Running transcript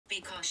Be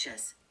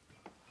cautious.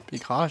 Be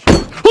cautious.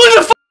 What the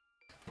f?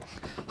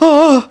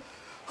 Oh,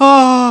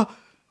 oh,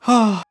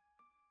 oh.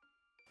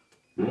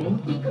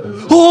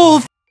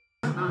 Oh,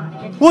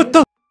 what the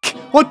f?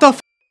 What the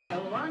f?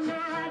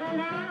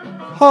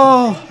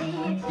 Oh.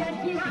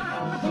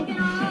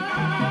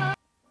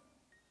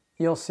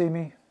 You'll see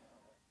me.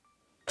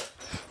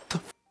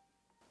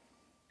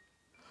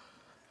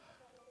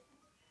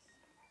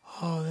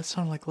 Oh, that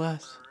sounded like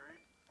Les.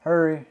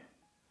 Hurry.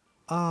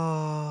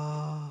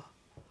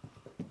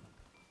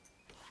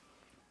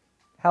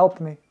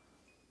 Help me.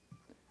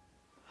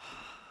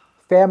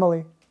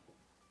 Family.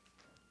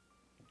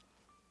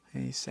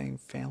 He's saying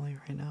family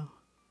right now.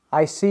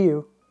 I see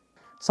you.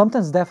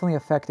 Something's definitely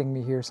affecting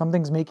me here.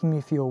 Something's making me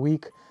feel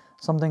weak.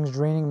 Something's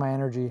draining my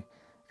energy.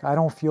 I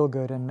don't feel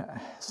good, and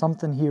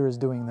something here is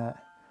doing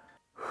that.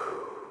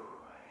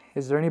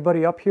 Is there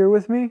anybody up here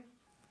with me?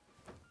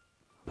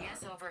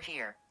 Yes, over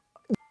here.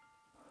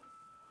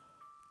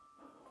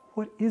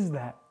 What is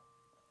that?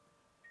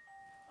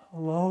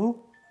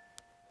 Hello?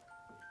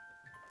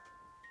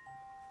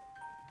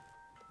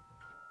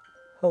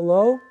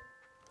 Hello?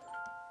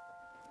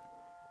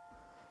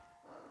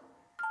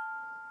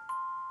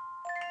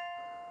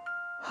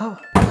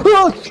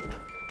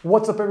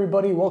 What's up,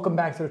 everybody? Welcome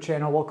back to the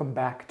channel. Welcome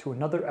back to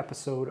another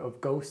episode of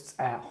Ghosts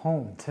at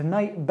Home.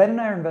 Tonight, Ben and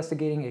I are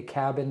investigating a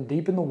cabin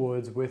deep in the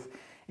woods with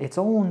its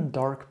own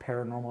dark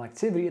paranormal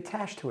activity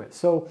attached to it.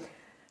 So,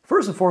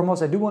 first and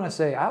foremost, I do want to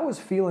say I was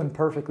feeling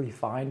perfectly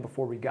fine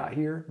before we got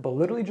here, but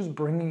literally just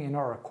bringing in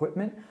our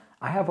equipment,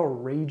 I have a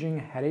raging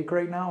headache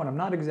right now, and I'm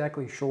not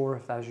exactly sure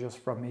if that's just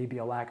from maybe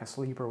a lack of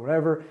sleep or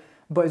whatever,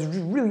 but it's just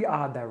really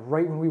odd that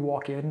right when we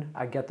walk in,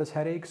 I get this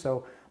headache.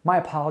 So my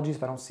apologies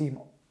if I don't seem...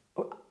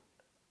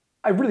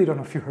 I really don't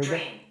know if you heard that.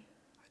 I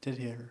did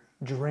hear.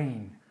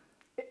 Drain.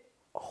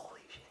 Holy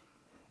shit.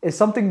 Is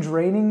something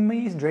draining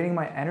me? Is draining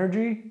my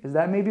energy? Is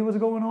that maybe what's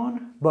going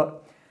on?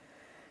 But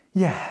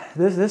yeah,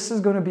 this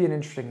is going to be an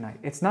interesting night.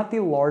 It's not the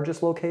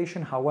largest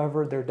location.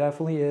 However, there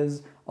definitely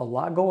is a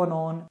lot going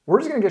on. We're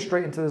just going to get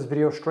straight into this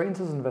video, straight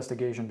into this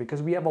investigation,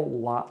 because we have a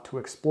lot to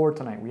explore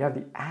tonight. We have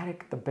the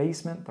attic, the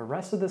basement, the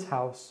rest of this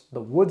house,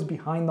 the woods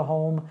behind the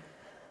home.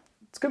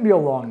 It's going to be a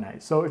long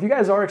night. So if you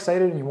guys are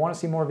excited and you want to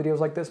see more videos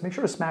like this, make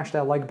sure to smash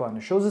that like button.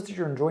 It shows us that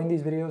you're enjoying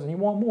these videos and you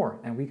want more,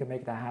 and we can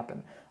make that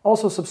happen.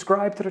 Also,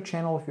 subscribe to the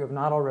channel if you have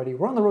not already.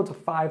 We're on the road to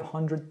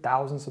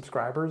 500,000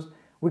 subscribers.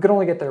 We could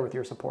only get there with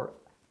your support.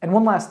 And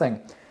one last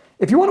thing.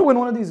 If you want to win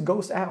one of these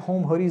Ghost at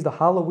Home hoodies, the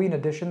Halloween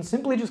edition,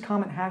 simply just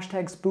comment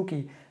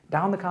 #spooky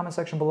down in the comment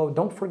section below.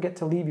 Don't forget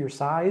to leave your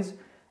size,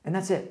 and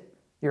that's it.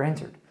 You're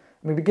entered.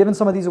 We'll be giving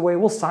some of these away.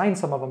 We'll sign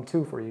some of them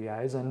too for you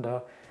guys, and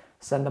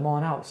send them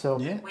on out. So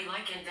yeah. We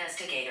like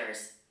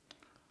investigators.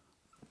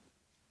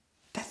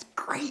 That's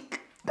great.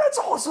 That's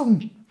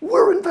awesome.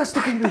 We're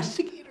investigators.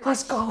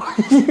 Let's go.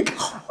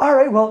 All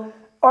right. Well,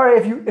 all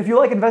right. If you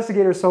like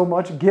investigators so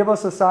much, give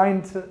us a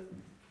sign to.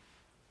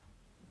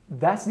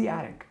 That's the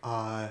attic.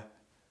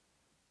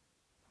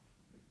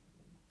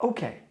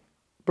 Okay,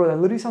 bro. That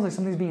literally sounds like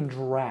something's being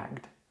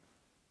dragged.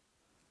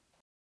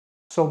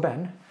 So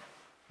Ben,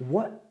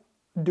 what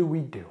do we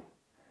do?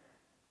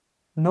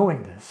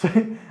 Knowing this,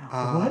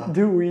 what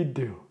do we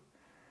do?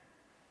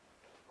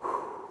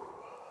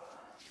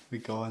 We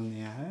go in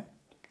the attic?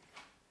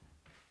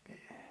 It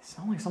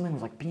sounded like something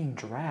was like being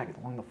dragged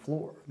along the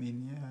floor. I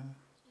mean, yeah.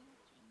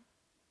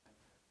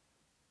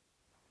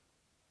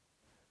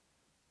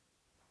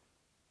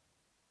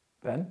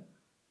 Ben?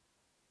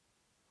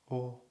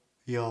 Oh,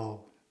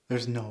 yo,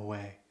 there's no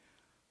way.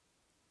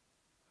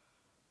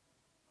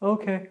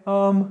 Okay,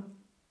 well,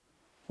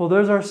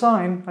 there's our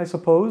sign, I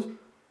suppose.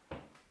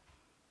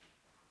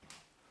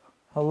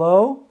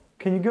 Hello?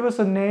 Can you give us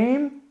a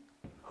name?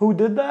 Who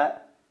did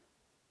that?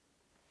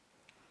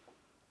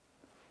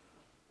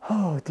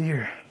 Oh,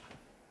 dear.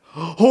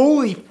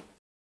 Holy...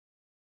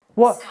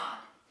 What? Scott.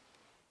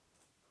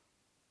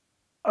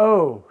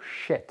 Oh,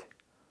 shit.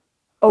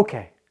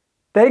 Okay.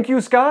 Thank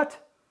you, Scott.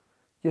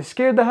 You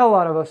scared the hell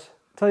out of us.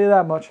 I'll tell you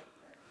that much.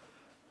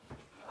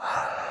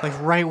 Like,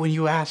 right when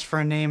you asked for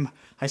a name,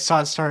 I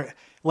saw it start,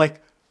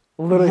 like...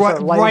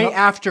 Literally right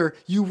after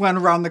you went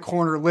around the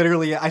corner,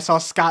 literally, I saw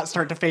Scott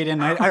start to fade in.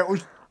 I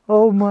was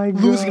oh my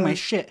God. losing my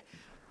shit.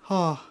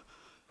 Oh.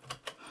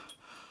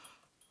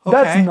 Okay.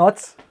 That's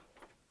nuts.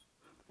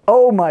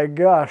 Oh my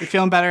gosh. You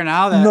feeling better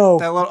now? No.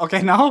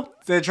 Okay, no?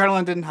 The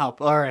adrenaline didn't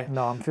help. All right.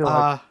 No, I'm feeling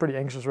like pretty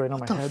anxious right now.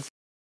 My head.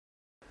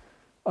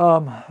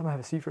 I'm gonna have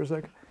a seat for a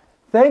second.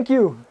 Thank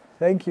you.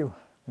 Thank you.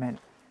 Man,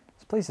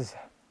 this place is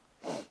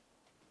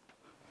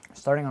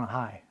starting on a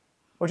high,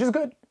 which is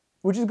good.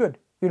 Which is good.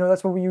 You know,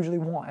 that's what we usually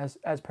want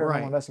as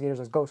paranormal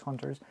investigators, as ghost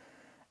hunters.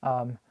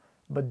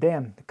 But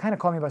damn, it kind of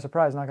caught me by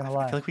surprise, not gonna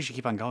lie. I feel like we should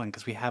keep on going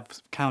because we have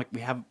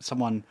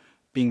someone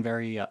being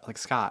very like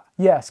Scott.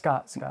 Yeah,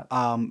 Scott.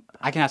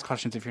 I can ask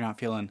questions if you're not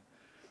feeling.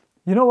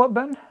 You know what,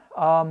 Ben?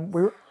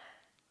 We were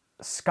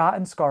Scott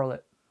and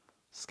Scarlett.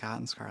 Scott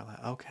and Scarlett.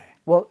 Okay.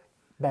 Well,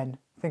 Ben,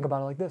 think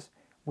about it like this: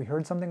 we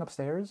heard something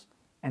upstairs,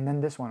 and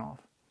then this went off.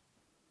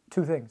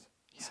 Two things: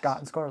 Scott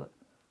and Scarlett.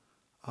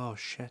 Oh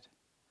shit.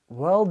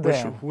 Well,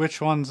 damn.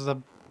 Which one's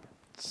the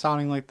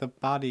sounding like the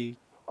body?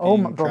 Oh,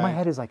 being bro, my dragged?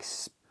 head is like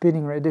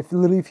spinning right. It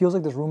literally feels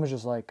like this room is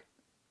just like.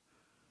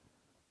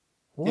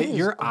 What is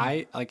Your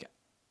eye, like,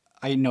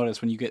 I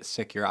notice when you get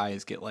sick, your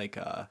eyes get like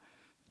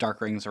dark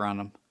rings around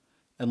them,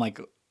 and like,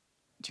 do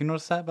you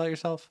notice that about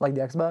yourself? like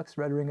the Xbox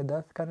Red Ring of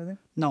Death kind of thing?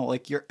 No,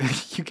 like you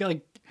get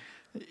like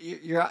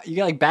you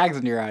get like bags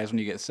in your eyes when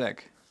you get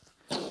sick.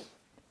 I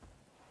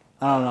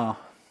don't know.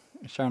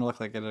 It's starting to look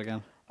like it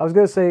again. I was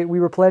gonna say we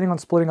were planning on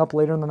splitting up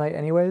later in the night,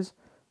 anyways.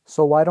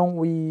 So why don't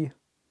we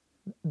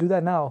do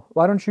that now?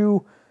 Why don't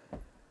you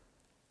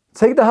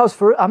take the house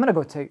first? I'm gonna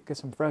go get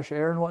some fresh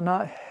air and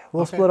whatnot.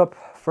 We'll Okay. split up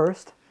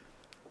first.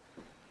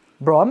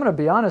 Bro, I'm gonna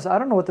be honest. I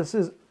don't know what this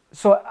is.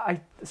 So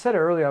I said it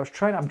earlier.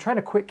 I'm trying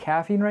to quit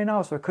caffeine right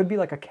now. So it could be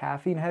like a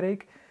caffeine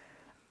headache.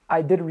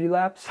 I did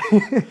relapse,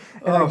 and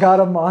I got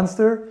a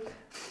Monster.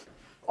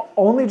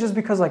 Only just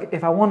because, like,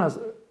 if I want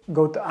to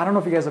go, I don't know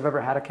if you guys have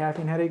ever had a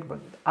caffeine headache, but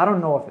I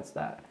don't know if it's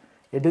that.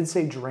 It did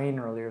say drain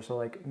earlier, so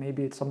like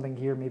maybe it's something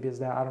here, maybe it's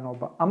that. I don't know,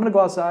 but I'm gonna go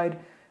outside.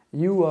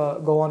 You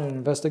go on and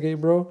investigate,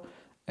 bro,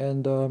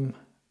 and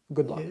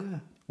good luck. Yeah.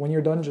 When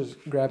you're done,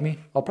 just grab me.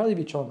 I'll probably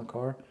be chilling in the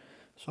car.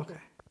 So. Okay.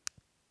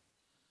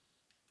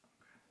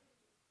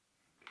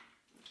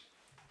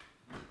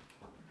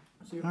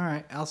 All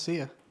right, I'll see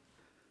you.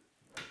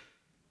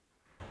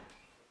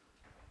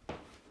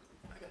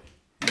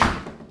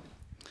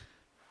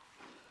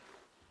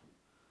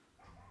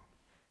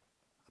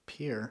 Up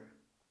here.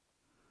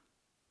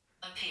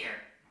 Up here.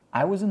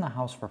 I was in the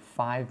house for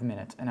 5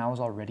 minutes and I was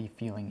already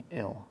feeling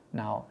ill.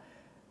 Now,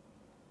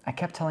 I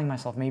kept telling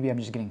myself maybe I'm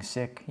just getting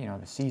sick, you know,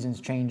 the season's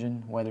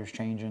changing, weather's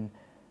changing.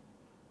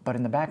 But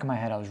in the back of my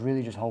head, I was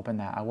really just hoping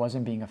that I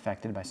wasn't being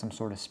affected by some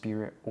sort of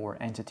spirit or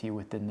entity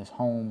within this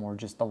home or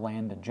just the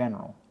land in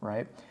general,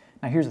 right?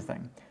 Now, here's the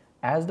thing.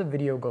 As the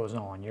video goes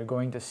on, you're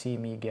going to see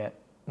me get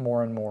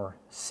more and more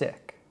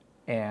sick.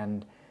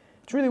 And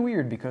it's really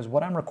weird because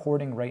what I'm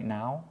recording right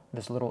now,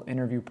 this little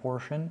interview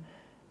portion,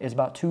 is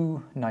about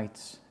 2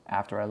 nights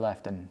after I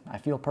left, and I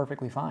feel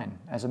perfectly fine.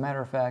 As a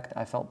matter of fact,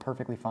 I felt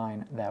perfectly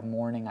fine that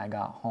morning I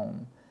got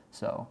home.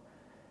 So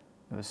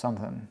it was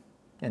something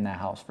in that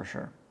house for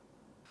sure.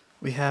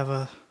 We have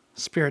a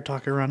spirit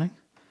talker running.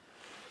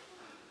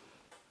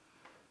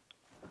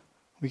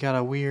 We got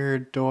a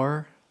weird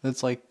door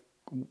that's like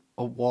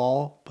a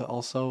wall, but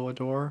also a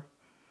door.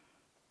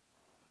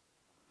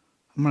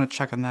 I'm gonna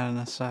check on that in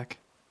a sec.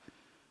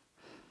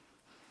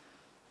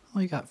 Oh,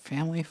 you got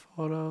family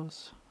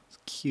photos. It's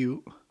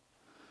cute.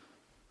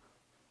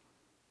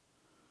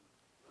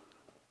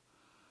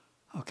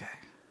 Okay.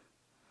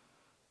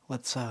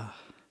 Let's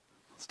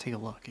take a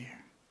look here.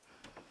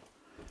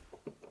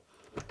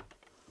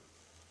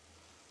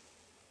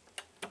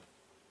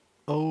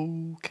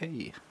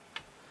 Okay.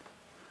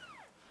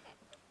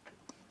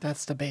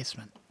 That's the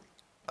basement.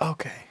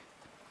 Okay.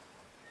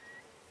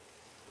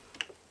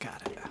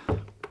 Got it.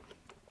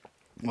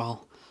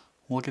 Well,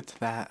 we'll get to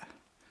that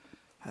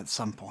at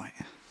some point.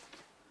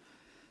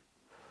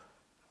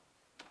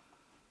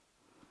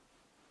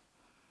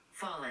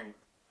 Fallen.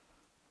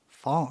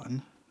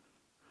 Fallen?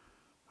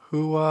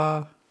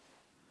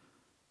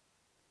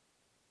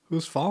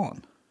 Who's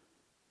fallen?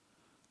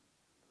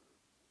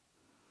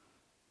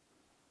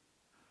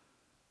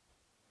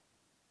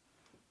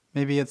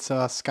 Maybe it's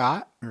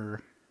Scott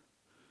or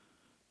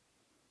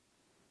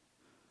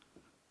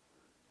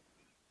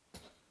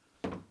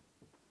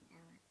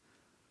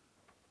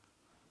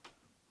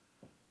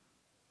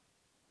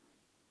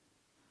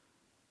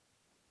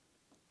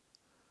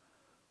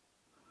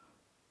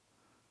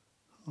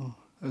oh,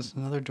 there's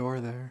another door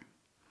there.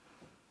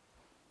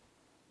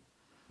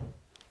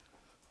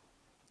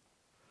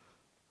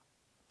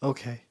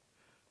 Okay.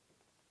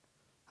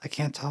 I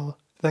can't tell.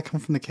 Did that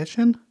come from the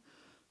kitchen?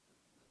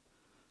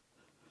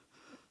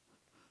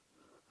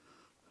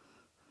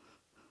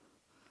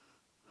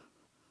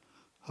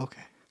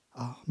 Okay.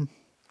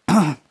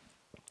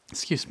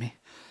 Excuse me.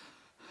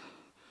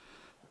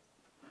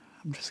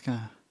 I'm just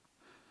gonna.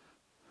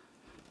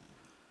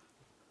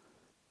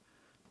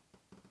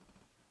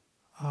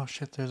 Oh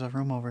shit, there's a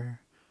room over here.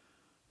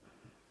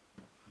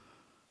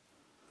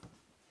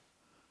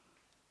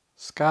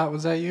 Scott,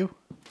 was that you?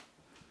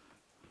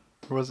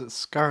 Or was it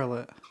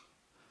Scarlet?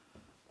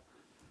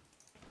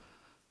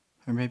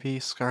 Or maybe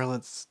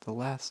Scarlet's the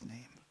last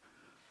name.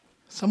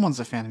 Someone's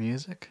a fan of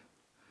music.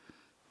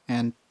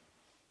 And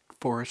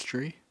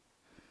forestry.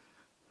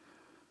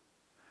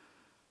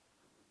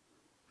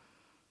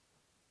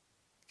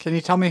 Can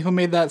you tell me who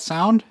made that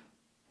sound?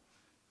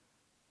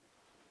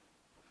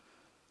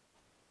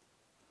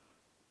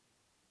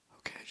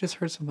 Okay, I just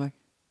heard something.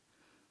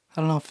 I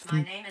don't know if...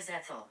 My name is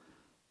Ethel.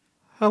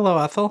 Hello,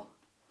 Ethel.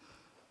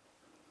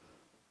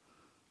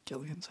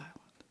 Gilligan's Island.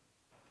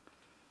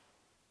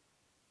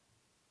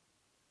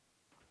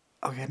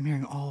 Okay, I'm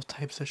hearing all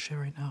types of shit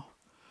right now.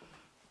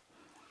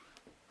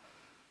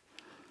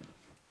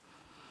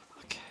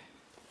 Okay.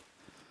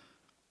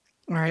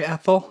 Alright,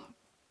 Ethel.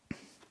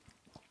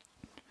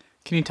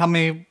 Can you tell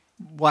me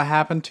what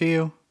happened to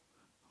you?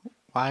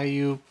 Why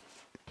you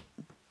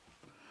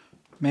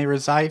may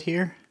reside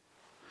here.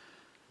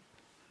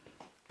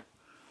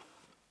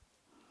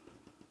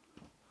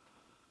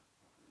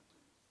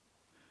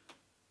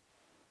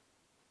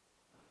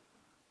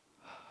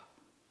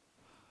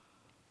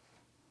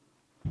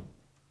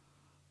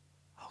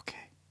 Okay.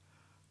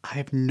 I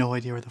have no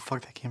idea where the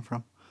fuck that came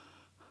from.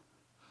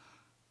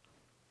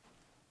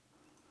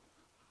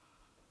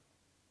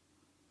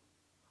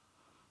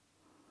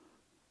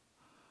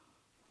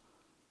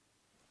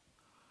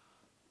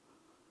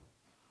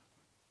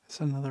 It's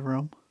another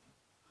room.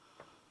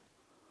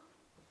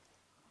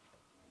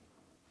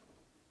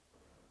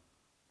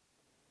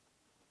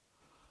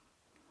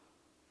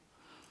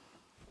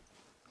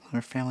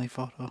 Another family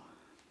photo.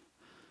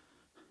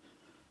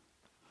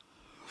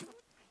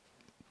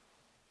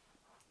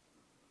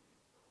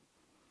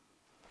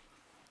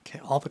 Okay,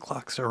 all the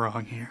clocks are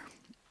wrong here.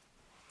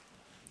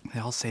 They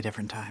all say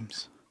different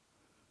times.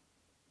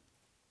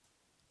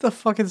 The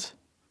fuck is...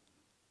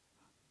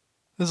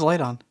 There's a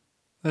light on.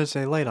 There's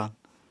a light on.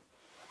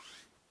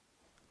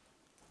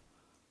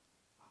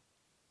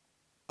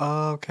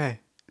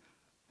 Okay.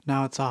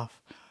 Now it's off.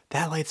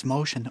 That light's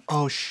motion.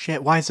 Oh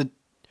shit, why is it...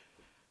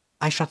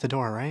 I shut the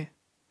door, right?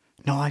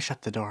 No, I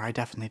shut the door. I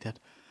definitely did.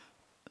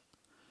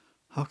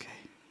 Okay.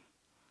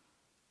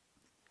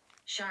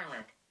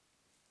 Charlotte.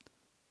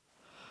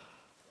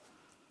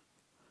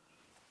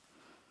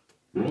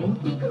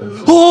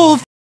 Oh,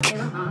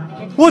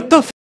 f***. What the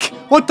f***?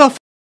 What the f***?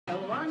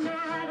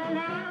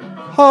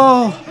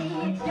 Oh.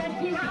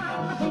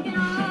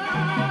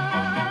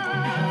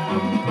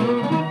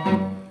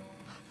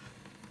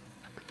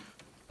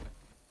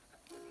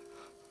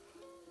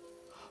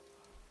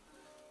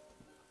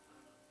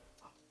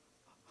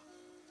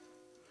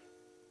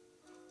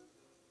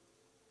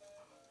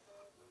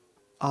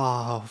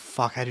 Oh,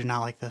 fuck, I do not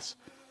like this.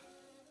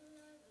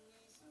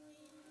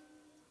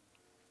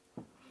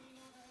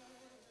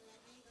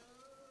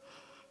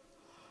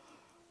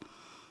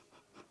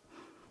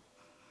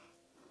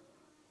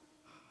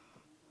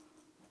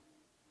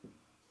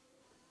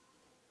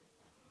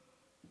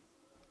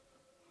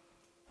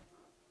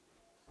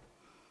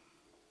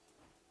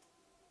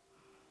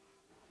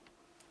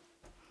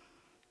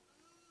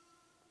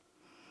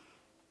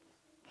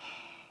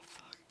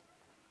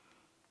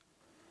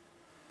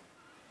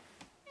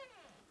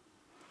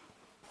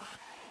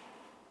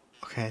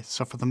 Okay,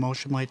 so for the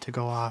motion light to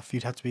go off,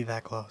 you'd have to be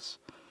that close.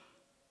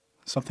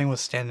 Something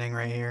was standing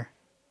right here.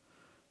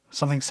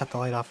 Something set the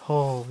light off.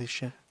 Holy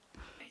shit.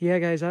 Yeah,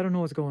 guys, I don't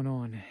know what's going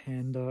on.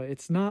 And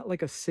it's not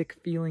like a sick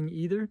feeling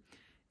either.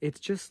 It's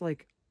just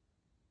like,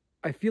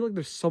 I feel like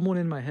there's someone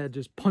in my head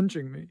just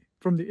punching me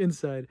from the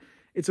inside.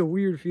 It's a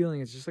weird feeling.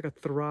 It's just like a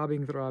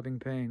throbbing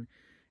pain.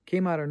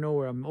 Came out of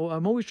nowhere. I'm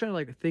always trying to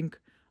like think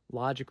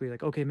logically,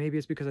 like, okay, maybe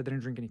it's because I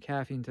didn't drink any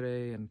caffeine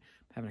today and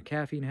I'm having a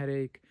caffeine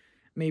headache.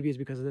 Maybe it's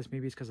because of this,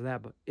 maybe it's because of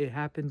that. But it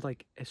happened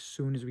like as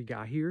soon as we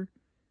got here.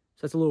 So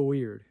that's a little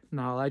weird.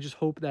 Now, I just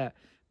hope that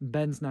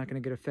Ben's not going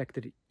to get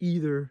affected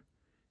either.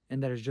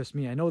 And that it's just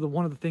me. I know that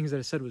one of the things that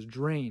I said was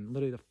drain.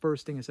 Literally the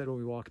first thing I said when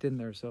we walked in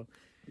there. So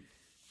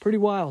pretty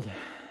wild.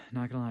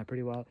 Not going to lie,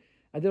 pretty wild.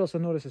 I did also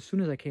notice as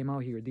soon as I came out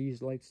here,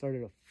 these lights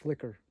started to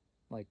flicker.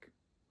 Like,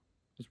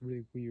 it's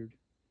really weird.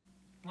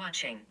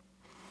 Watching.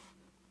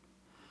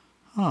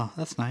 Oh,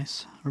 that's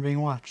nice. We're being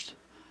watched.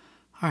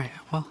 Alright,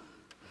 well.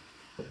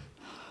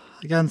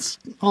 Against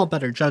all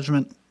better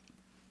judgment,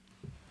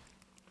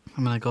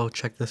 I'm gonna go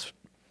check this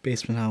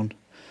basement out.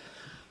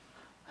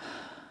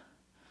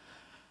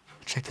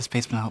 Check this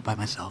basement out by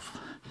myself.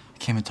 I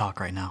can't even talk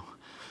right now.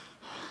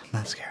 I'm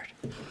not scared.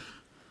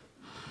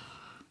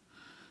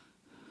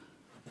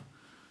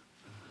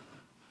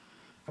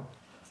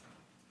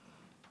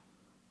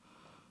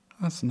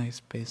 That's a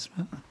nice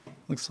basement.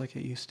 Looks like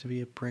it used to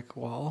be a brick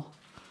wall.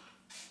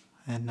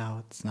 And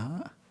now it's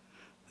not.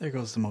 There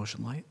goes the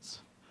motion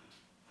lights.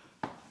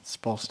 It's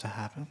supposed to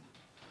happen.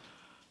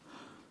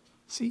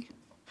 See?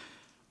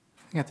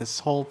 I got this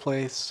whole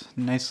place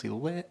nicely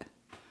lit.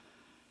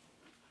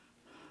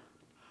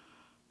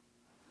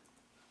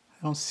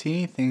 I don't see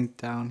anything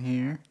down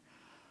here.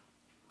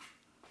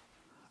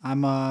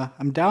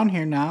 I'm down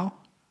here now.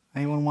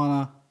 Anyone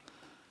wanna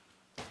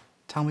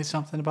tell me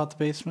something about the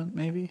basement,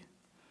 maybe?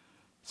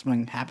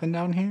 Something happened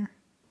down here?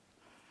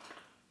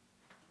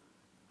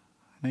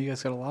 I know you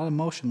guys got a lot of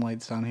motion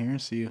lights down here,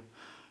 so you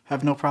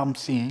have no problem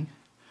seeing.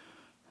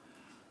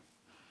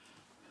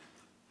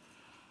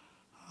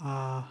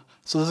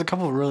 So there's a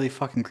couple of really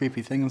fucking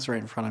creepy things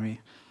right in front of me.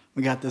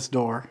 We got this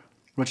door,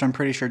 which I'm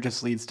pretty sure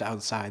just leads to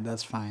outside.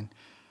 That's fine.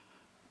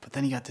 But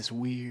then you got this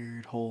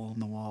weird hole in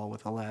the wall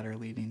with a ladder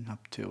leading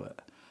up to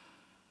it.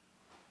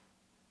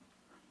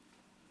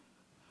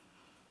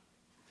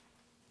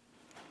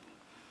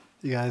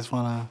 You guys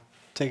want to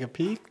take a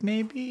peek,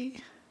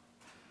 maybe?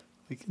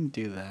 We can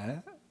do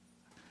that.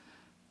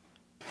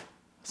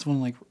 This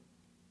one, like,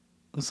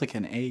 looks like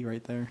an A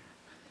right there.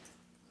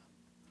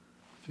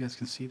 If you guys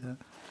can see that.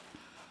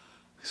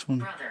 This one.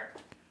 Brother.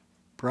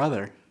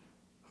 Brother?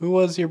 Who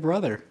was your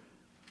brother?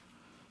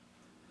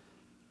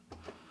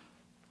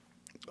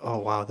 Oh,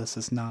 wow, this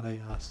is not a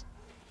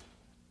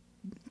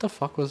the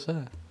fuck was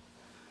that?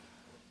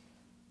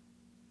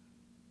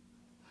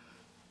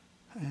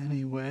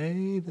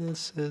 Anyway,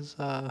 this is,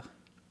 and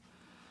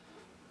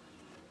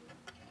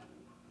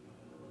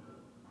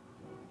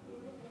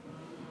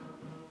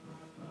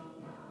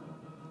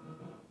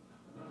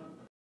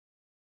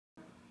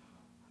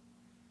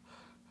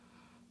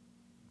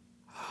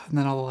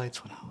then all the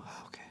lights went out.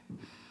 Okay.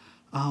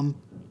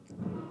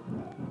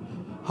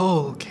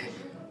 Okay.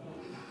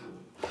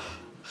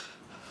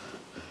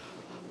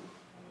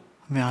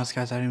 I'll be honest,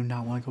 guys, I do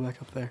not want to go back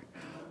up there.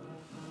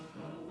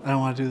 I don't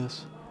want to do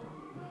this.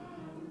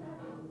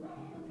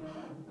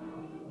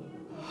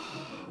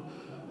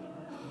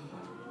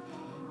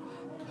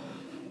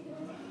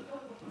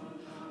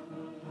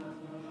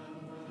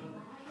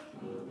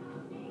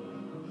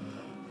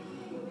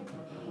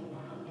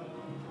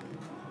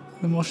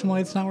 The motion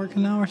light's not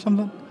working now or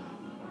something?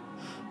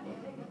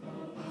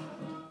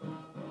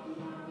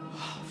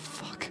 Oh,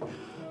 fuck.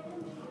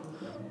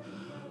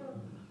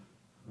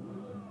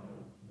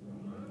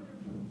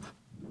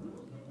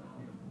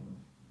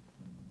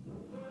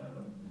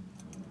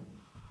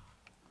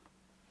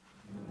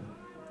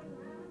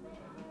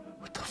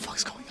 What the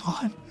fuck's going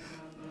on?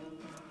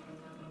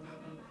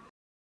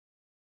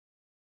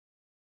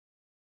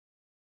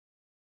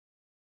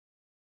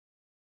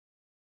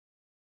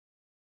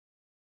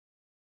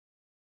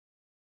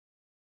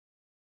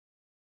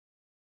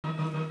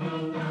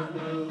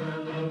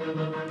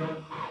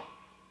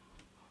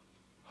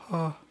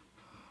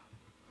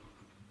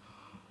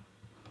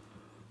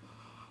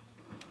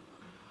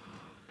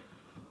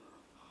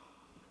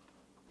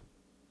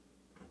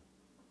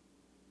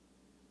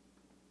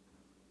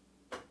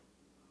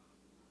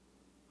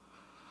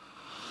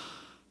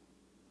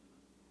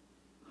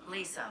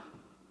 Lisa.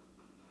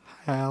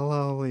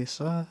 Hello,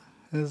 Lisa.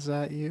 Is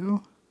that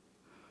you?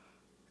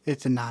 It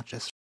did not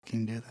just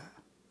fucking do that.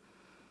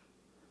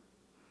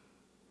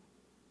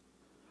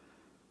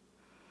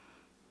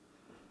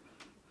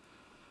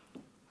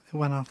 It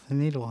went off the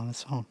needle on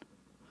its own.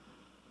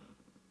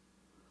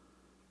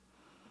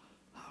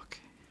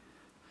 Okay.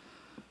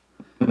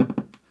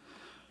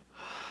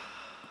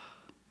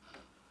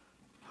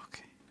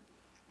 Okay.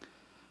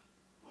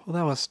 Well,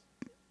 that was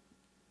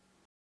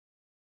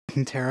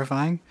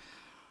terrifying.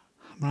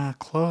 I'm gonna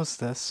close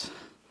this.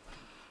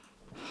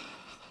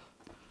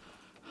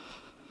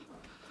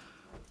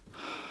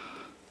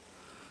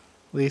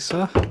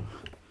 Lisa, do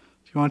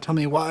you want to tell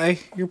me why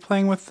you're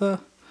playing with the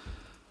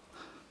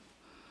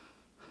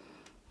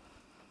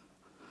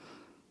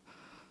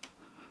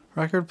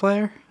record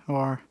player?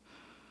 Or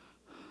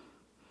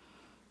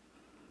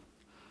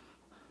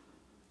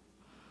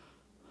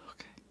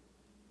okay.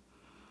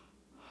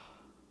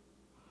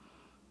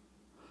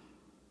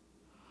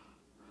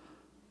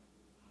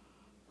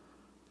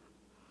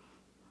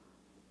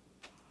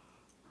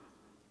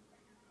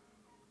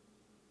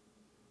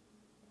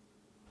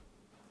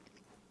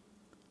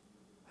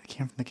 That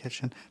came from the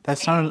kitchen. That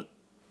sounded...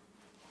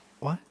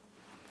 What?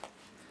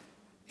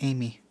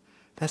 Amy.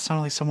 That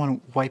sounded like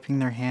someone wiping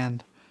their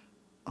hand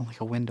on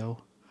like a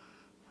window.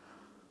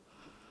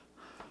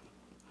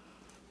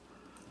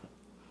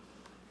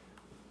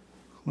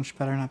 Which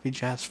better not be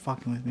Jazz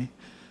fucking with me.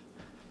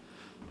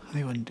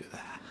 I wouldn't do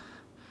that.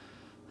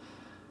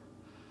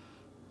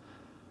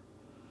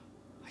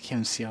 I can't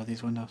even see out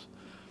these windows.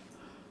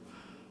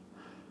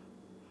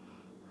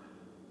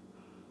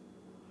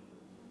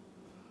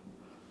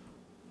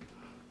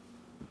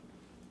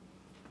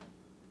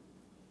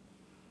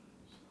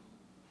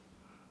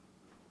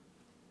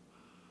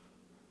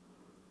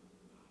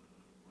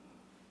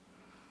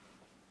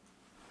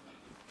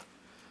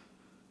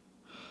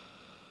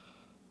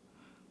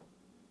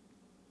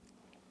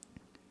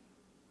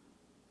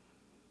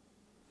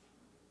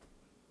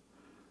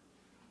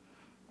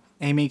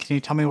 Amy, can you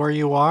tell me where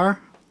you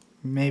are?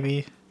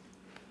 Maybe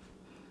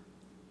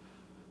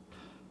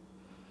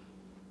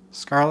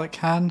Scarlet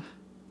can?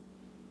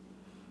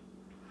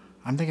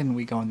 I'm thinking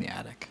we go in the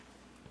attic.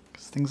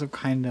 Because things have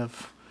kind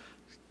of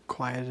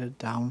quieted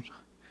down.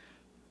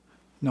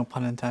 No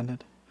pun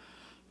intended.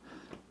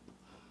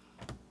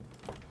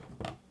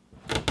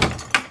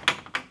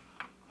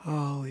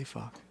 Holy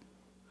fuck.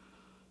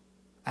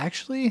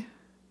 Actually,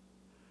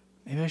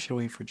 maybe I should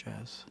wait for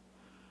Jazz.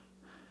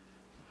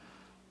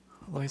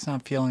 Although he's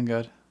not feeling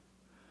good.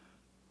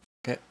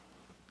 Okay.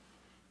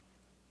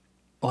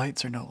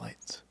 Lights or no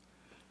lights?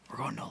 We're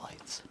going no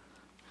lights.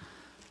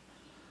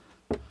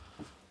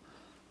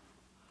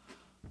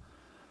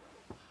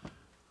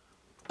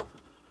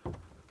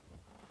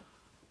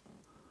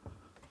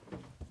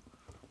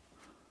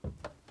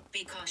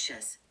 Be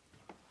cautious.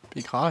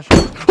 Be cautious.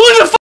 What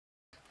the fuck?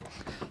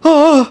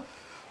 Oh!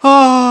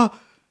 Oh!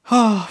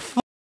 Oh!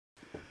 Fuck.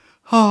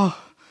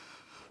 Oh!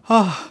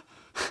 Oh!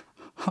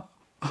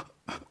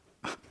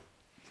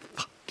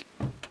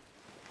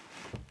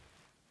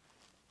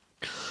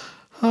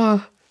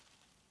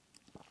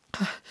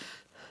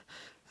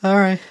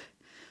 Alright.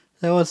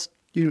 That was...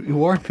 You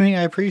warned me,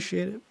 I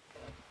appreciate it.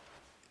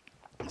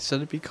 I said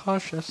to be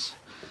cautious.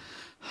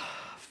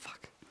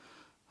 Fuck.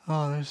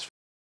 Oh, there's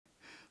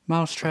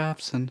mouse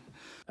traps and...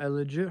 I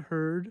legit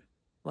heard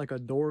like a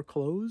door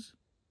close,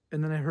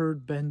 and then I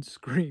heard Ben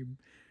scream.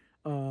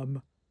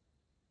 I'm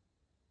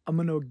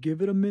gonna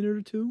give it a minute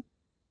or two,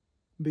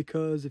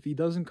 because if he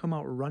doesn't come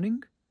out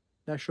running,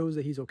 that shows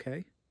that he's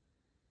okay,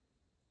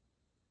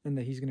 and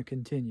that he's gonna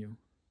continue.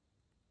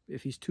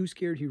 If he's too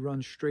scared, he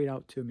runs straight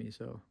out to me,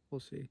 so we'll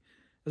see.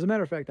 As a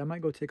matter of fact, I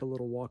might go take a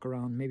little walk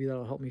around. Maybe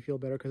that'll help me feel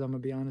better, because I'm gonna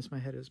be honest, my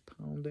head is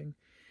pounding.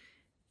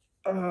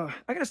 I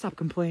gotta stop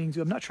complaining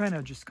too. I'm not trying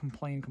to just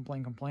complain,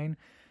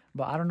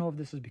 but I don't know if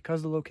this is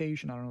because of the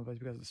location. I don't know if it's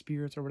because of the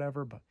spirits or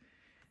whatever, but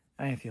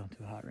I ain't feeling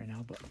too hot right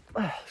now. But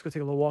let's go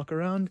take a little walk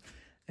around,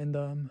 and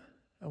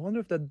I wonder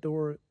if that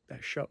door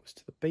that shows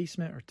to the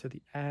basement or to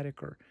the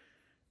attic, or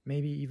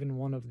maybe even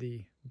one of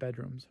the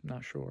bedrooms. I'm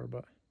not sure,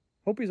 but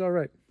hope he's all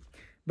right.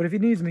 But if he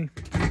needs me,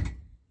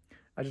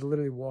 I just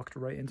literally walked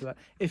right into that.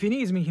 If he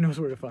needs me, he knows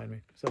where to find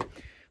me. So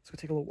let's go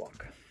take a little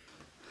walk.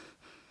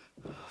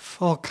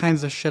 All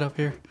kinds of shit up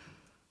here.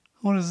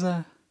 What is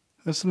that?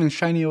 There's something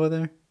shiny over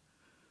there.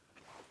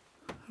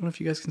 I don't know if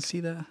you guys can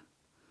see that.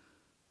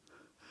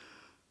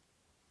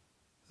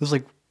 There's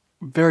like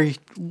very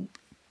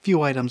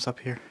few items up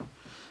here.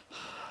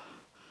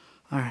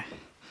 Alright.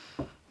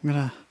 I'm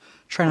gonna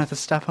try not to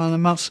step on the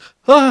mouse.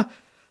 Ah!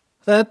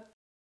 That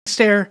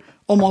stair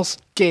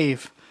almost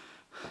gave.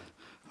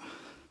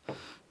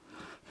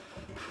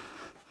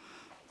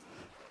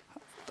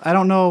 I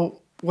don't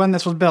know when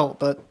this was built,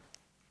 but...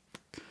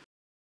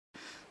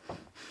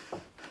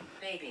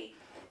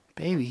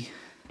 Baby?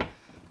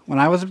 When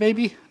I was a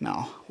baby?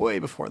 No, way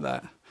before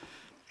that.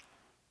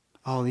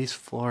 Oh, these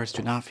floors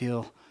do not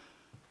feel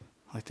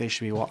like they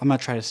should be... I'm gonna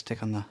try to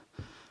stick on the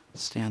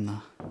stand,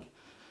 though.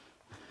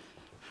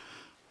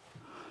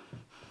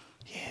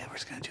 Yeah, we're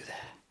just gonna do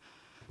that.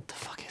 What the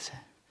fuck is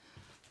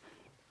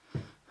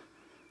it?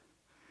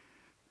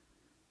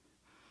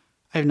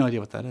 I have no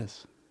idea what that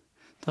is.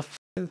 The fuck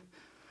is...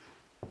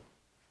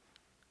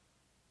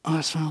 Oh,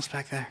 there's something else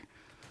back there.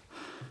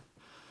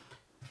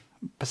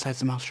 Besides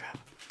the mousetrap.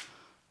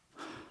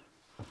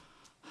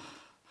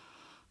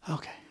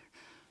 Okay.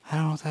 I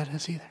don't know what that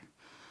is either.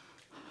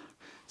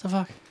 What the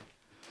fuck?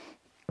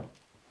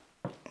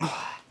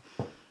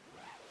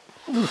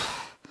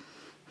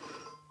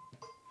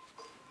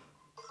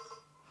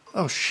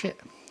 Oh shit.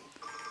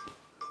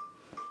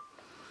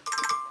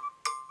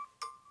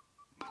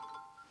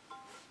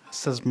 It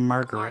says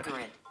Margaret.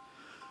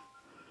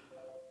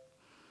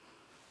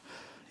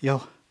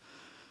 Yo.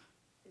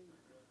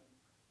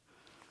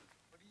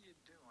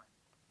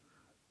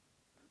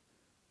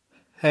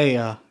 Hey,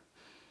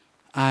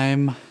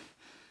 I'm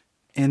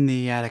in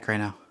the attic right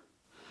now.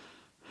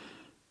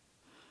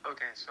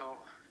 Okay, so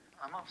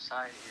I'm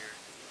outside here.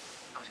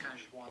 I was kind of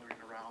just wandering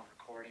around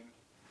recording,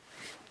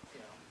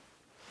 you know,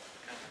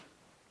 kind of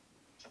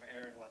some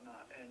air and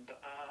whatnot. And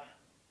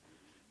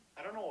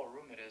I don't know what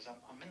room it is.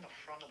 I'm in the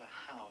front of the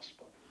house,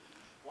 but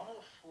one of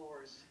the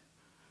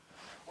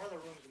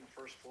rooms in the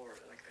first floor,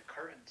 like the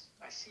curtains,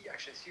 I see your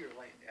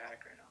light in the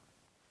attic right now.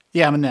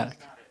 Yeah, I'm in the attic.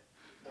 That's not it.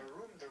 The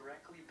room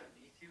directly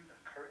beneath you, the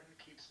curtain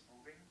keeps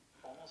moving,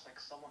 almost like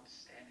someone's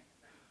standing in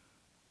there.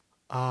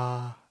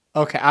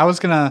 Okay, I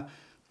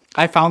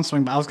found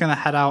something, but I was gonna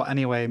head out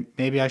anyway.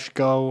 Maybe I should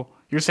go.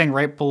 You're saying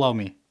right below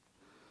me.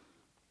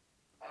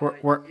 Yeah,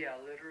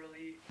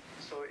 literally.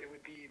 So it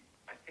would be,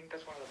 I think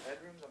that's one of the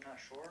bedrooms, I'm not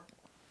sure.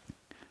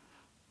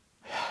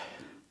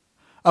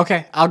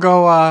 Okay, I'll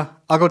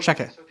go check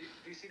it. So do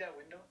you see that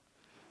window?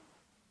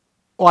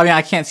 Well, I mean,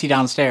 I can't see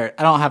downstairs.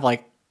 I don't have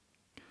like...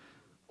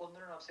 Well, no,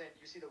 I'm saying,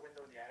 you see the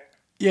window in the attic?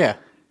 Yeah.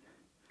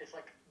 It's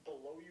like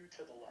below you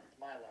to the left,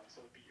 my left,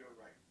 so it'd be your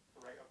right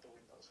up the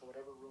window. So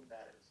whatever room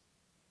that is.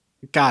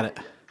 Got it.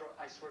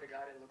 I swear to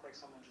God, it looked like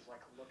someone just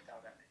like looked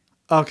out at me.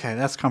 Okay,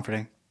 that's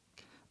comforting.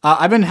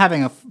 I've been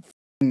having a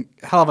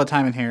hell of a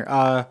time in here.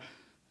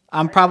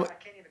 I'm probably... I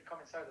can't even come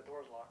inside, the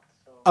door's locked.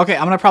 So. Okay,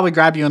 I'm gonna probably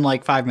grab you in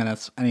like 5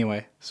 minutes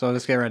anyway. So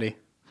just get ready.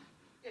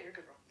 Yeah, you're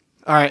good, bro.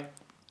 All right.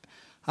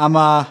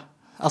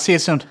 I'll see you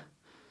soon. All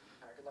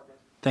right, good luck, bro.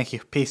 Thank you.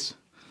 Peace.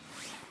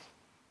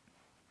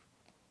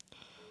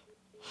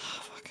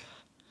 Fuck.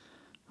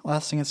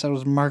 Last thing it said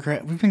was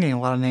Margaret. We've been getting a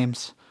lot of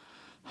names.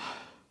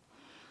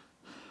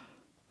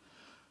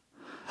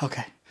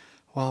 Okay.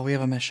 Well, we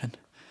have a mission.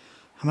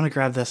 I'm going to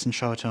grab this and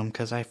show it to him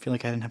because I feel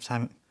like I didn't have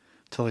time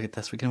to look at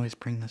this. We can always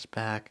bring this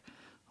back,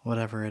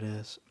 whatever it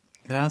is.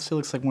 It honestly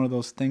looks like one of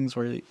those things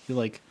where you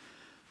like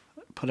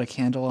put a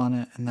candle on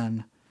it and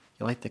then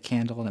you light the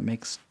candle and it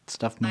makes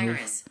stuff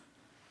move.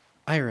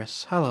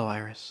 Iris. Hello,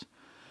 Iris.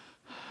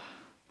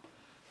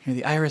 You're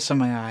the iris of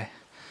my eye.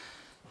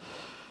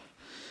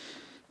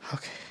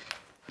 Okay.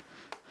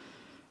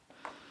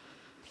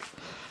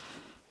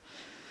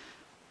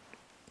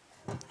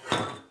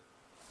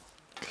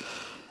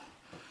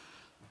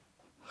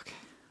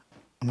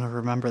 I'm gonna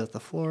remember that the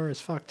floor is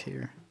fucked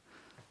here.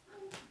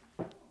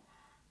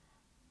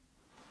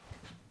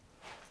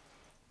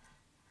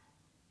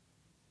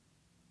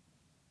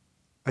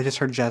 I just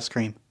heard Jazz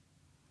scream.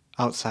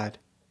 Outside.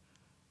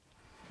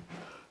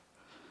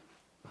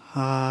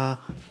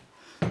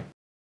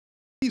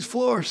 these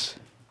floors.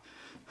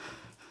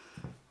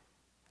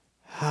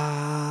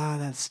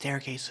 That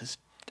staircase is...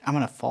 I'm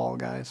gonna fall,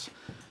 guys.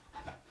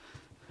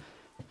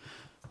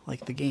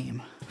 Like the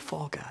game.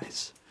 Fall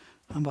Guys.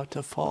 I'm about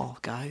to fall,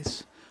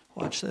 guys.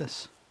 Watch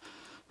this.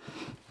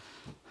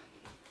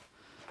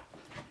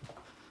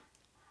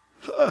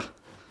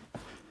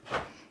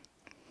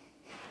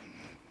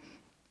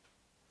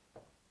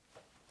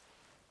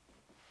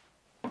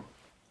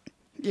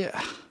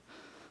 Yeah.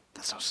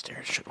 That's how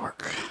stairs should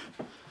work.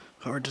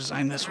 Whoever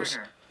designed this was...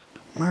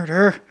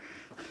 Murder.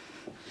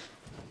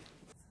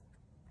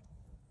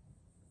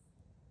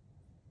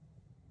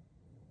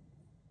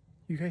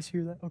 You guys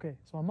hear that? Okay,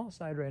 so I'm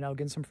outside right now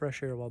getting some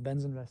fresh air while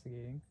Ben's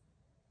investigating.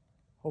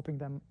 Hoping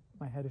that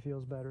my head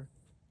feels better.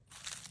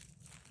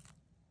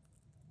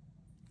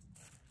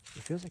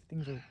 It feels like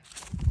things are...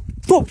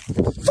 Fuck!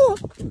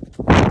 Fuck!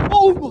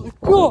 Oh my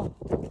god!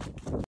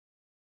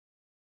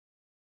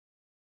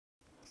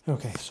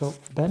 Okay, so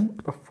Ben,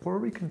 before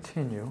we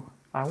continue,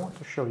 I want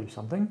to show you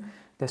something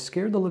that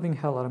scared the living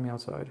hell out of me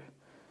outside.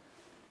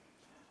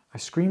 I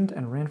screamed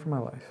and ran for my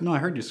life. No, I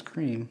heard you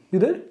scream. You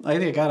did? I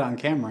think I got it on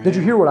camera. Did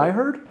you hear what I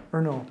heard,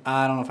 or no?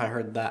 I don't know if I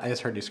heard that. I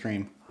just heard you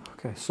scream.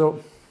 Okay,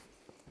 so,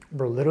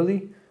 bro,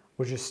 literally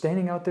was just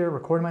standing out there,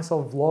 recording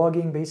myself,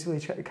 vlogging, basically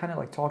kind of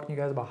like talking to you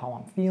guys about how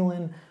I'm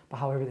feeling,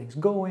 about how everything's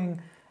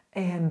going,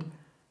 and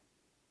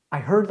I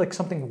heard like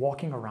something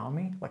walking around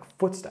me, like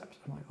footsteps.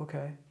 I'm like,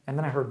 okay. And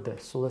then I heard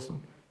this, so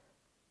listen.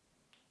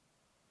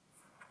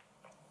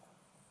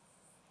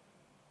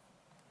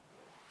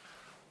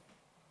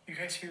 You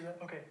guys hear that?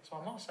 Okay, so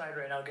I'm outside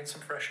right now getting some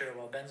fresh air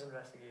while Ben's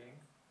investigating.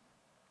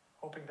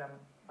 Hoping that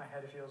my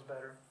head feels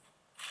better.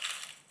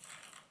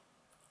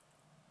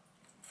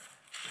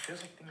 It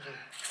feels like things are...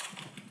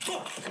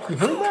 You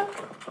heard that?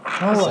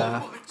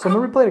 Oh, so I'm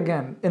gonna replay it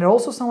again. And it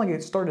also sounded like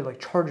it started like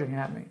charging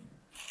at me.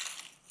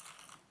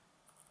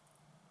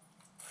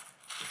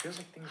 It feels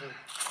like things are...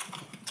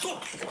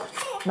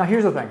 Now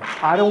here's the thing.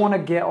 I don't want to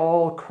get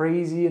all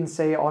crazy and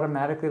say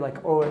automatically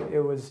like, oh,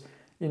 it was,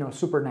 you know,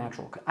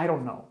 supernatural. I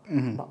don't know.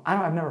 Mm-hmm. But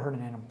I've never heard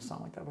an animal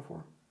sound like that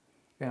before.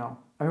 You know,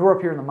 I mean, we're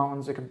up here in the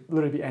mountains. It could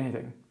literally be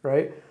anything,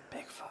 right?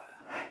 Bigfoot.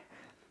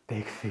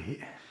 Big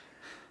feet.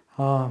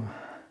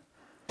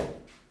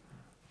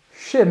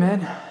 Shit,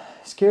 man,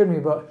 scared me.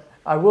 But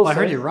I will say, I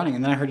heard you running,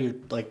 and then I heard you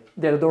like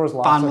yeah, the door was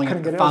locked.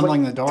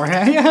 Fondling the door.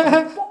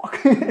 Yeah. Fuck.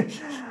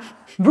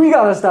 We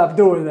gotta stop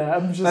doing that.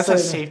 I'm just That's saying.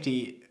 a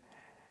safety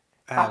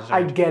hazard.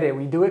 I get it.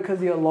 We do it because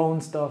the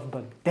alone stuff,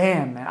 but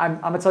damn, man, I'm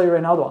gonna tell you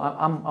right now though.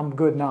 I'm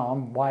good now.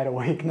 I'm wide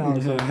awake now.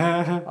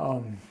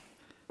 So,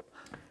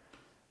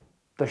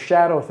 the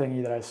shadow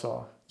thingy that I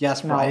saw.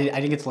 Yes, bro. I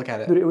didn't get to look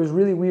at it. Dude, it was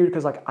really weird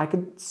because like I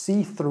could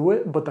see through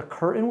it, but the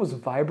curtain was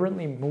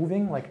vibrantly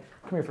moving. Like,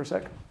 come here for a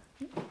sec.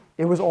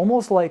 It was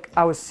almost like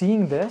I was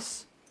seeing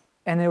this,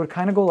 and it would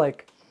kind of go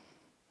like,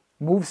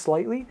 move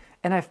slightly,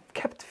 and I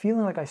kept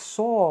feeling like I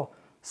saw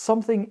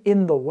something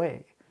in the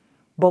way,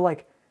 but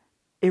like,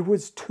 it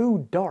was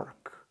too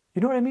dark.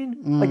 You know what I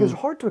mean? Like it was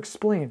hard to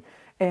explain.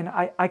 And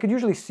I could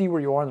usually see where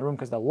you are in the room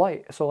because the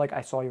light. So like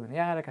I saw you in the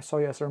attic, I saw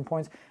you at certain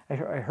points. I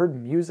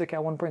heard music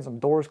at one point, some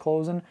doors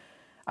closing.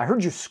 I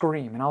heard you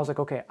scream, and I was like,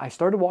 okay. I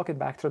started walking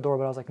back to the door,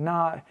 but I was like,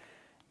 nah.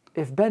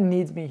 If Ben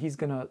needs me, he's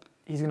gonna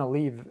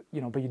leave,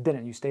 you know. But you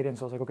didn't. You stayed in,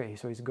 so I was like, okay,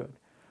 so he's good.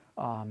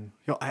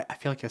 Yo, I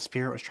feel like a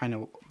spirit was trying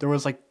to. There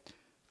was like,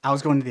 I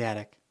was going to the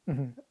attic.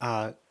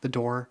 Mm-hmm. The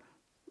door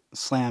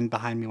slammed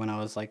behind me when I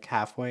was like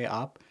halfway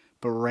up,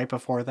 but right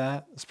before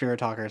that, Spirit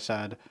Talker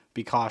said,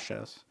 "Be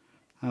cautious."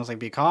 And I was like,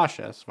 "Be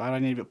cautious? Why do I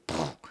need to be?"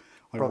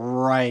 Like, Bro,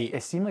 right.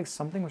 It seemed like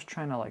something was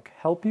trying to like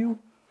help you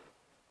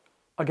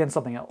against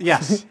something else.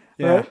 Yes.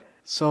 Yeah. Right?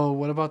 So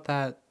what about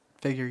that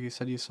figure you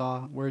said you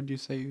saw? Where did you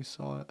say you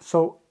saw it?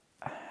 So,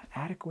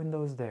 attic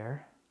windows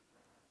there.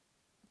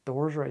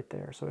 Doors right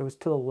there. So it was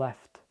to the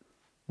left.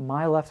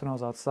 My left when I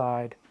was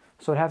outside.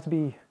 So it'd have to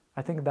be,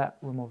 I think, that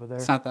room over there.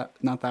 It's not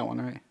that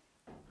one, right?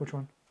 Which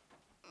one?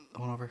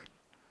 The one over.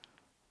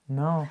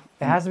 No.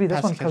 It has to be this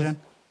Past one the because...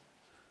 kitchen?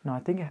 No, I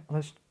think...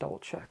 Let's double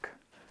check.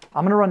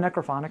 I'm going to run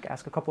Necrophonic,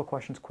 ask a couple of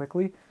questions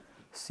quickly.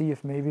 See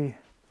if maybe...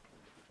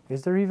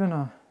 Is there even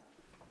a...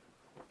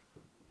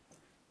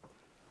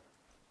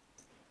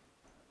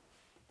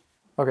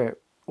 Okay,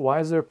 why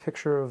is there a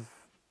picture of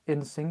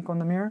InSync on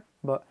the mirror?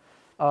 But,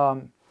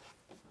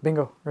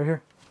 bingo, right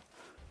here.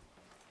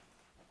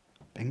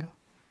 Bingo?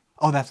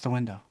 Oh, that's the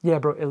window. Yeah,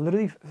 bro, it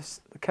literally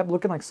kept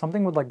looking like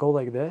something would like go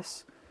like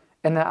this.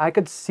 And that I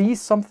could see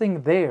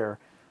something there,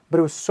 but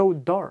it was so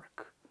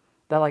dark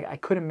that like I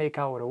couldn't make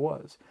out what it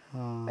was.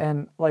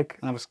 And like...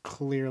 I was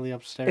clearly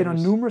upstairs. And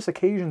on numerous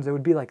occasions, it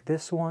would be like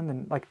this one,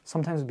 and like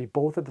sometimes it'd be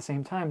both at the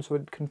same time. So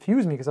it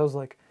confused me because I was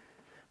like,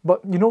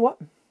 but you know what?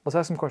 Let's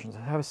ask some questions.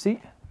 Have a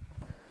seat.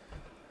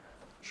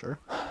 Sure.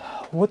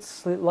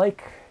 What's it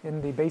like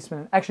in the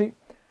basement? Actually,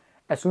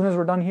 as soon as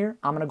we're done here,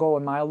 I'm going to go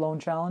in my alone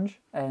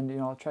challenge and, you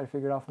know, I'll try to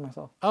figure it out for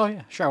myself. Oh,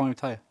 yeah. Sure. I want to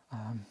tell you.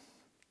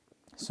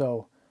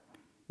 So,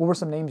 what were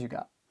some names you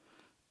got?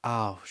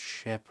 Oh,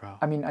 shit, bro.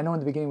 I mean, I know in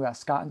the beginning we got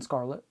Scott and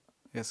Scarlett.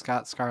 Yeah,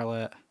 Scott,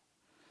 Scarlett.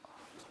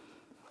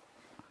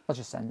 Let's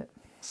just send it.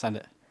 Send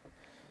it.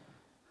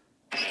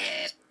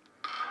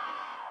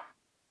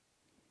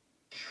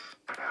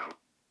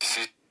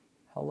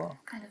 Hello.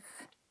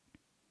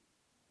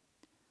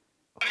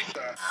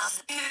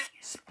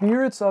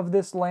 Spirits of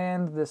this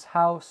land, this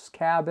house,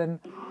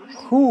 cabin.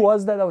 Who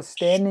was that was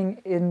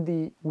standing in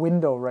the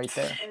window right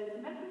there?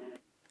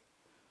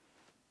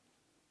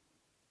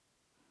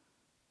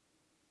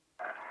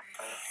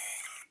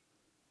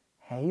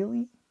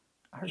 Haley?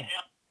 I heard it.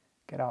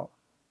 Get out.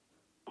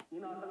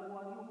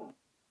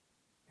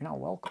 You're not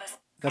welcome.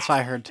 That's what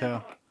I heard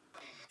too.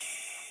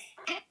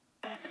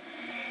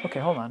 Okay,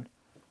 hold on.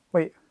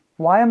 Wait,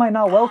 why am I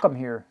not welcome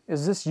here?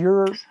 Is this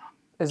your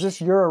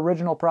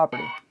original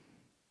property?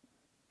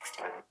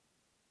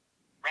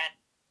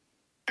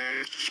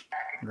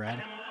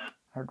 Red. I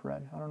heard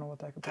red. I don't know what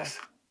that could be.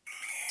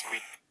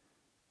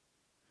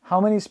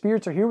 How many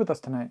spirits are here with us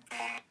tonight?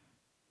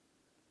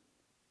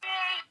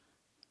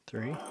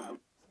 3.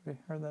 Okay,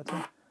 heard that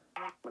too.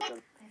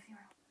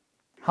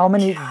 How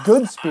many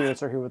good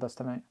spirits are here with us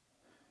tonight?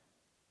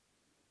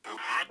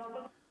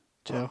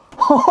 2.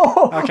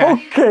 Okay.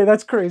 Okay,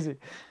 that's crazy.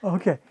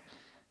 Okay.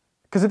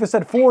 Because if it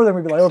said 4, then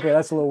we'd be like, okay,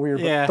 that's a little weird.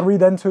 Yeah. But 3,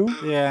 then 2?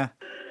 Yeah.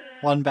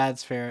 1 bad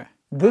spirit.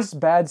 This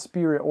bad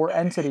spirit or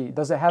entity,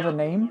 does it have a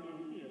name?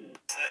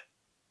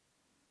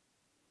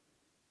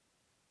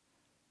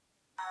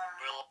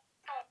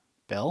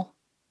 Bill?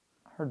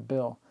 I heard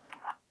Bill.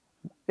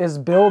 Is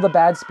Bill the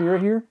bad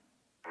spirit here?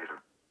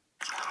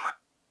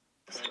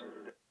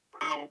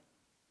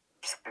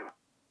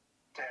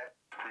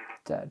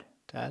 Dead.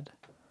 Dead.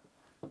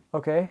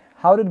 Okay.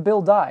 How did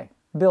Bill die?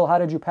 Bill, how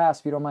did you pass,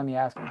 if you don't mind me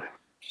asking?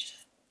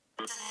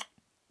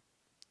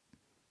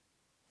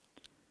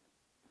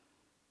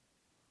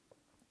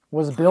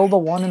 Was Bill the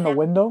one in the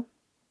window?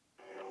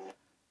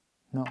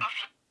 No.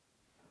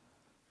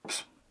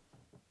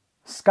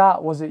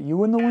 Scott, was it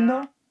you in the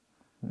window?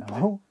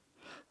 No.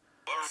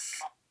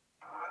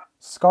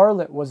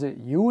 Scarlet, was it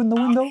you in the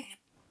window?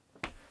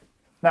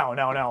 No.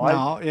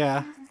 No,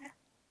 yeah.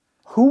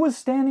 Who was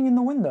standing in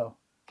the window?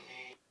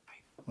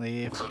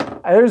 Leave.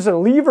 There's a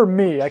leave or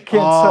me. I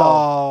can't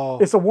tell.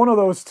 It's a one of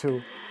those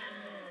two.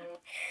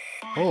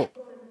 Oh.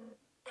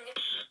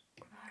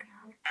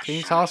 Can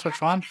you tell us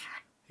which one?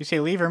 You say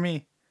leave or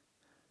me?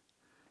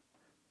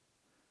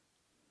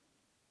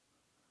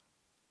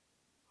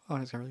 Oh,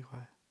 it's got really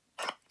quiet.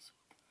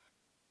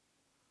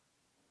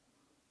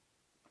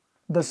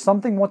 Does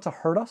something want to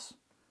hurt us?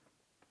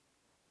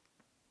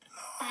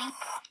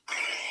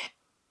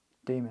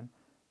 Demon.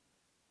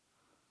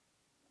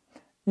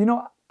 You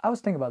know, I was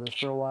thinking about this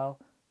for a while.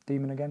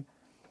 Demon again.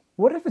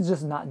 What if it's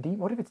just not Demon?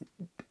 What if it's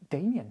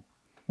Damien?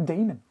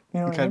 Damon.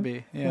 You know what I mean? It could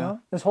be, yeah. You know?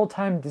 This whole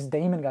time, this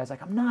Damon guy's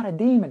like, I'm not a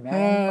demon,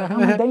 man.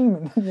 I'm a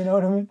Damon. You know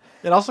what I mean?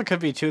 It also could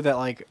be, too, that,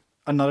 like,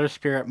 another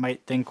spirit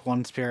might think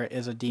one spirit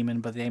is a demon,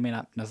 but they may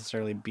not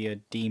necessarily be a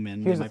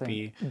demon. Here's they the might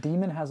thing. be...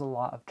 Demon has a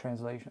lot of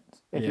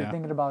translations. If you're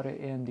thinking about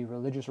it in the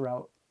religious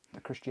route,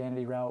 the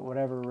Christianity route,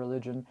 whatever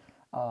religion,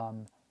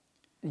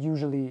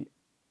 usually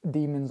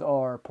demons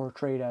are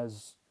portrayed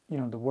as, you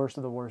know, the worst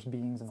of the worst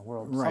beings in the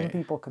world. Right. Some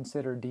people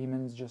consider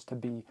demons just to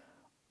be,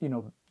 you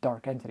know,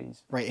 dark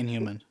entities. Right,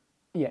 inhuman.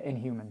 Yeah,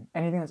 inhuman.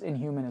 Anything that's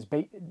inhuman is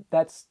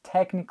that's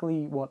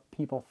technically what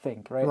people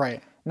think, right?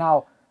 Right.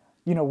 Now,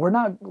 you know, we're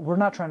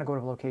not trying to go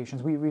to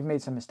locations. We've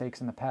made some mistakes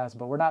in the past,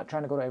 but we're not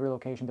trying to go to every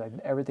location and be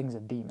like everything's a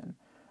demon,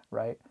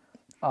 right?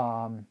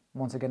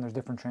 Once again, there's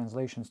different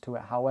translations to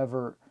it.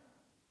 However,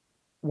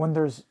 when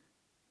there's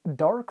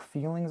dark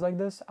feelings like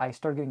this, I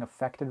start getting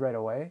affected right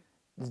away.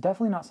 It's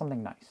definitely not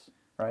something nice,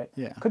 right?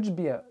 Yeah. Could just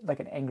be like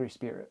an angry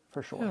spirit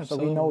for sure. Yeah, so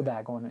we know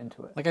that going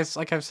into it. Like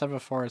I've said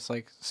before, it's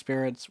like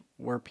spirits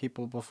were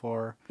people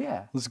before.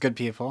 Yeah. There's good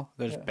people.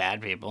 There's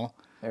bad people.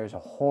 There's a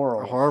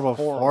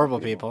horrible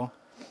people.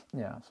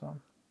 Yeah, so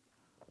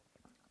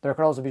there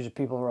could also be just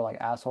people who are like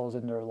assholes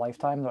in their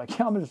lifetime. They're like,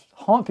 yeah, I'm gonna just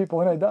haunt people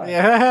when I die.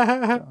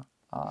 Yeah.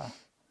 So,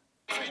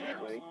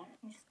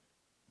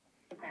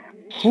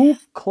 who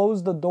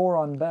closed the door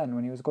on Ben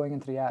when he was going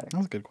into the attic?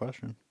 That's a good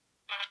question.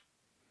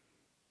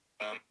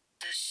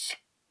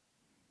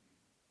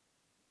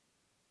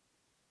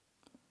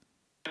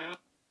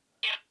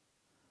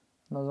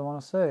 Doesn't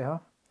want to say, huh?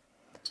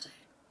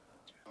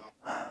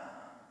 They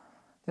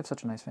have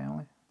such a nice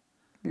family.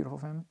 Beautiful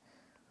family.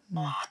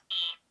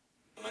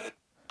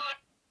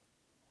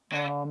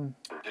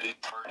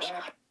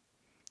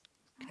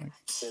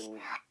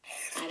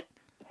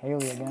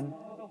 Haley again.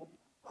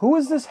 Who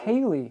is this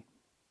Haley?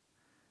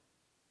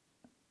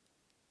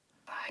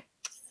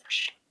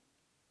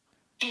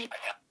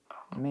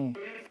 Me.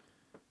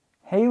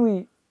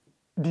 Haley,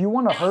 do you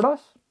want to hurt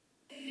us?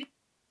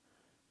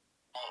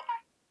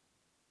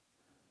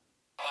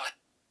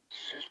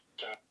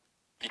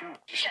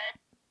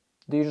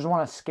 Do you just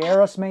want to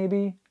scare us,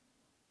 maybe?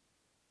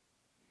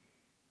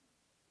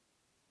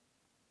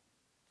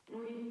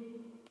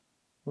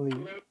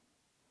 Leave.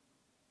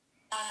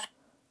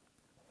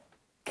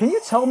 Can you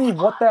tell me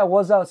what that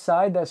was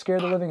outside that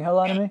scared the living hell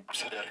out of me?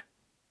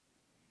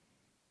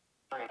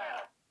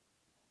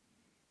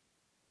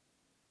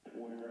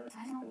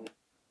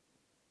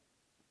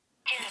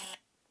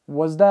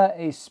 Was that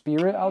a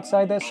spirit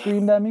outside that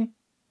screamed at me?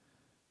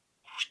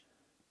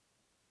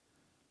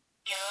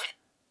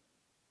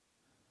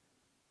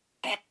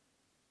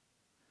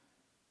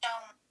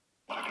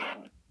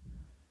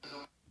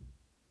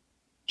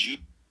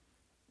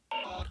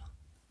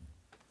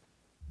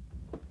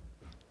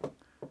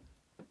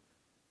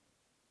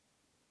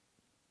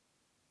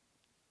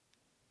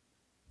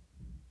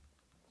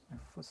 My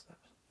footsteps.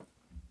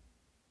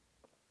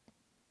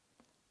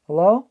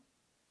 Hello?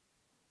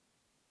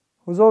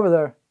 Who's over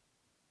there?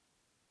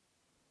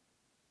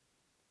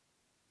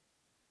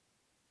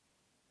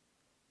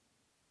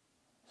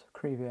 It's a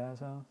creepy ass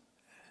house.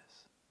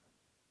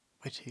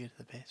 Wait till you get to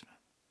the basement.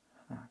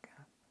 Oh,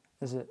 God.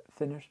 Is it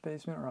finished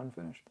basement or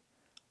unfinished?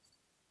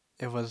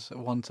 It was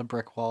once a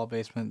brick wall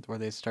basement where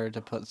they started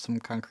to put some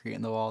concrete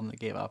in the wall and they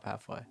gave up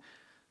halfway.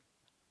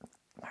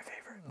 My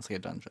favorite. It's like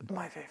a dungeon.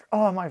 My favorite.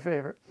 Oh, my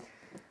favorite.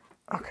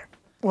 Okay.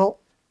 Well,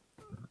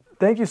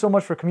 thank you so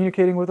much for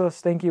communicating with us.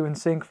 Thank you,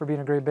 NSYNC, for being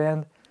a great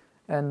band.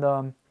 And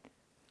I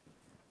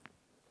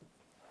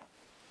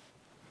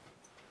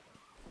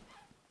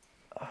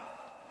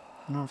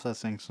don't know if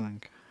that's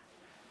NSYNC.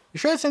 You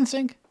sure it's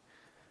NSYNC?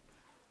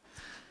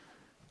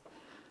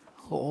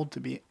 A little old to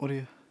be. What are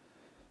you?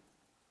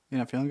 You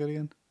not feeling good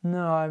again?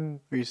 no,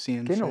 I'm Or are you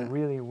seeing getting shit? a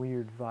really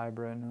weird vibe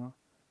right now.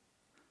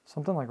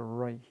 Something like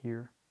right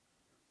here.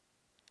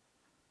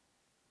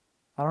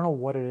 I don't know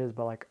what it is,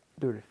 but like,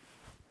 dude,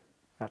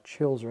 I got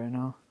chills right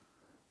now.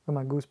 Look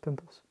at my goose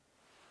pimples.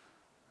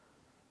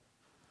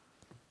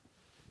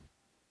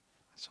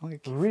 It's only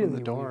Really from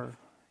the door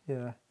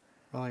weird. Yeah.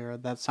 earlier.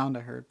 That sound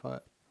I heard,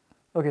 but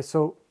Okay,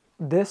 so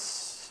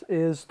this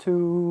is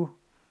to...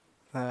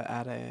 the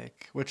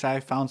attic, which I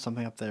found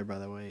something up there, by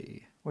the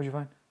way. What'd you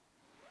find?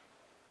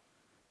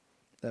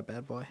 That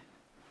bad boy.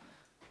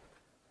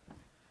 What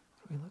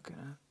are you looking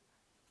at?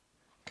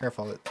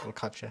 Careful, it'll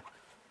cut you.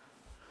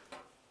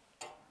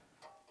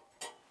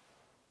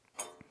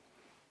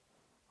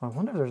 I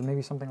wonder if there's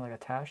maybe something like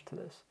attached to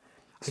this.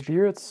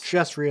 Spirits,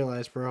 Just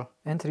realized, bro.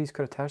 entities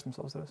could attach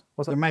themselves to this.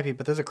 What's There up? might be,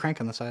 but there's a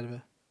crank on the side of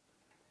it.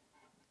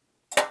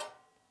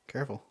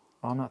 Careful.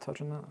 Oh, I'm not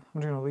touching that.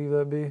 I'm just gonna leave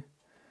that be.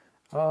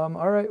 All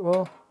right,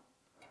 well,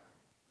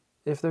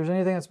 if there's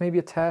anything that's maybe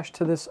attached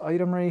to this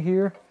item right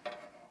here,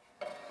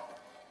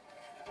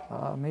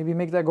 maybe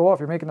make that go off.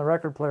 You're making the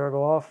record player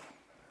go off.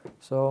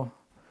 So,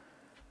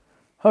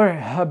 all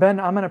right, Ben,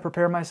 I'm gonna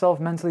prepare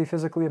myself mentally,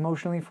 physically,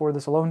 emotionally for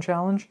this alone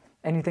challenge.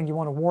 Anything you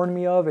want to warn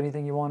me of?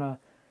 Anything you want to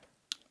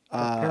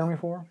prepare me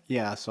for?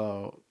 Yeah,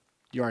 so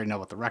you already know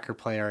about the record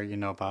player. You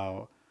know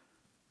about...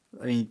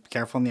 I mean,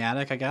 careful in the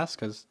attic, I guess,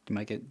 because you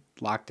might get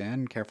locked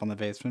in. Careful in the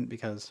basement,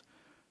 because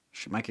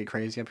shit might get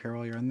crazy up here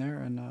while you're in there.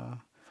 And,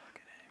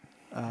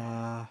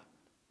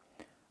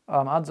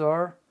 Odds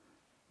are,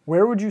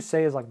 where would you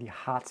say is like the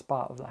hot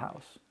spot of the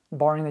house?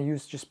 Barring that you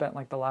just spent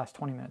like the last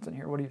 20 minutes in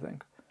here. What do you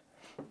think?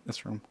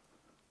 this room.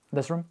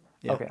 This room?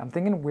 Yeah. Okay, I'm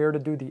thinking where to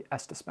do the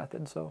Estes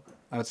method, so...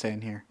 I would say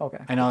in here. Okay.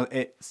 I know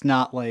it's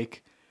not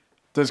like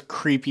those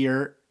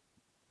creepier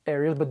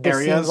Areas, but this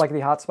areas. seems like the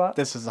hot spot?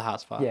 This is the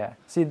hot spot. Yeah.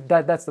 See,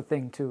 that's the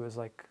thing, too, is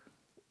like,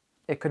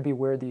 it could be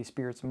where the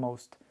spirit's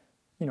most,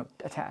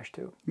 attached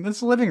to.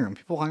 It's the living room.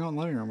 People hang out in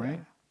the living room,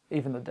 right?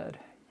 Even the dead.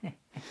 The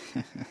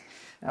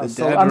I'm dead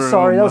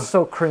sorry, that room. was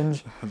so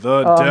cringe.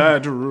 The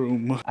dead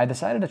room. I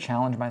decided to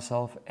challenge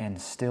myself and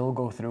still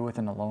go through with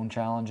an alone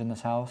challenge in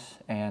this house.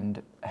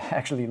 And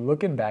actually,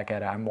 looking back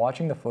at it, I'm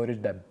watching the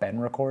footage that Ben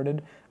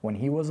recorded when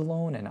he was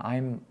alone, and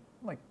I'm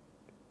like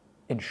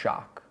in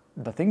shock.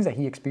 The things that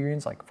he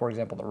experienced, like for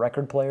example, the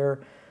record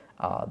player,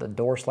 the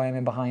door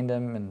slamming behind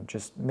him, and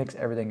just mix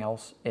everything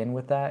else in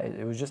with that.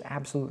 It was just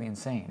absolutely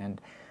insane.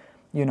 And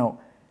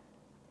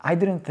I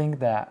didn't think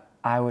that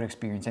I would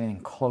experience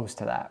anything close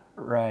to that,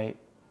 right?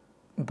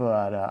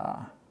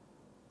 But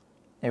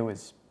it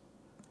was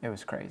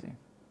crazy.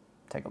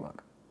 Take a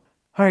look.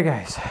 All right,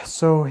 guys.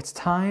 So it's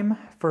time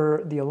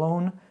for the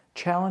alone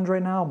challenge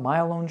right now. My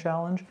alone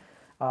challenge.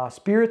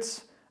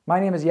 Spirits.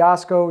 My name is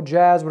Jasko,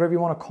 Jazz, whatever you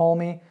want to call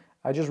me.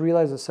 I just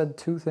realized I said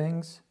two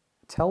things.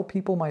 Tell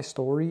people my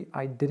story.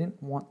 I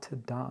didn't want to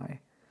die.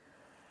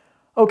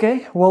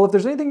 Okay, well, if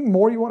there's anything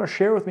more you want to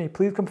share with me,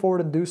 please come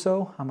forward and do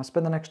so. I'm going to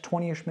spend the next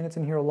 20-ish minutes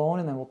in here alone,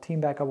 and then we'll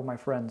team back up with my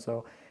friends.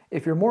 So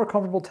if you're more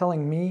comfortable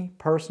telling me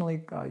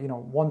personally,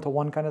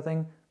 one-to-one kind of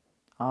thing,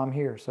 I'm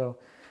here. So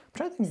I'm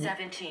trying to think.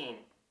 17.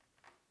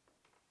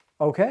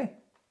 Okay.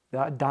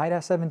 Died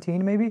at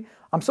 17, maybe?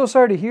 I'm so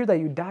sorry to hear that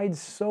you died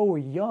so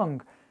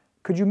young.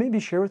 Could you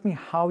maybe share with me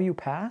how you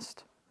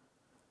passed?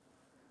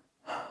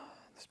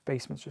 This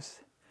basement's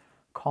just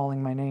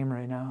calling my name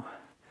right now.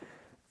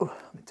 Ooh,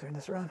 let me turn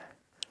this around.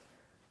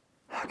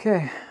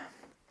 Okay.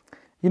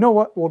 You know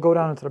what? We'll go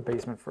down into the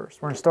basement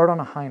first. We're going to start on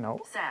a high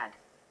note. Sad.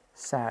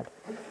 Sad.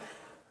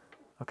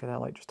 Okay, that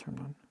light just turned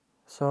on.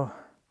 So,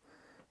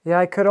 yeah,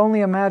 I could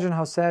only imagine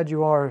how sad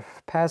you are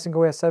passing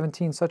away at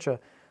 17, such a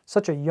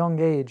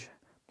young age.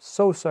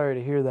 So sorry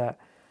to hear that.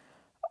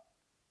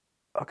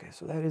 Okay,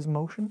 so that is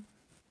motion.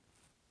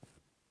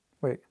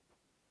 Wait.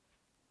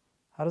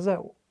 How does that...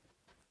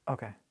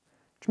 Okay.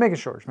 Just making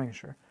sure.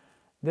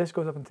 This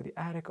goes up into the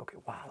attic. Okay,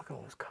 wow, look at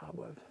all those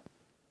cobwebs.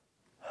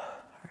 All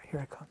right,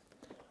 here I come.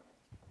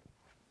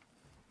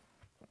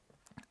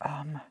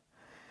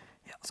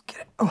 Yeah, let's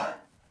get it. Oh.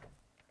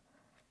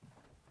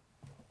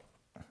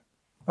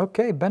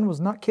 Okay, Ben was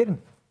not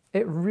kidding.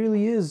 It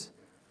really is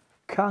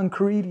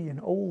concretey and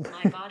old.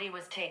 My body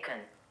was taken.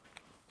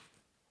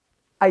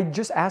 I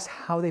just asked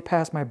how they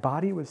passed. My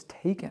body was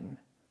taken.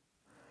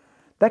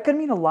 That could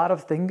mean a lot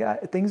of things,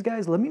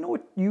 guys. Let me know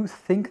what you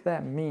think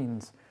that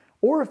means.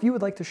 Or if you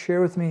would like to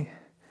share with me,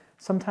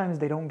 sometimes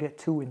they don't get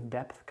too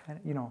in-depth, kind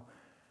of, you know.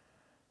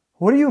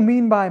 What do you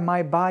mean by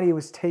my body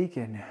was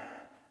taken?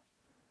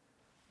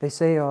 They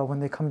say when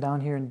they come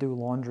down here and do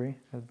laundry,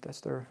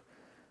 that's their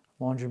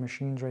laundry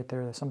machines right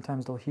there, that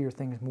sometimes they'll hear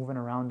things moving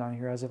around down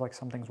here as if like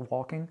something's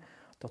walking.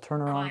 They'll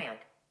turn around. Quiet.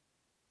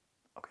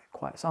 Okay,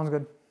 quiet. Sounds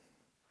good.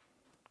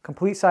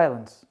 Complete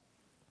silence.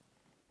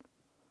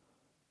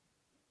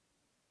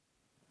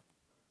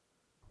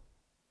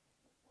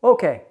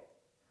 Okay.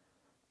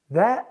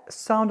 That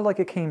sounded like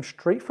it came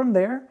straight from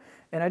there,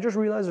 and I just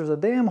realized there's a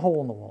damn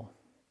hole in the wall.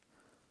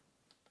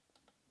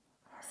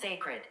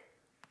 Sacred.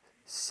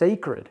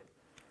 Sacred.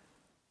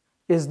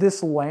 Is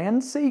this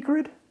land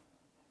sacred?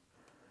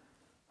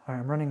 All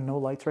right, I'm running no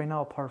lights right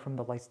now apart from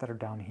the lights that are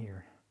down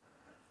here.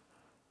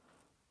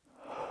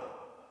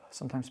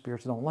 Sometimes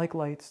spirits don't like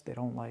lights. They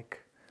don't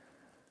like...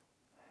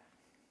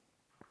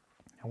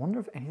 I wonder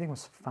if anything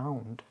was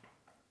found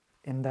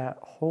in that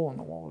hole in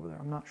the wall over there.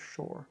 I'm not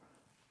sure.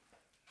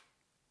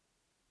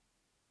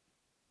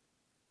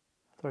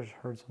 I thought I just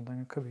heard something.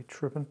 I could be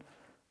tripping.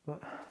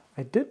 But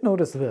I did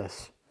notice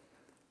this.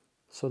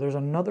 So there's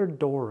another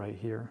door right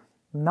here.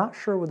 Not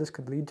sure what this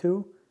could lead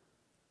to.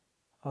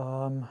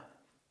 So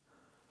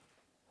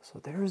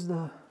there's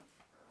the...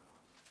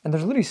 And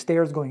there's literally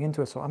stairs going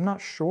into it, so I'm not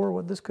sure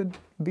what this could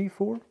be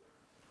for.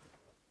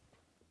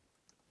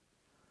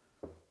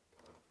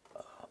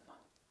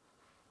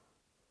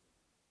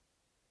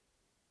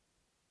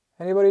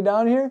 Anybody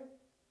down here?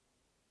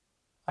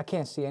 I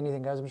can't see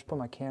anything, guys. I'm just putting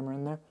my camera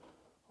in there.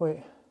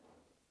 Wait.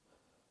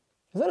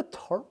 Is that a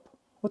tarp?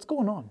 What's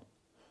going on?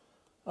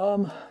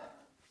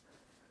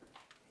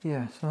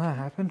 Yeah, so that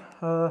happened.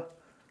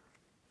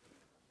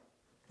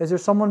 Is there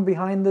someone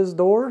behind this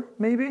door,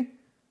 maybe?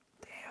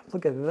 Damn,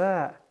 look at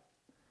that.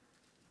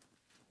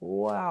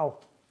 Wow.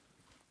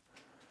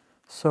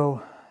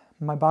 So,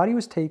 my body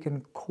was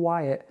taken,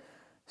 quiet,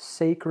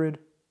 sacred.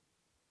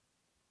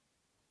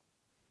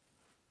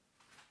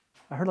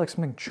 I heard like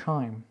something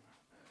chime.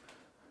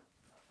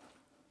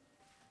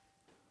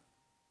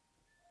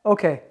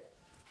 Okay.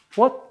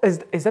 What? Is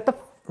that the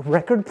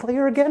record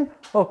player again?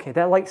 Okay,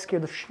 that light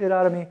scared the shit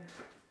out of me.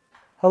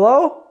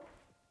 Hello?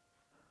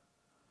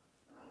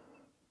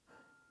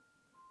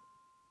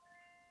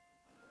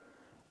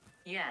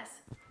 Yes.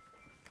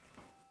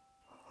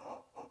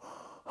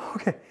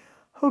 Okay,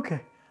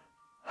 okay.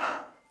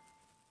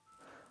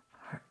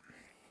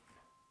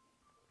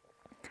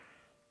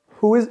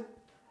 Who is...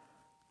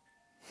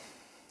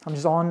 I'm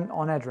just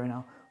on edge right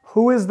now.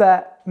 Who is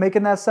that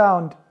making that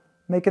sound?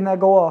 Making that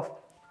go off?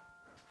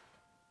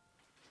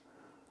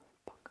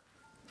 Fuck.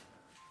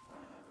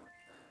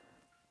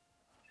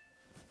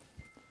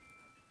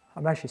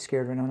 I'm actually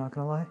scared right now, not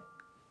gonna lie.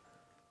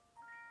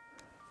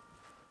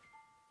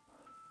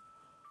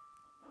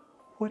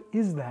 What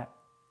is that?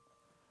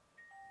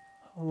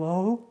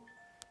 Hello?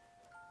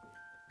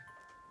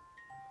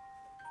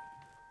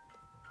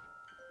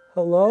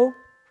 Hello?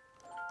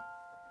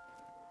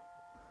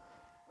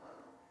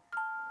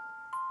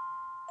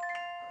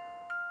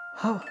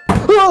 How?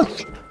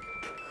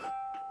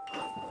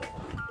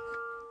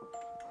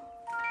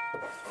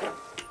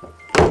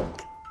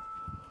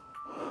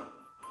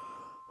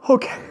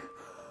 Okay.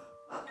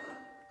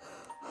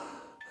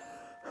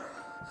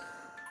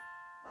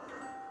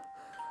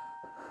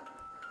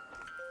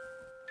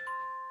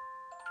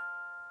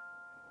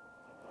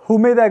 Who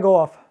made that go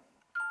off?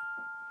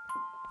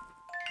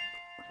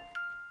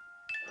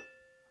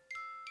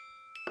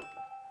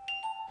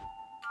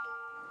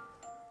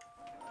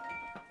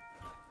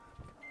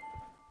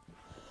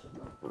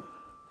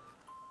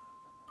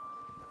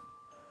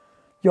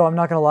 Yo, I'm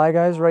not gonna lie,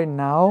 guys, right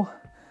now,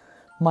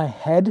 my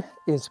head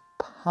is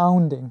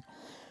pounding.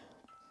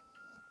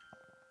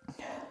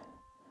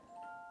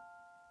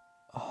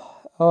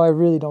 Oh, I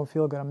really don't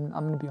feel good. I'm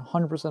gonna be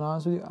 100%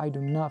 honest with you. I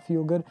do not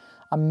feel good.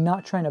 I'm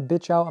not trying to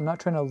bitch out. I'm not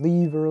trying to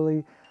leave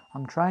early.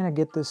 I'm trying to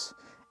get this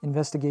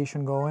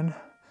investigation going.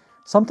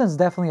 Something's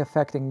definitely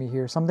affecting me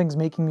here. Something's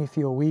making me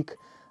feel weak.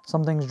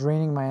 Something's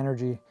draining my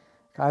energy.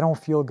 I don't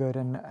feel good,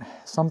 and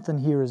something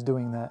here is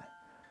doing that.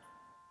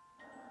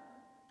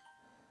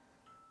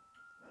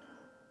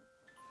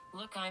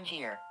 Look, I'm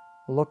here.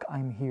 Look,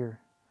 I'm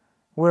here.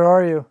 Where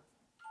are you?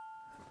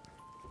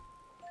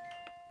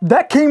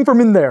 That came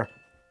from in there.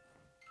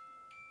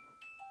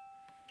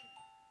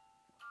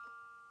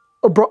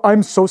 Oh, bro,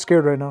 I'm so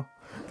scared right now.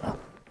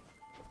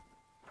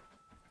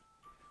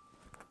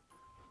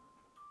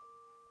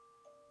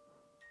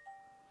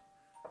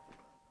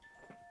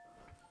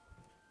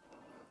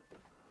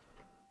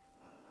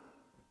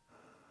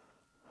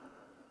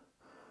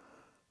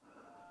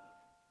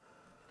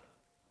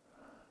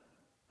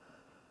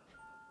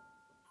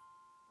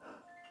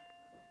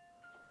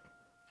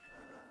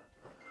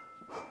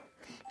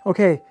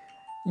 Okay,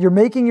 you're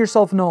making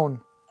yourself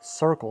known.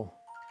 Circle.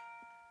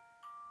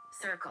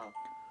 Circle.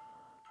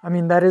 I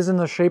mean, that is in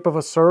the shape of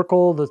a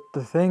circle, the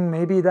thing,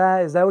 maybe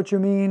that. Is that what you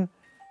mean?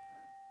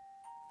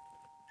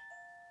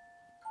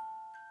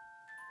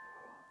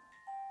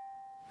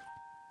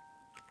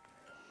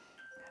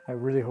 I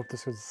really hope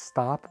this would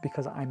stop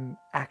because I'm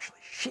actually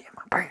shitting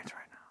my pants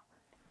right now.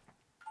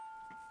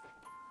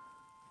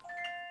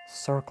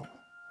 Circle.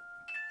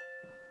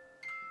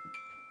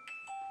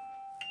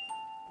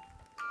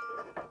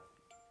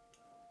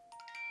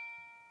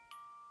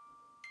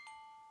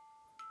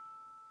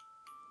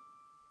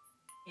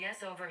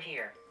 Yes, over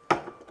here.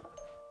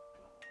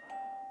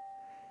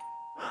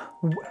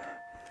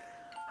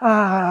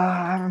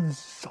 I'm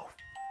so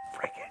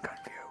freaking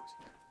confused.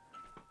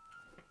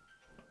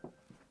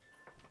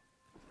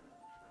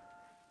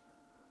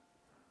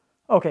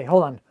 Okay,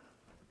 hold on.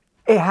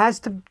 It has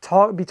to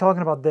be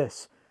talking about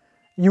this.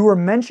 You were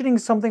mentioning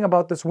something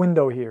about this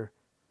window here.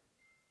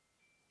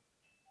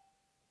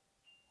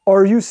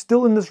 Are you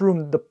still in this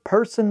room? The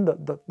person,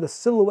 the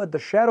silhouette, the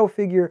shadow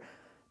figure,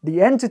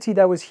 the entity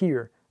that was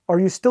here. Are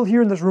you still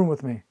here in this room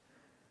with me?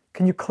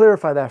 Can you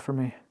clarify that for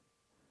me?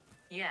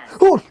 Yes.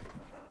 Oh!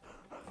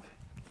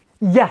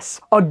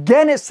 Yes.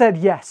 Again it said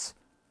yes.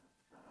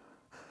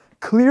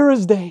 Clear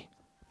as day.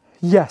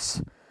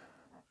 Yes.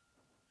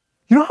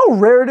 You know how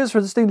rare it is for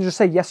this thing to just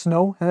say yes,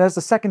 no? And that's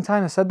the second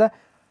time it said that?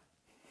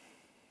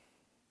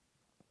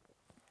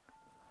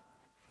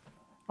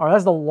 All right,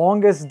 that's the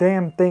longest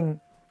damn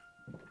thing.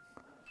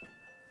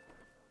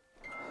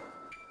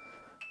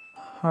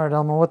 All right,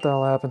 Elmo, what the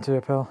hell happened to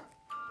you, pal?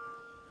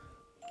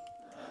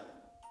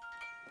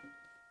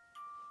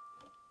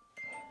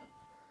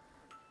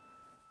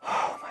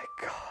 Oh my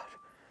God.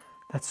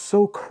 That's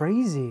so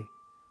crazy.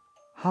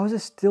 How is it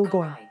still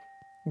going? Right.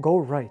 Go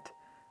right.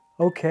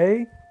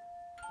 Okay.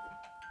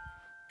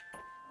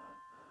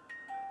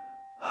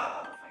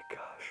 Oh my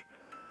gosh.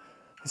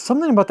 There's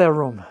something about that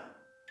room.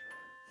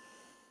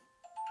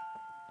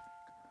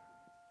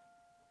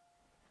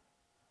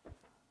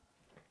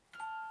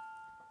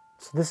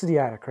 So this is the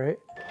attic, right?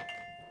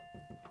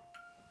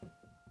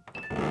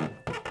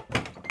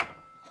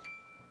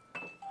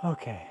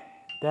 Okay,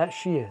 that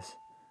she is.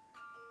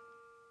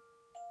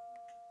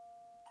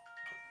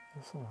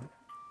 This one.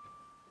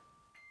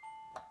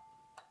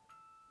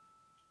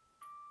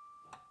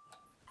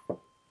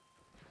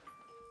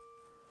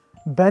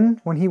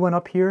 Ben, when he went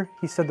up here,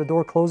 he said the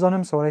door closed on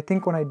him. So I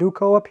think when I do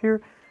go up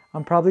here,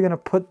 I'm probably going to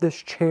put this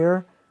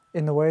chair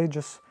in the way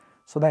just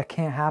so that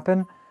can't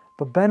happen.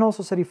 But Ben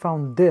also said he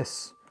found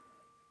this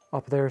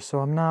up there. So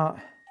I'm not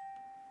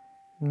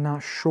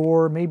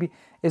sure. Maybe,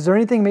 is there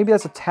anything maybe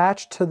that's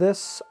attached to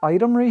this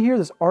item right here?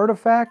 This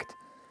artifact?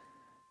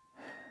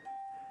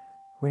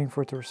 Waiting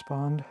for it to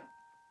respond.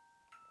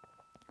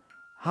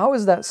 How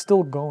is that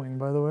still going,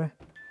 by the way?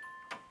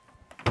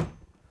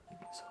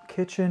 So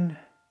kitchen.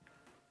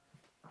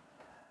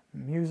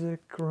 Music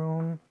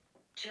room.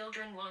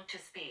 Children want to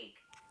speak.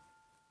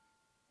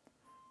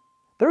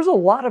 There's a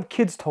lot of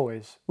kids'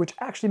 toys, which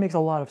actually makes a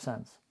lot of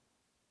sense.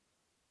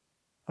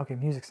 Okay,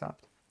 music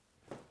stopped.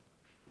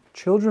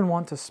 Children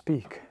want to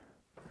speak.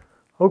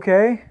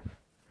 Okay.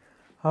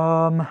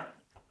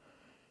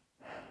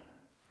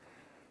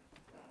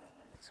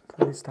 It's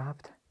completely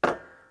stopped.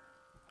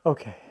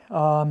 Okay.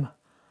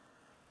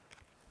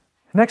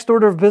 Next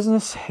order of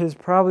business is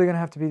probably going to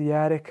have to be the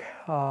attic.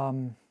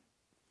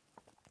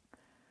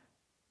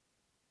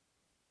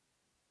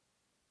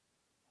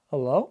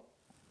 Hello?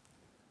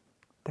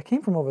 That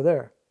came from over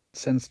there.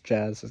 Since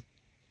Jazz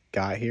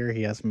got here,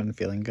 he hasn't been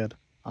feeling good.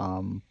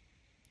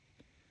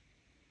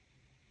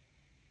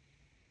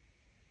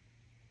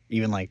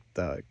 Even like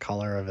the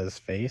color of his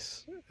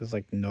face is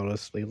like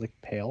noticeably like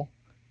pale.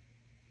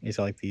 He's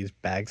got like these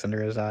bags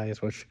under his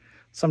eyes, which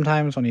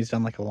sometimes when he's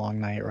done like a long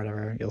night or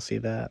whatever, you'll see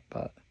that.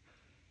 But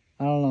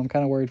I don't know. I'm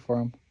kind of worried for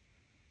him.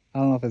 I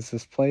don't know if it's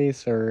this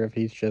place or if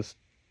he's just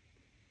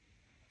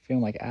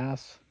feeling like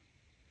ass.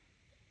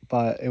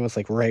 But it was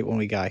like right when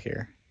we got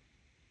here.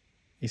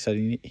 He said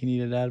he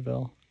needed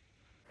Advil.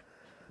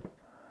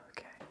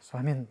 Okay, so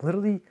I mean,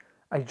 literally,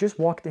 I just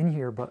walked in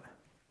here, but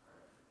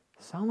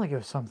it sounded like it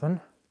was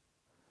something.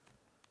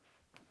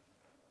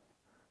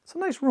 It's a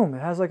nice room.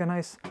 It has like a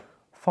nice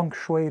feng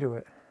shui to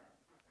it.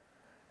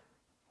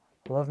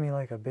 Love me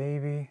like a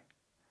baby.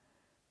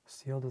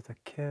 Sealed with a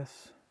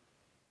kiss.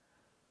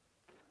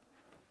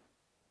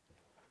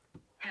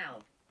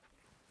 Help.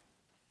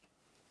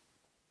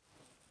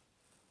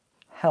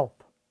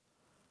 Help.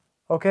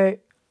 Okay,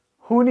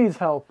 who needs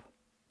help?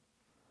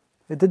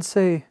 It did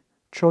say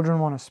children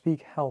want to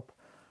speak, help.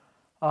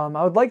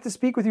 I would like to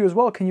speak with you as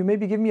well. Can you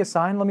maybe give me a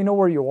sign? Let me know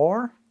where you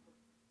are.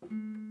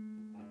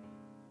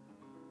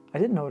 I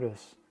did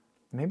notice,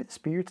 maybe the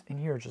spirits in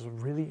here are just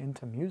really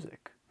into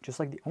music, just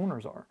like the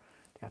owners are.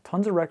 They got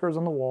tons of records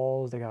on the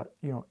walls. They got,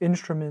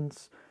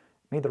 instruments.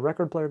 Made the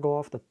record player go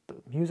off, the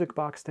music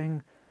box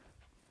thing.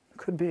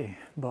 Could be,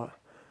 but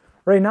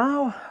right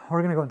now,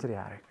 we're going to go into the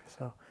attic,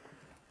 so.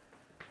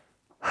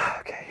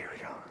 Okay, here we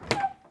go.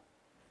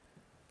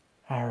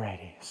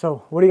 Alrighty.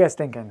 So, what are you guys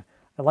thinking?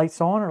 The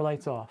lights on or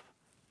lights off?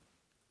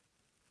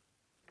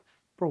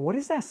 Bro, what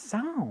is that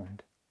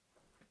sound?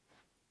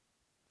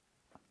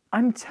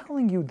 I'm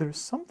telling you, there's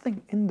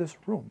something in this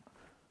room.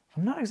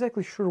 I'm not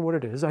exactly sure what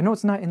it is. I know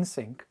it's not in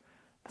sync.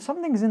 But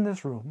something's in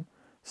this room.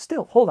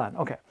 Still, hold on.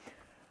 Okay.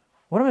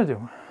 What I'm going to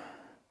do...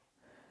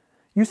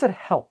 You said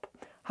help.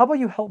 How about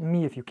you help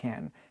me if you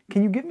can?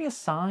 Can you give me a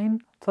sign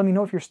to let me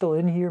know if you're still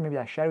in here? Maybe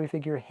that shadowy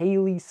figure,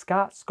 Haley,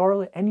 Scott,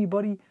 Scarlett,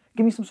 anybody?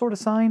 Give me some sort of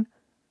sign.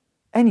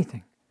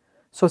 Anything.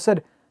 So it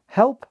said,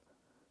 help.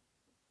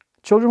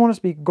 Children want to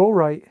speak. Go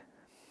right.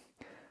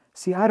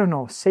 See, I don't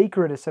know.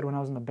 Sacred, it said when I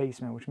was in the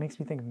basement, which makes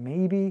me think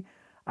maybe...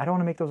 I don't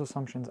want to make those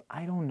assumptions.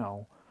 I don't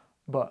know.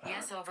 But...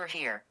 Yes, over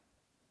here.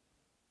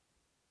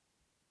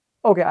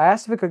 Okay, I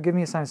asked if it could give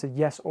me a sign. It said,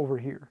 yes, over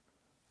here.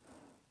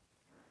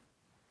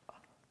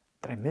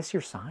 Did I miss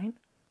your sign?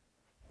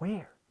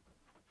 Where?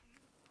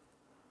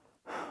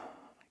 Oh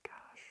my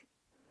gosh.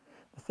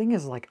 The thing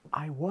is, like,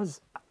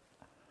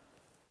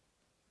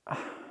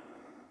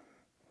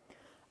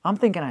 I'm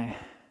thinking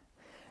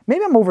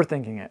maybe I'm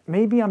overthinking it.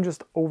 Maybe I'm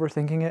just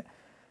overthinking it.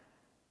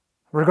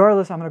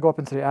 Regardless, I'm going to go up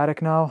into the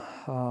attic now.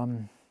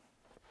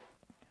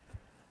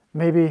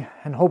 Maybe,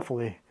 and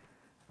hopefully,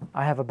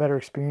 I have a better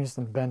experience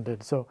than Ben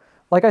did. So,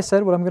 like I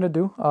said, what I'm going to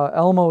do,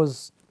 Elmo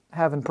is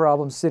having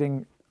problems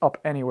sitting up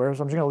anywhere,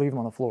 so I'm just going to leave him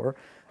on the floor.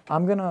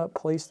 I'm going to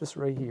place this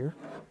right here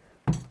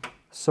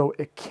so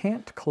it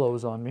can't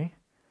close on me.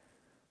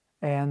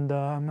 And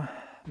I'm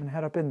going to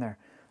head up in there.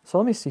 So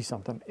let me see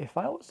something. If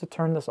I was to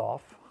turn this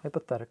off,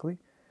 hypothetically,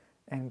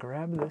 and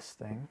grab this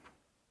thing.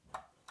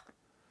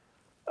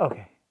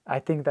 Okay, I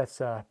think that's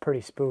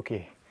pretty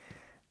spooky.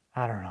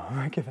 I don't know. I'm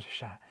going to give it a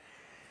shot.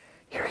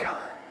 Here we go.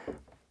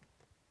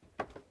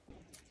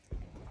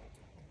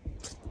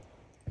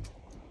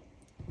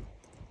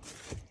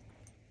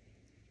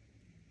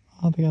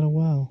 Oh, they got a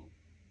well.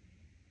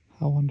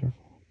 How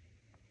wonderful.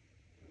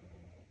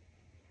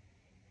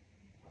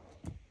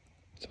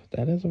 So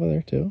that is over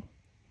there too?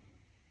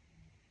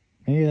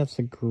 Maybe that's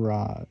the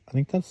garage. I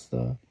think that's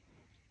the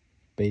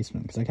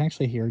basement, because I can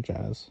actually hear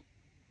Jazz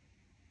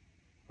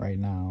right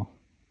now.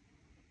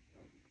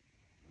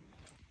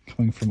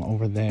 Coming from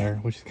over there,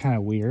 which is kind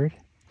of weird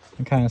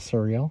and kind of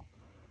surreal.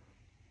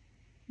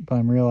 But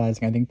I'm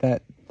realizing, I think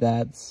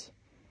that's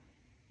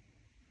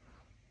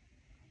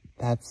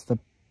the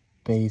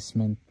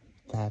basement.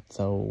 That's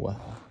a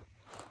well.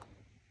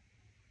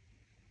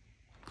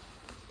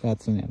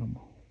 That's an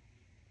animal.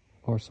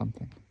 Or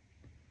something.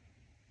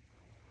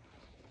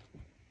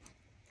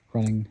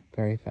 Running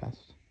very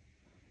fast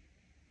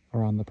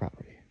around the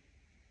property.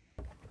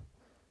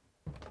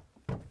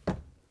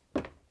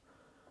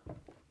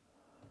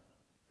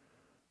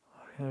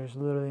 There's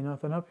literally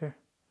nothing up here.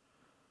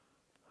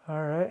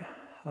 All right.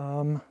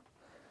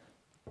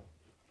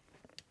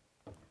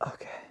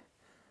 Okay.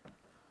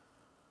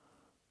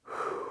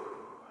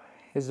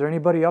 Is there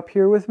anybody up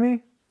here with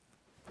me?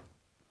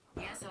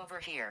 Yes, over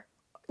here.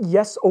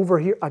 Yes, over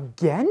here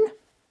again?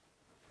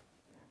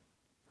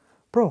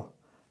 Bro,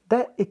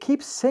 it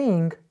keeps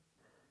saying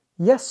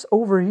yes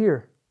over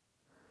here.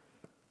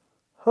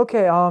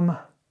 Okay,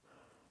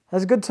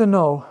 that's good to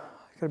know.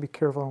 I gotta be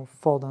careful I don't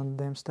fall down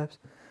the damn steps.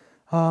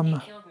 He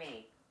killed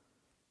me.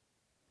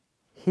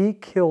 He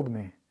killed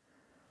me.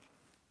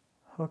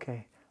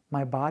 Okay,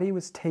 my body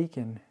was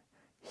taken.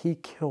 He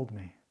killed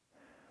me.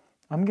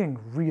 I'm getting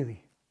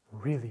really,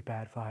 really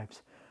bad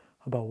vibes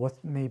about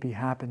what maybe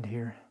happened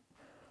here.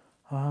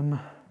 You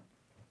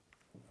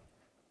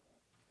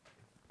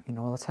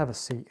know, let's have a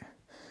seat.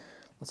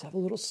 Let's have a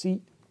little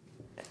seat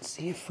and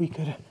see if we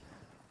could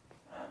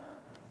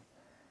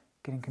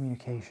get in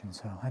communication.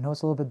 So I know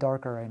it's a little bit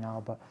darker right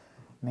now, but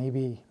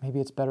maybe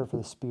it's better for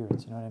the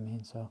spirits, you know what I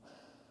mean? So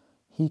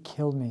he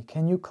killed me.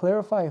 Can you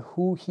clarify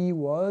who he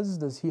was?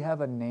 Does he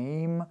have a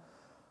name?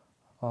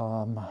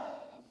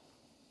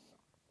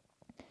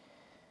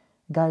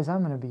 Guys,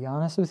 I'm going to be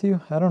honest with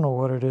you. I don't know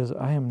what it is.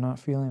 I am not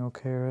feeling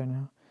okay right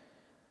now.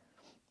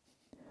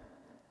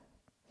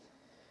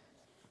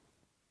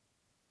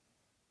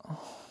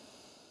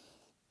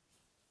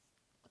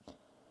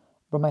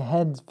 But my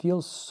head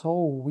feels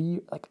so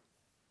weird. Like,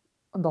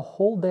 the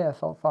whole day I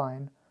felt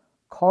fine.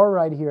 Car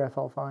ride here, I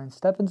felt fine.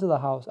 Step into the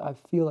house, I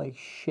feel like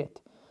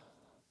shit.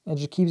 It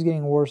just keeps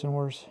getting worse and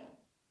worse.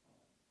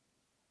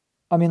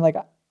 I mean, like,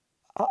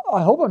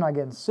 I hope I'm not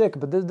getting sick,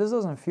 but this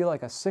doesn't feel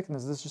like a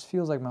sickness. This just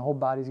feels like my whole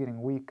body's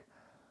getting weak.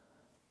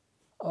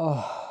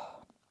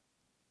 Oh.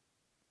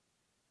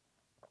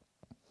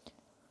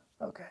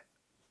 Okay.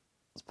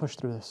 Let's push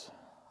through this.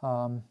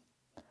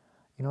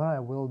 You know what I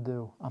will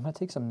do? I'm going to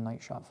take some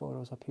night shot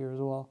photos up here as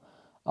well.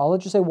 I'll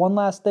let you say one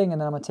last thing,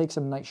 and then I'm going to take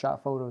some night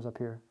shot photos up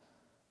here.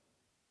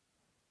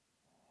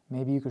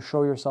 Maybe you could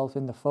show yourself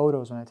in the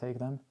photos when I take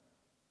them.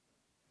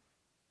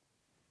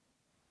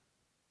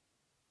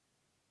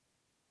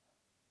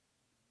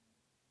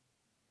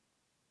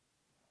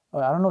 Oh,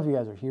 I don't know if you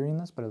guys are hearing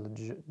this, but it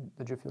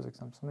legit feels like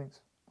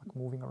something's like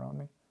moving around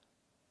me.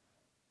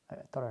 I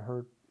thought I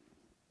heard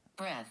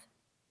Breath.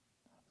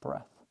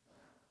 breath.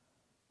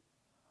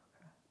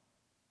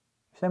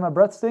 Say my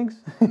breath stinks?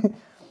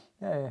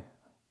 Hey,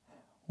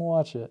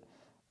 watch it.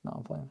 No,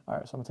 I'm playing. All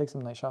right, so I'm gonna take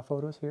some night shot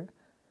photos here.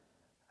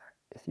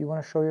 If you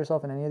want to show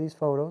yourself in any of these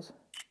photos,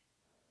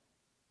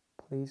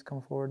 please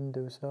come forward and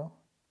do so.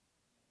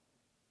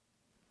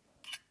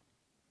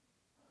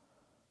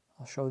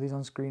 I'll show these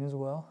on screen as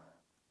well.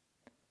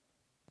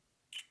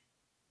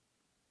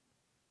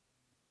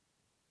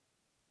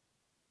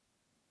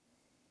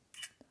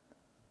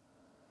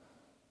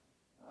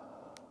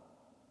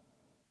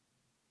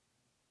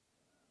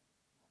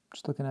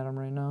 Just looking at them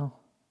right now.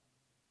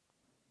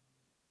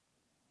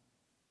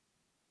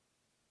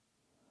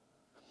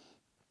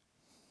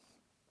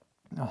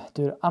 Oh,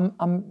 dude,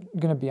 I'm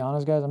gonna be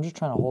honest, guys. I'm just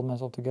trying to hold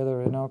myself together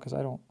right now because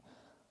I'm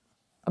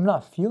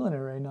not feeling it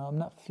right now. I'm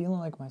not feeling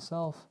like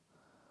myself.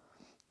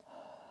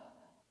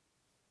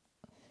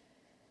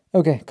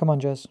 Okay, come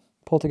on, Jess.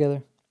 Pull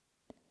together.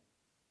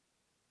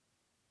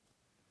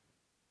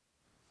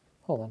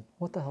 Hold on.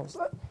 What the hell is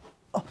that?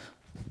 Oh.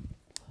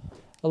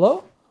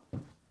 Hello?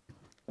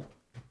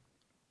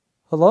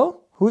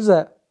 Hello? Who's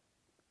that?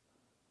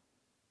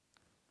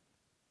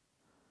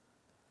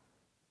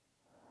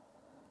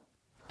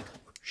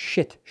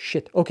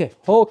 Shit. Okay,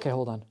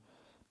 hold on.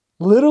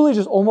 Literally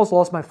just almost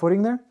lost my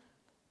footing there.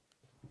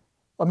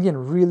 I'm getting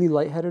really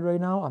lightheaded right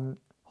now.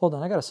 Hold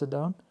on, I gotta sit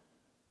down.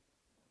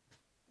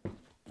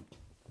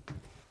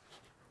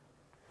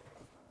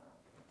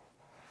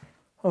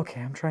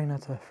 Okay, I'm trying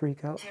not to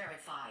freak out.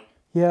 Terrified.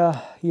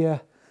 Yeah,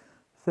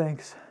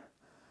 thanks.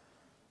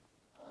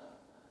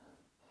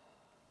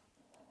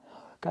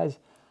 Guys,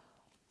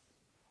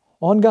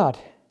 on God,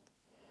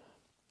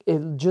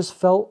 it just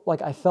felt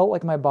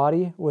like my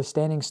body was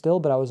standing still,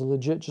 but I was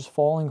legit just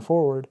falling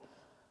forward.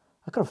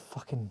 I could have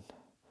fucking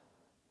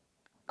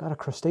got a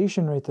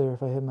crustacean right there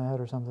if I hit my head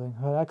or something.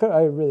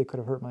 I really could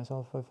have hurt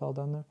myself if I fell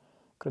down there.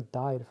 Could have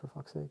died, for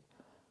fuck's sake.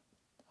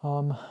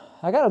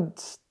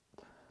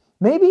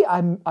 Maybe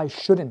I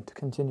shouldn't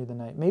continue the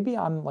night. Maybe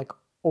I'm like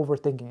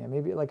overthinking it.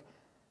 Maybe like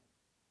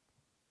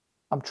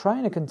I'm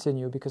trying to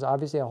continue because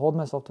obviously I hold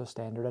myself to a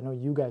standard. I know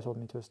you guys hold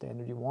me to a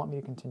standard. You want me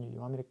to continue. You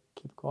want me to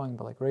keep going.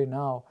 But like right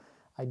now,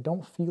 I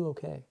don't feel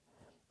okay.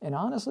 And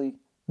honestly,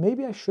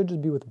 maybe I should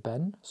just be with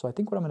Ben. So I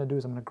think what I'm going to do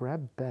is I'm going to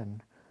grab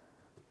Ben.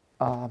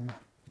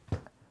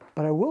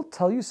 But I will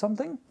tell you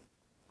something.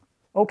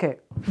 Okay,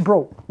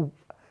 bro.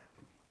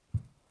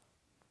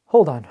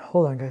 Hold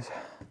on, guys.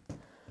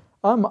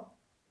 I'm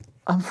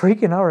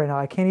freaking out right now.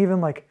 I can't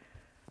even like.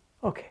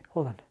 Okay,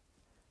 hold on.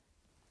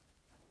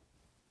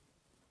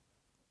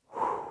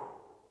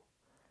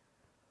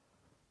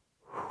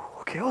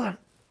 Okay, hold on.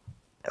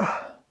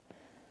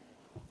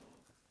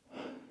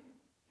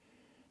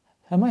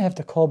 I might have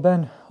to call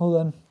Ben. Hold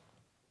on.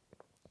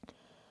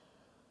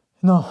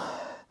 No.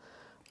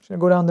 I'm just gonna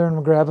go down there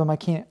and grab him. I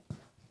can't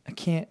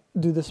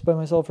do this by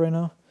myself right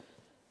now.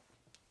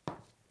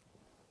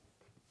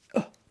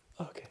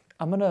 Okay.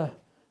 I'm gonna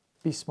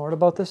be smart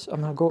about this.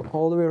 I'm gonna go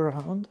all the way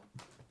around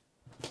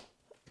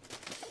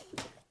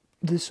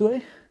this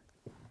way.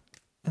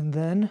 And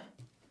then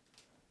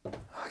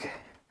okay.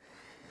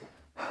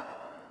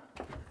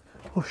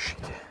 Oh shit.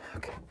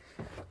 Okay.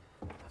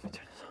 Let me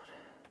turn this on.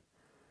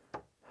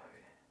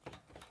 Okay.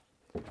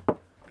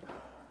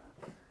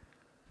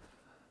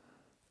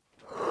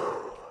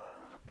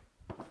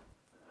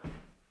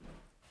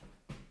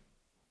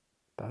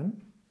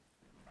 Ben?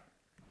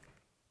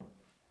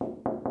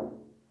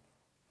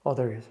 Oh,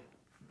 there he is.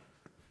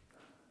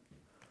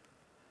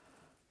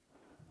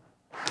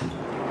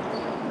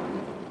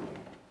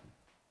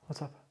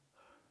 What's up?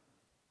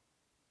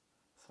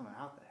 Something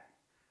out there.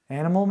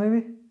 Animal,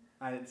 maybe?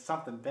 It's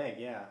something big,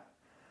 yeah.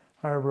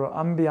 All right, bro.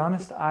 I'm gonna be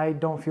honest. I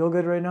don't feel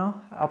good right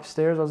now.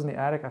 Upstairs, I was in the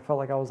attic. I felt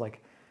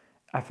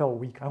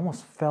weak. I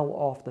almost fell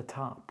off the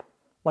top.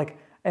 Like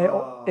it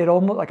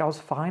almost like I was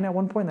fine at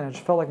one point, then I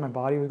just felt like my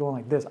body was going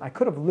like this. I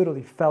could have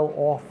literally fell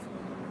off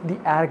the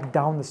attic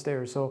down the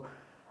stairs. So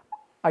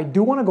I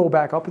do want to go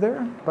back up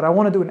there, but I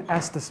want to do an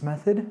Estes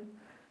method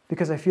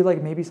because I feel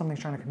like maybe something's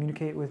trying to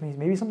communicate with me.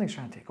 Maybe something's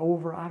trying to take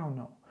over. I don't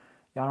know.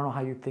 Yeah, I don't know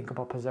how you think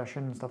about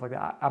possession and stuff like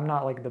that. I'm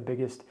not like the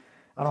biggest.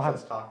 I don't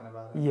have talking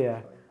about it.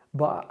 Yeah,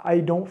 but I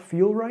don't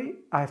feel right.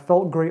 I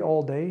felt great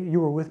all day. You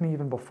were with me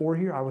even before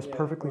here. I was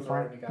perfectly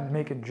fine,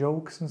 making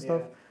jokes and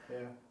stuff.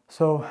 Yeah.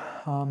 So,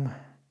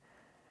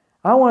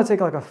 I want to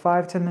take like a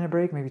 5-10 minute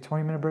break, maybe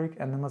 20-minute break,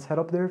 and then let's head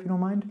up there if you don't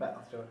mind.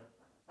 Let's do it.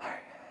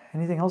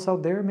 Anything else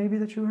out there maybe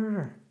that you heard?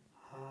 Or?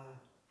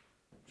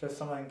 Just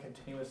someone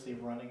continuously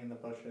running in the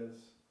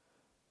bushes,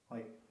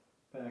 like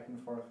back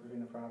and forth between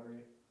the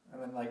property.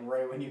 And then like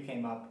right when you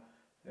came up,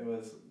 it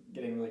was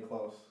getting really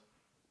close.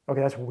 Okay,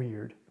 that's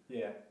weird.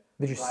 Yeah.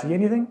 Did you see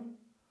anything?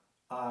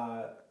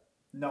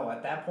 No,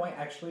 at that point,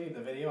 actually, the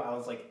video, I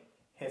was like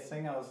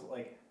hissing. I was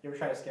like, you ever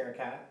try to scare a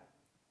cat?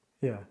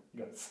 Yeah.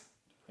 You go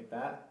like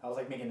that. I was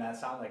like making that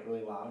sound like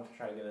really loud to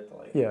try to get it to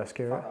like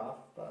scare fuck it off,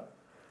 but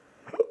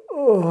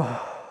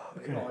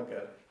okay. You don't look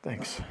good.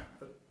 Thanks.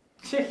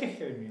 You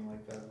mean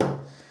like that.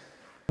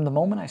 From the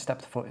moment I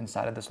stepped foot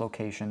inside of this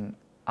location,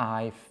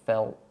 I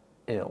felt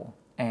ill.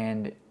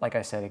 And like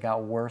I said, it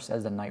got worse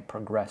as the night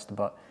progressed,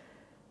 but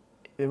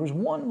there was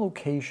one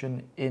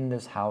location in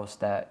this house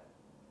that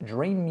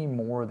drained me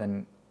more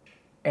than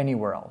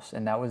anywhere else,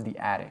 and that was the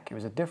attic. It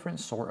was a different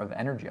sort of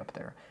energy up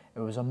there. It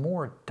was a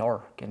more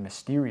dark and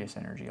mysterious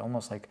energy,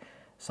 almost like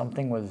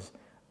something was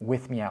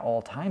with me at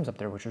all times up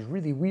there, which was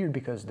really weird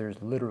because there's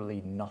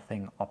literally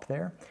nothing up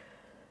there.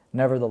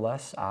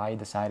 Nevertheless, I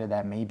decided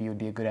that maybe it would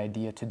be a good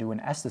idea to do an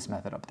Estes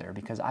method up there,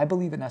 because I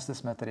believe an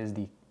Estes method is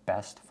the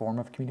best form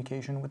of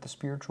communication with the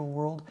spiritual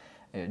world,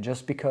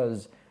 just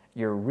because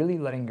you're really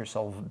letting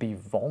yourself be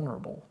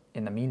vulnerable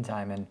in the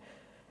meantime, and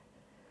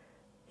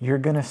you're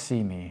gonna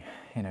see me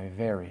in a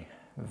very,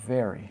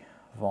 very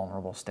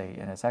vulnerable state,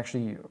 and it's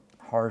actually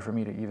hard for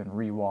me to even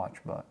rewatch,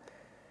 but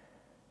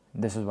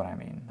this is what I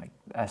mean. Like,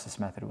 Estes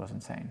method was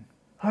insane.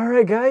 All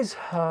right, guys,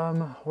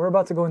 we're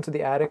about to go into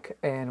the attic,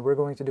 and we're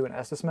going to do an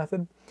Estes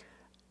method.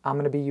 I'm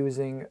going to be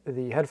using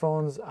the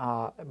headphones,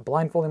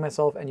 blindfolding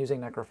myself, and using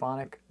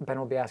necrophonic. Ben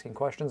will be asking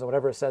questions, and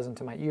whatever it says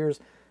into my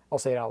ears, I'll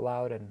say it out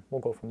loud, and we'll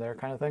go from there,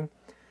 kind of thing.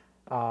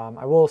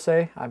 I will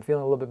say I'm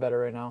feeling a little bit better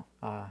right now.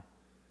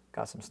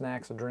 Got some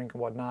snacks, a drink,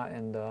 and whatnot,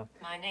 and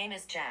My name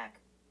is Jack.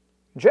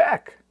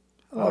 Jack.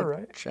 Hello, All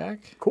right,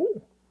 Jack.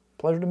 cool.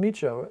 Pleasure to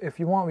meet you. If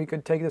you want, we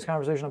could take this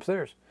conversation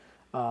upstairs.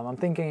 I'm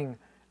thinking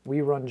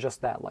we run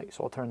just that light,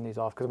 so I'll turn these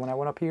off, because when I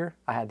went up here,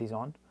 I had these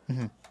on.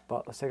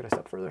 But let's take it a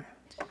step further.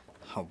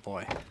 Oh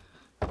boy.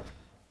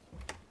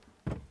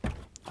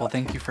 Well,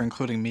 thank you for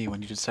including me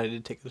when you decided to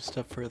take it a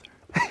step further.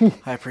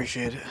 I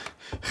appreciate it.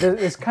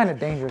 It's kind of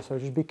dangerous, so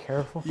just be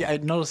careful. Yeah, I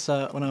noticed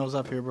that when I was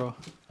up here, bro.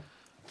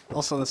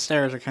 Also, the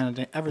stairs are kind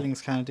of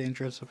everything's kind of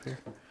dangerous up here.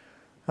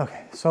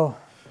 Okay, so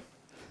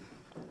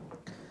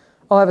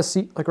I'll have a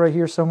seat like right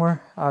here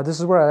somewhere. This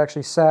is where I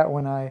actually sat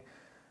when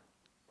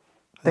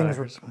things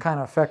were kind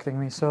of affecting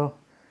me. So,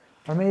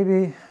 or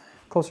maybe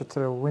closer to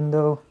the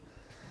window.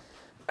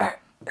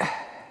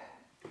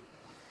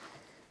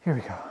 Here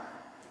we go.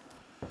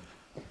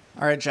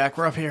 All right, Jack,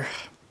 we're up here.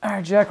 All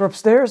right, Jack, we're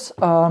upstairs.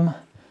 Let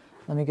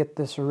me get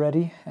this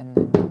ready, and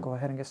then we'll go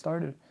ahead and get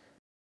started.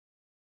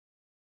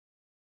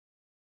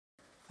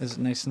 Is it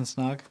nice and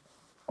snug?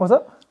 What's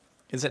up?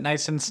 Is it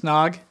nice and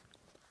snug?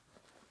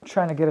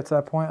 Trying to get it to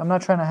that point. I'm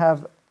not trying to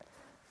have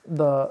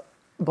the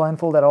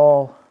blindfold at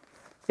all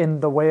in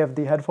the way of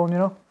the headphone, you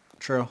know?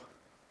 True.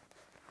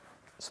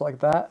 So like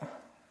that.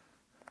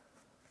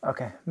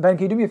 Okay. Ben,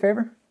 can you do me a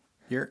favor?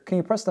 Here. Can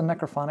you press the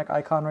necrophonic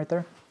icon right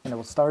there? And it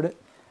will start it.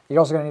 You're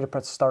also going to need to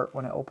press start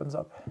when it opens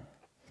up.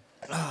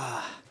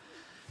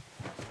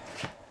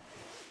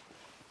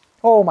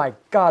 Oh my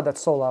god,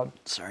 that's so loud.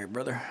 Sorry,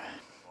 brother.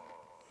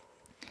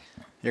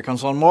 Here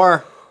comes one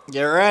more.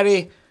 Get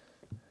ready.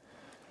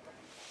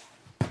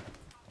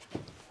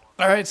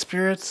 All right,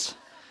 spirits.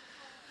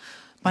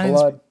 My name's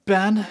Blood.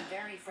 Ben.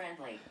 Very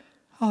friendly.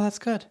 Oh, that's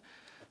good.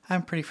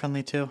 I'm pretty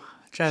friendly too.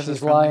 Jazz is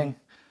She's friendly. lying.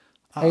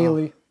 Uh-oh.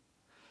 Haley.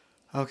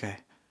 Okay.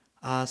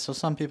 So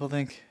some people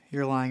think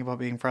you're lying about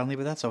being friendly,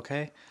 but that's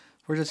okay.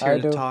 We're just here I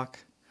to do. talk.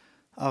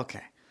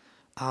 Okay.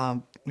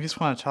 We just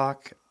want to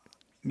talk,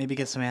 maybe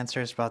get some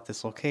answers about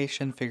this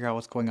location, figure out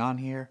what's going on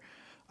here.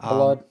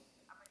 Blood.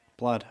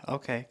 Blood.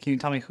 Okay. Can you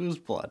tell me whose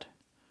blood?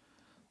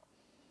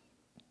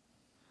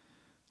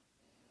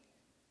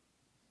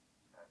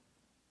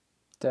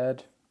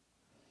 Dead.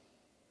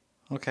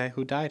 Okay.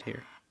 Who died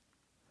here?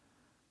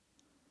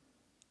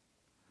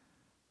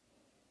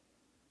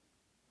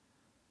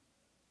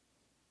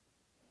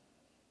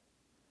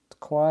 It's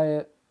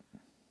quiet.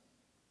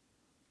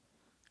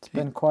 It's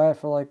been quiet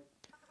for like...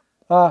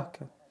 Ah,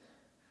 okay.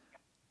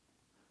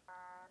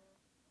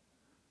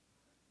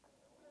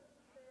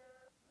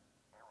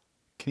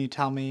 Can you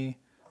tell me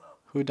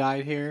who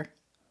died here?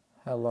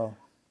 Hello.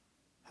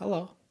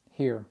 Hello.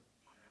 Here.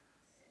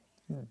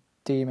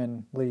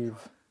 Demon, leave.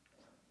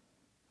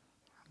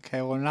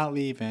 Okay, well, we're not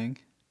leaving.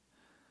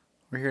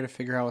 We're here to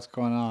figure out what's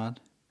going on.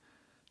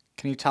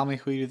 Can you tell me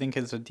who you think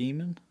is a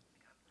demon?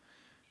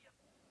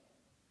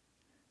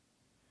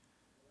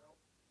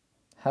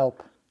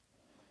 Help.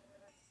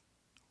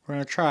 We're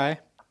going to try.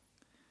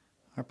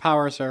 Our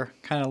powers are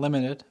kind of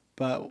limited,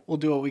 but we'll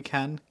do what we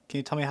can. Can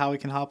you tell me how we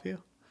can help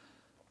you?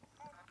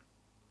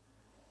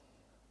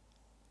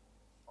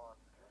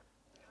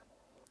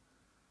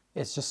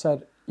 It's just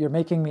that you're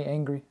making me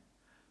angry.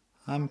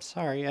 I'm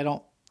sorry, I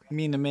don't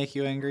mean to make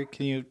you angry.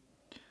 Can you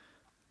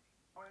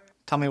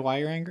tell me why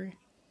you're angry?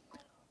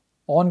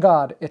 On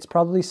God, it's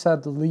probably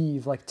said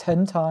leave like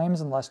 10 times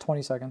in the last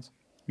 20 seconds.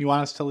 You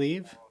want us to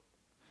leave?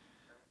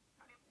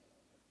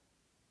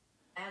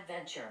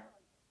 Adventure.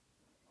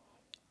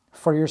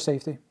 For your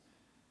safety.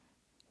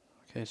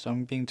 Okay, so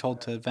I'm being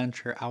told to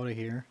venture out of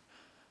here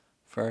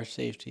for our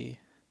safety.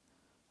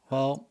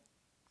 Well,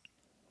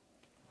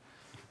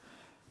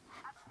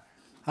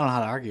 I don't know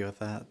how to argue with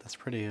that. That's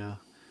pretty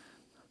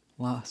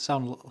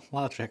sound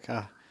logic.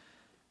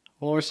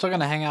 Well, we're still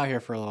gonna hang out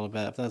here for a little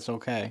bit, if that's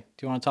okay.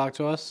 Do you want to talk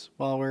to us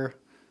while we're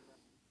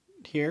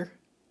here?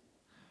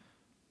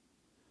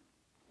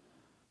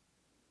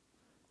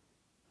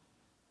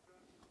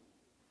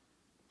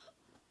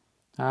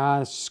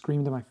 Ah, it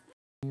screamed in my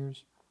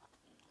ears.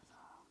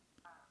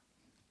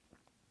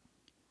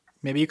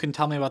 Maybe you can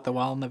tell me about the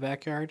well in the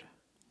backyard?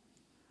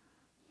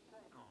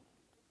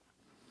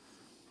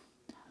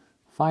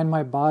 Find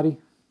my body.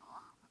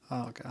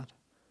 Oh, God.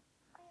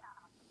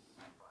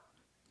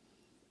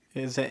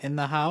 Is it in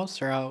the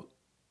house or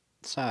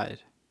outside?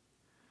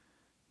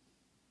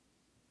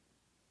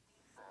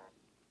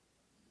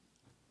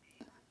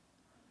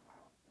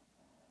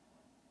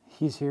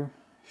 He's here.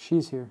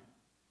 She's here.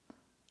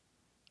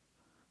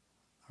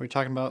 Are we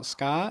talking about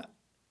Scott?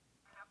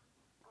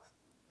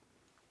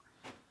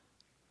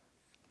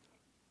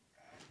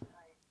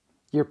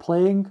 You're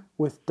playing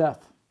with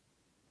death.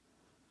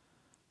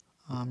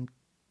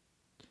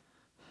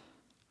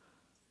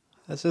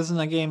 This isn't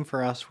a game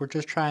for us. We're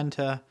just trying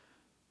to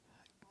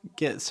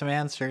get some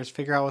answers,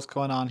 figure out what's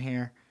going on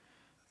here.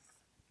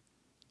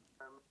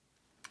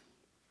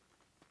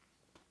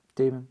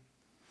 Demon.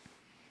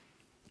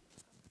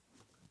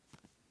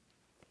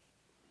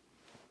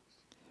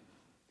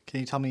 Can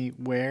you tell me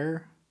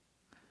where?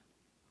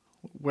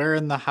 Where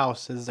in the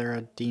house is there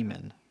a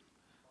demon?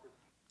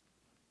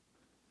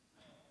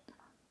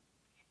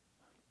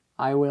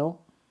 I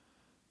will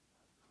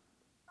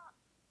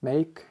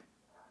make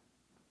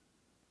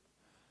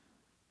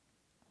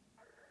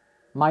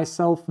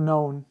myself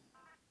known.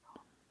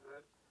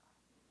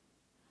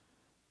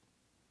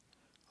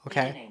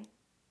 Okay.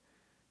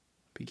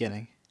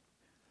 Beginning.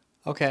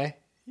 Okay.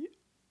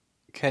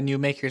 Can you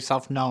make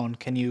yourself known?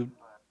 Can you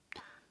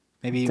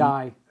maybe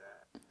Die.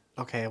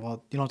 Okay,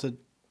 well, you don't have to.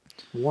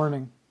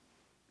 Warning.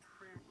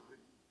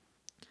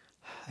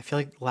 I feel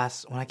like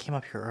when I came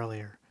up here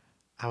earlier,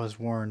 I was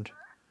warned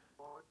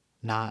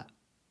not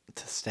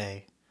to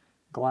stay.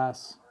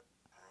 Glass.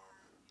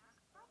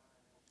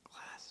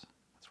 Glass.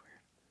 That's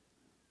weird.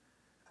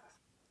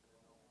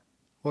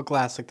 What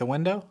glass? Like the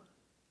window?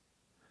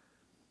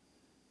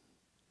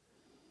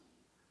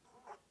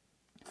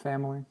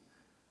 Family.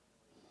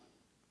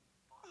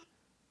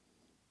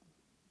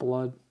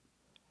 Blood.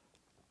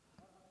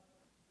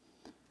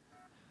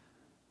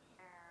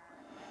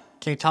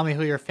 Can you tell me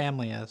who your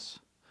family is?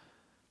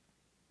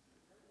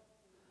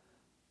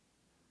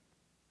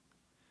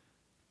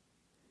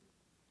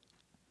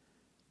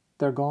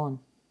 They're gone.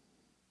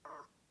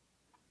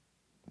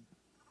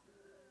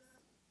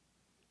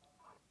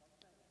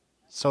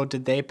 So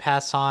did they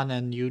pass on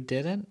and you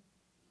didn't?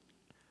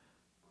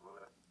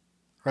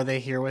 Or are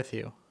they here with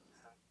you?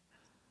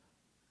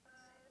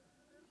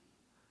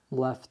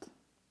 Left.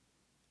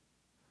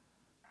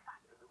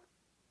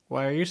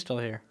 Why are you still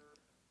here?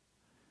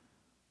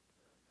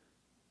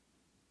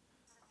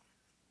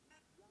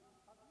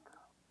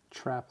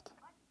 Trapped.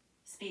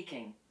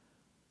 Speaking.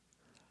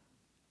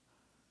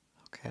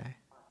 Okay.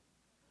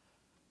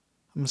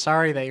 I'm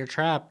sorry that you're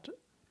trapped.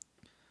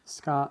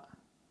 Scott.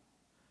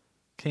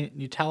 Can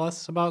you tell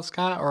us about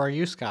Scott, or are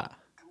you Scott?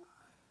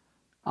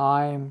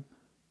 I'm.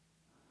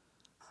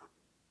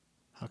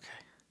 Okay.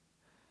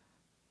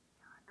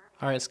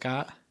 All right,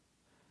 Scott.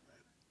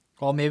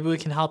 Well, maybe we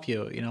can help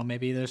you. You know,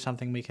 maybe there's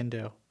something we can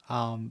do.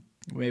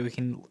 Maybe we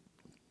can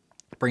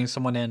bring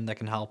someone in that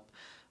can help.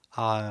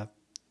 But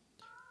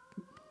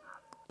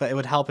it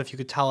would help if you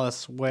could tell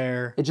us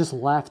where. It just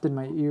laughed in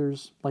my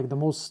ears, like the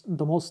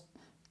most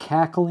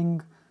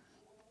cackling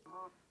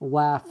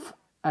laugh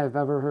I've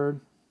ever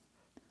heard.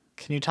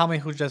 Can you tell me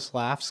who just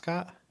laughed,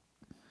 Scott?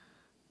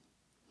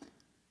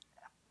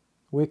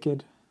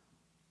 Wicked.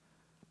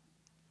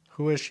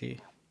 Who is she?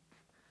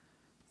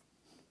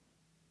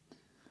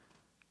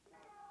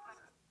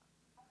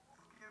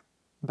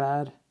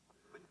 Bad.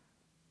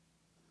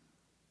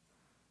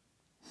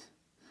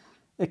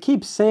 It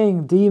keeps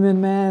saying demon,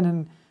 man,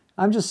 and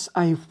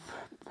I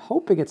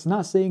hoping it's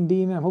not saying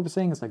demon. I'm hoping it's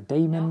saying it's like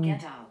Damon, Now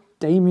get out.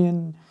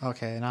 Damien,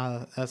 Okay,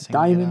 now that's saying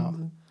get out.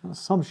 Diamond,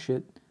 some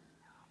shit.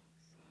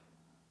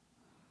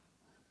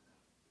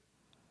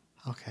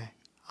 Okay.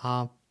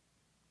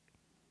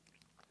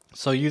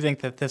 So you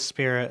think that this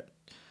spirit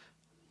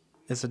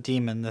is a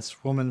demon,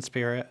 this woman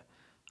spirit?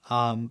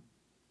 Did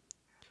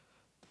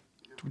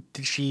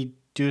she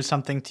do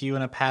something to you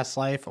in a past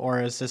life, or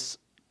is this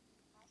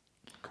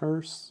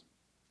Curse.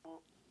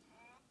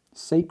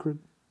 Sacred.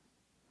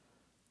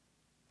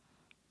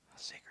 a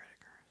sacred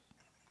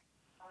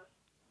curse?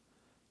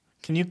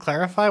 Can you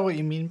clarify what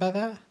you mean by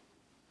that?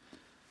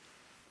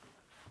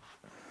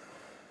 Oh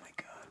my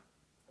God.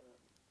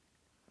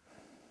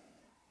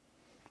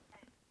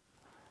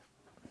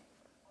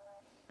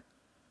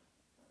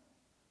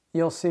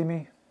 You'll see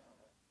me.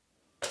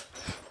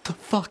 The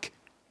fuck?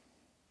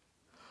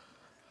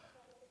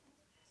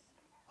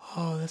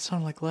 Oh, that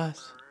sounded like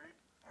Les.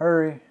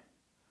 Hurry.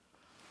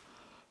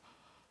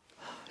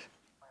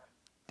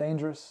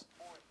 Dangerous.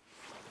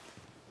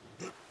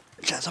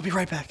 Jazz, I'll be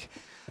right back.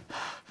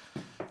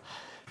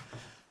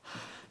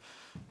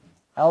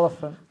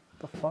 Elephant.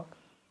 The fuck?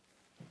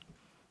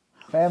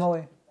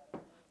 Family.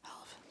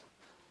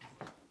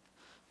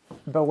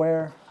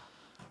 Beware.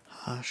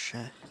 Oh,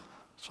 shit.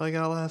 That's what I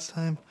got last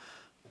time.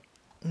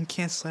 I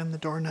can't slam the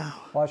door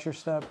now. Watch your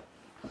step.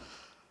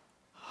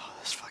 Oh,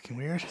 that's fucking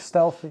weird.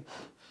 Stealthy.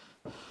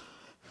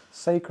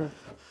 Sacred.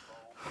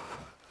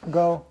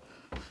 Go.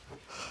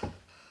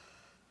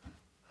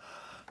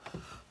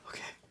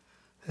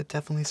 It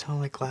definitely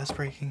sounded like glass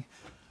breaking.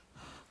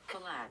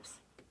 Collapse.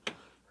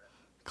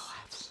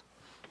 Collapse.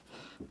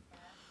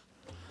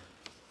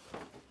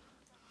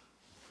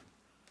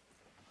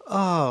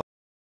 Oh.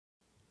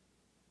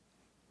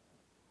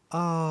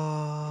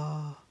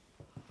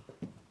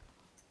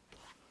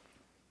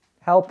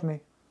 Help me.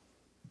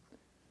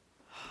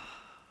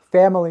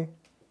 Family.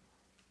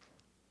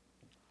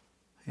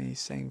 And he's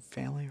saying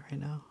family right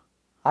now.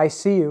 I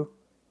see you.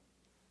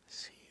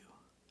 See you.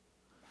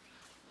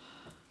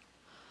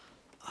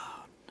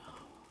 Oh no.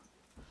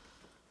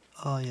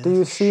 Oh yeah. Do you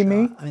this is see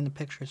me? shot. I mean, the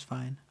picture's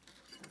fine.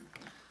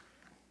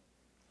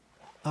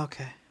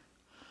 Okay.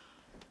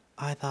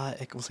 I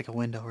thought it was like a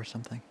window or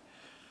something.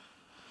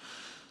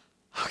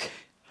 Okay.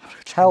 I'm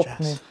gonna check Help Jess.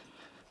 me.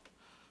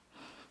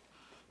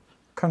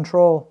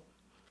 Control.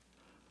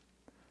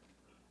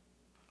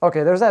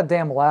 Okay, there's that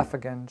damn laugh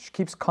again. She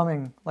keeps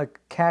coming,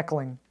 like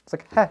cackling. It's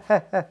like ha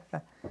ha ha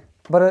ha.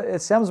 But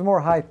it sounds more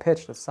high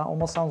pitched. It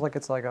almost sounds like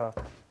it's like a,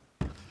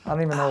 I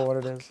don't even know what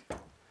it is.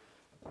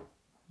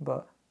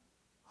 But.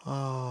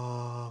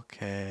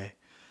 Okay.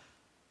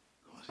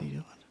 What's he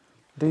doing?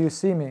 Do you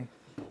see me?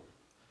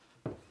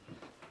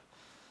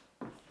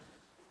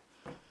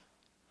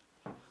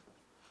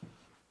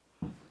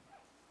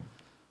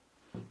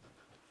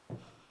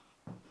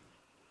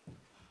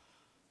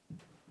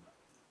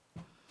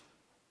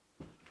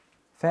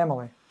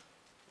 Family.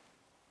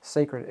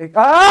 Sacred.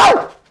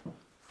 Ah!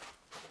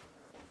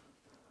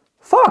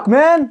 Fuck,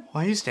 man!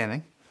 Why are you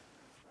standing?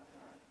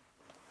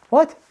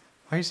 What?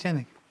 Why are you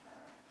standing?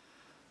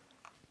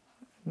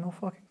 No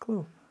fucking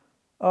clue.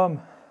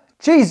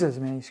 Jesus,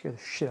 man, you scared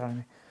the shit out of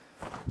me.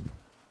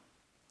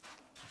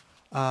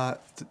 I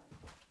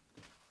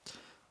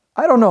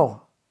don't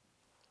know.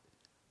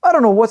 I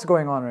don't know what's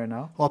going on right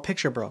now. Well, a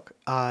picture broke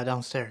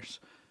downstairs.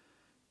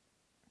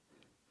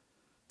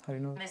 How do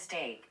you know?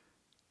 Mistake.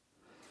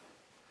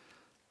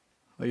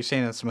 Are you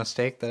saying it's a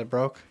mistake that it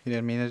broke? You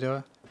didn't mean to do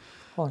it?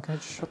 Hold on, can I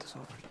just shut this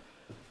off?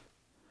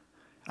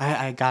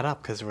 I got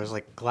up because there was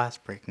like glass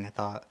breaking. I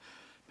thought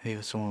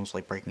maybe someone was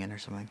like breaking in or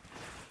something.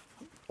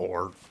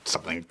 Or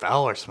something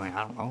fell or something.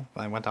 I don't know.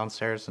 I went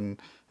downstairs and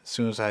as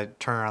soon as I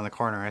turned around the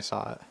corner, I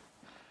saw it.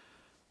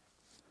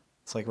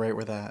 It's like right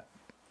where that...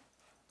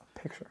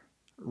 Picture.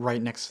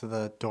 Right next to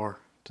the door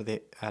to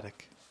the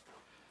attic.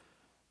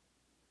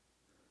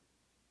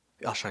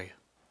 I'll show you.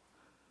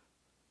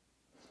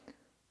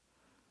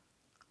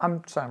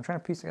 I'm sorry, I'm trying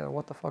to piece together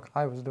what the fuck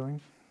I was doing.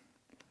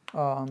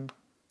 Yeah,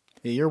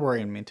 you're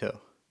worrying me too.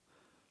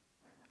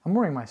 I'm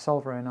worrying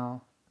myself right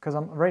now. Because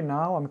right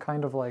now, I'm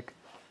kind of like,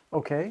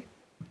 okay.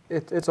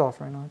 It's off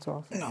right now, it's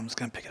off. No, I'm just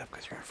going to pick it up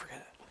because you're going to forget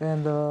it.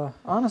 And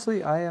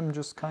honestly, I am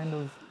just kind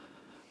of...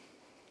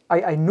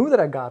 I knew that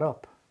I got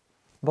up.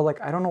 But like,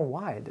 I don't know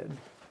why I did.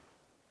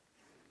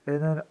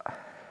 And then...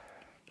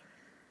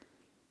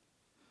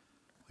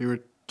 We were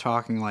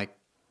talking like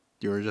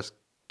you were just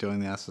doing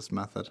the SS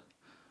method.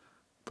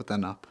 But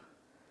then up.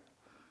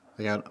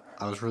 Like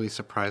I was really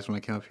surprised when I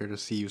came up here to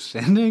see you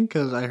standing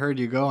because I heard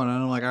you go and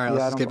I'm like, all right,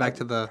 let's just get back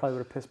to the... Probably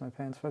would have pissed my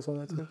pants if I saw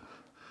that too.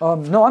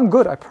 No, I'm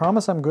good. I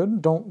promise I'm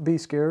good. Don't be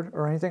scared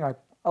or anything. I'm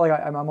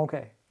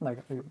okay. Like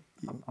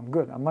I'm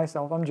good. I'm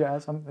myself. I'm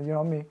Jazz.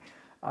 I'm me.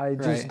 I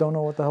just don't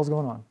know what the hell's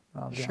going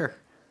on. Sure.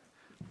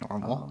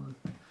 Normal.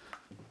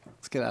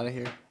 Let's get out of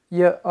here.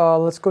 Yeah.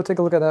 Let's go take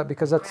a look at that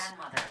because that's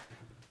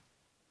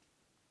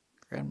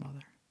Grandmother.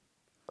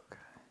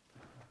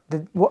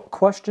 What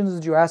questions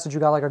did you ask that you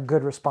got like a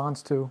good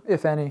response to,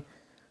 if any?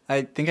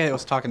 I think I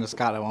was talking to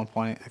Scott at one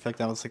point. I feel like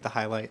that was like the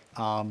highlight.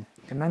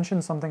 It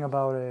mentioned something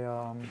about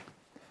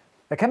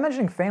I kept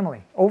mentioning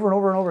family over and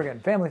over and over again.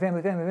 Family,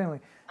 family, family,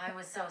 family. I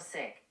was so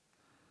sick.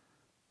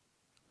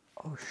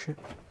 Oh shit.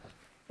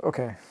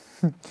 Okay.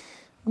 I'm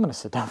gonna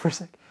sit down for a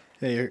sec.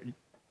 Yeah, you're...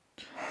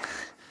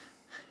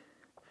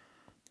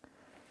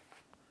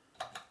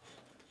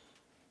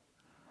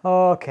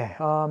 Okay.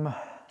 Come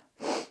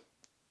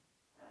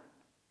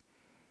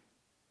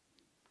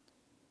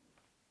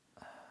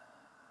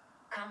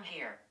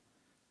here.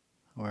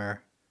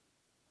 Where?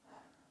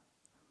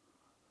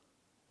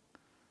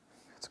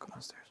 Let's go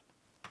downstairs.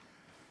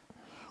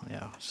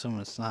 Yeah,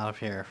 assuming it's not up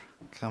here.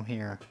 Come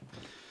here.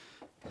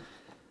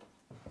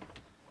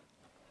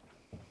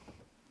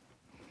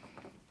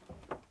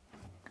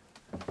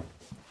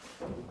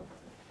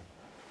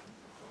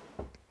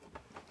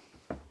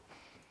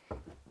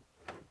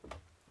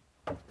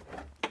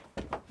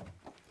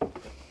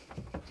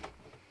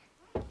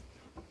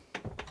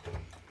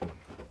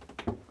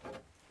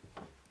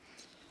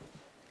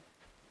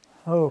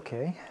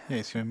 Okay. Yeah,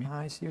 you see what I mean?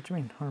 I see what you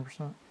mean.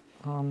 100%.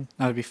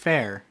 Now, to be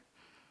fair,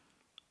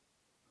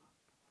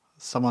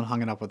 someone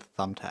hung it up with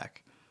a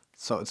thumbtack.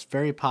 So it's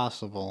very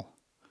possible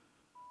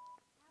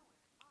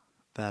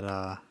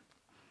that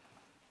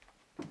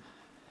it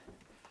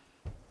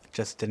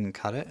just didn't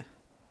cut it.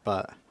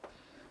 But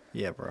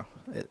yeah, bro,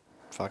 it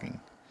fucking...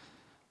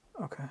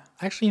 Okay.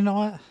 Actually, you know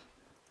what?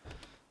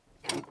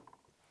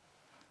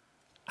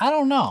 I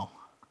don't know.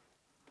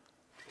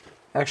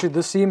 Actually,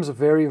 this seems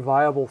very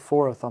viable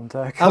for a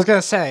thumbtack. I was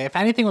gonna say, if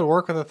anything would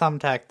work with a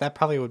thumbtack, that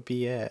probably would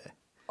be it.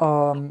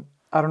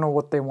 I don't know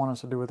what they want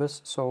us to do with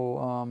this, so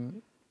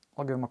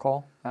I'll give them a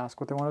call, ask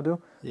what they want to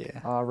do.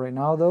 Yeah. Right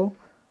now, though,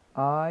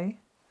 I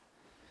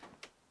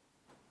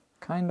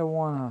kind of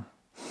want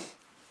to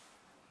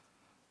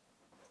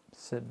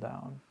sit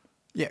down.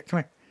 Yeah, come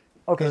here.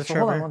 Okay, There's a so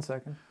chair hold over on here. 1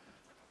 second.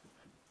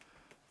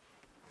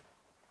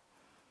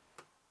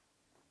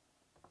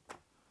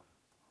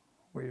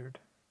 Weird.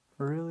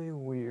 Really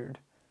weird.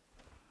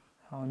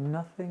 How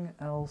nothing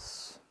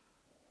else...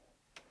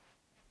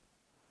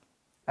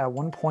 At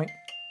one point...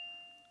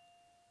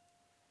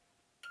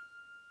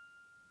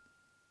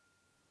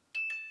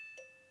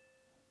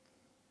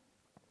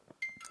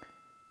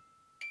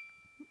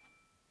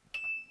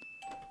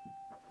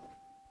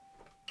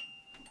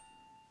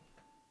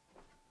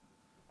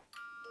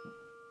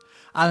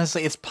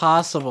 Honestly, it's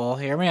possible.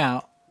 Hear me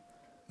out.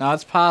 No,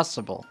 it's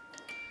possible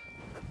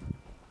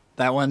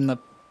that when the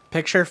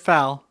picture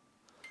fell,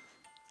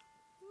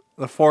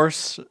 the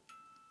force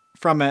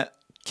from it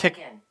kicked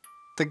Again.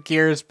 the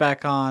gears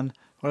back on.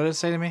 What did it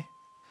say to me?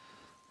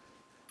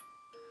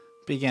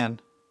 Begin.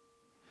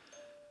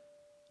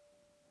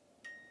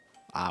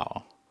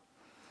 Ow.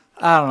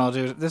 I don't know,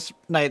 dude. This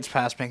night's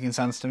past making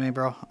sense to me,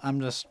 bro.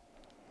 I'm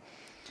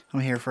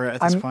here for it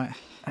at this point.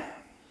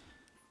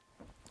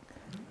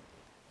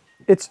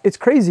 It's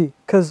crazy,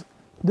 because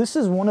this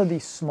is one of the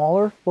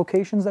smaller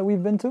locations that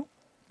we've been to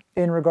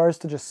in regards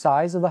to just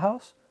size of the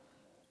house.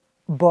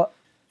 But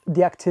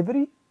the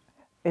activity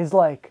is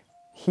like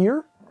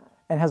here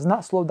and has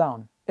not slowed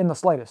down in the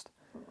slightest.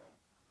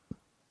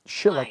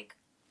 Shit, like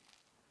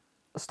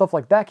stuff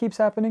like that keeps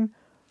happening.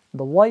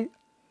 The light,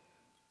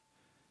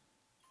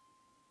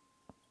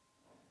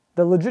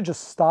 that legit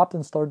just stopped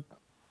and started.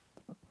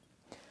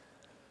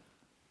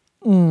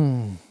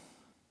 Well,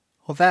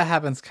 that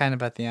happens kind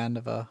of at the end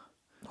of a...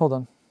 Hold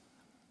on.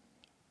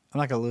 I'm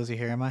not going to lose you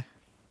here, am I?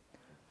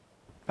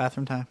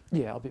 Bathroom time.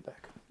 Yeah, I'll be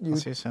back. You I'll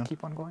see you soon.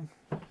 keep on going.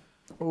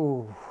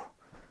 Oh.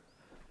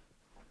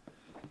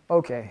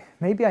 Okay,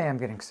 maybe I am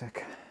getting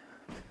sick.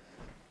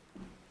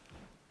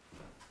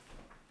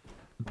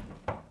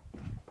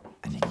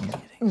 I think he's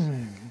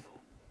getting...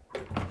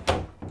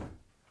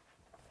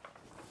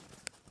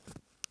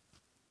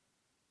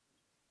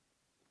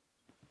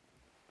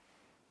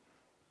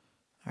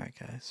 Alright,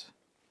 guys.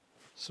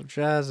 So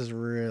Jazz is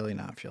really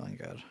not feeling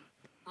good.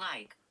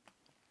 Like.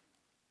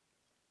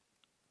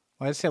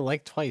 Why did I say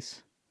like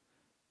twice?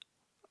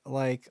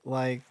 Like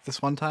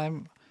this one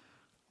time?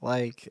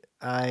 It's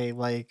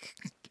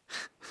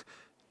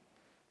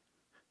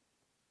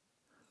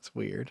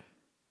weird.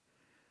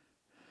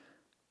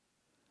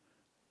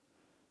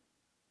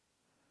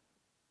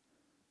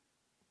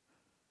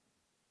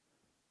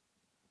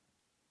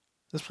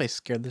 This place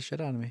scared the shit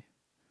out of me.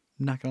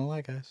 I'm not gonna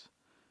lie, guys.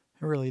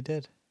 It really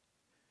did.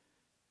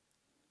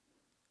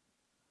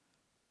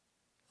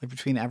 Like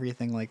between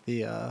everything, like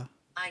the I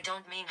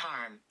don't mean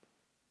harm.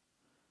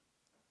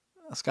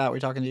 Scott, we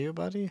talking to you,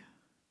 buddy?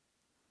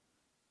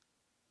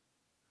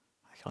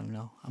 I don't even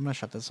know. I'm gonna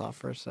shut this off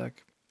for a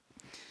sec.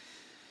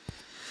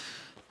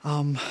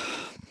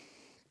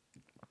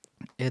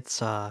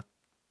 It's I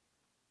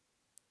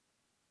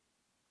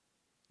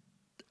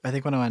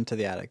think when I went to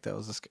the attic, that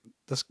was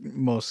this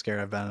most scared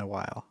I've been in a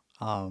while.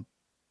 I'm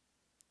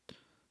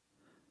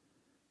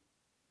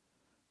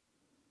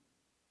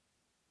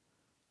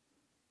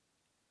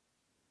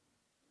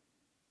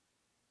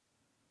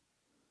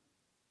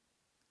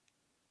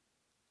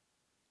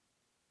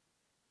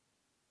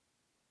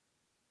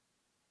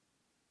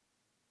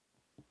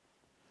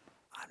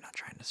not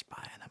trying to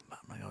spy on him, but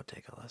I'm gonna go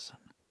take a listen.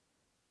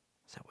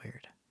 Is that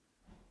weird?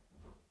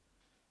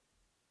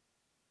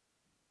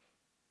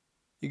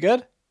 You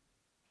good?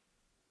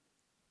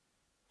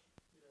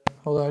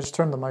 Hold on, I just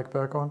turned the mic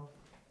back on.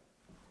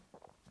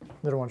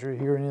 They don't want you to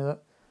hear any of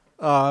that.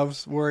 I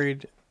was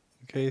worried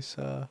in case.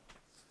 I'm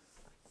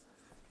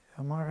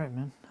all right,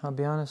 man. I'll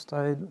be honest.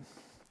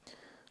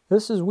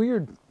 This is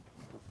weird.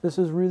 This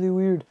is really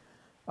weird.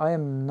 I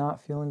am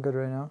not feeling good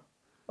right now.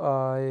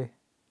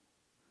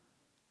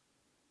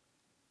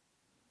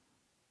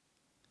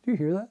 Do you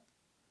hear that?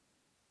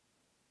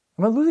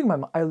 Am I losing my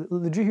mind? I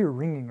legit hear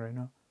ringing right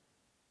now.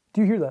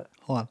 Do you hear that?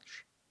 Hold on.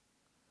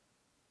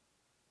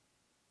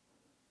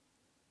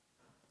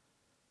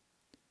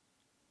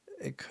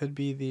 It could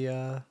be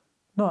the.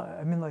 No,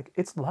 I mean, like,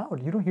 it's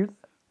loud. You don't hear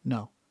that?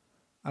 No,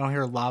 I don't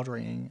hear loud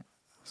ringing.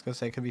 I was gonna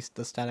say it could be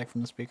the static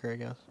from the speaker, I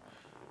guess.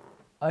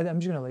 I'm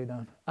just gonna lay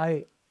down.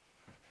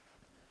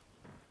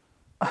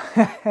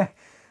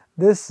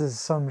 This is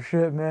some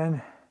shit,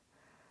 man.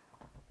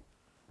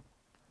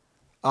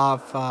 You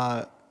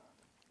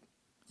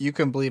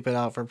can bleep it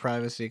out for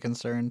privacy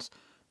concerns.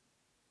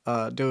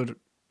 Dude,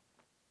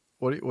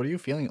 what are you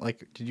feeling?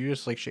 Like, did you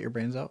just like shit your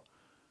brains out?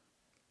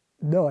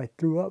 No, I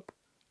threw up.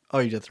 Oh,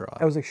 you did throw up.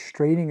 I was like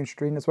straining and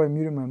straining. That's why I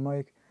muted my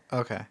mic.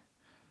 Okay.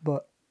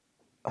 But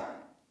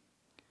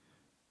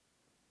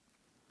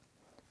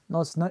no,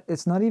 it's not.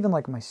 It's not even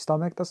like my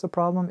stomach that's the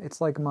problem. It's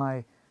like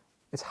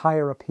it's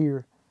higher up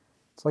here.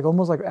 It's like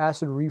almost like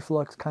acid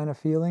reflux kind of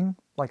feeling.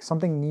 Like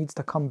something needs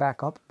to come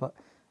back up, but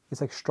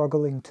it's like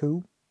struggling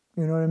to.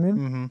 You know what I mean?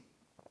 Mm-hmm.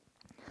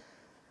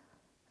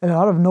 And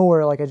out of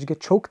nowhere, like I just get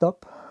choked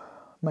up.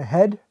 My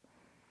head,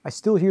 I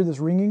still hear this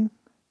ringing.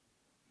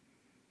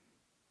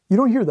 You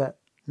don't hear that.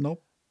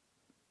 Nope.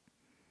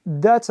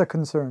 That's a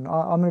concern.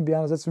 I'm going to be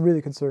honest, that's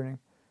really concerning.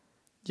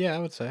 Yeah, I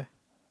would say.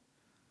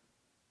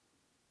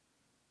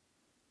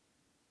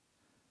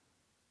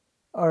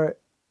 All right.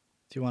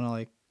 Do you want to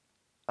like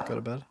go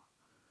to bed?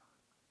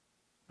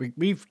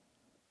 We've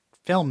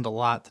filmed a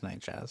lot tonight,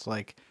 Jazz.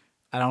 Like,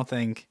 I don't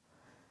think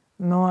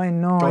No, I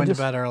know. going to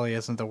bed early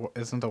isn't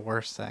the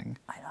worst thing.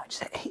 I know. I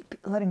just hate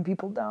letting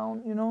people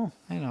down, you know?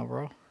 I know,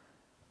 bro.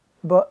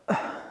 But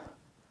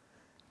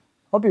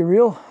I'll be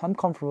real. I'm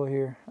comfortable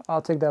here.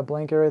 I'll take that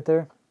blanket right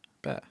there.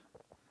 Bet.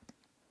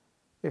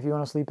 If you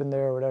want to sleep in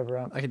there or whatever.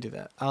 I can do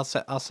that. I'll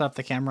set up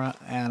the camera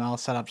and I'll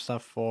set up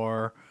stuff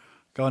for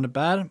going to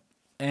bed,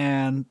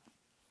 and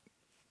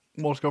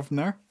we'll just go from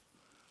there.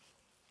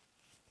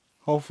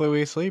 Hopefully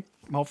we sleep.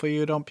 Hopefully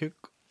you don't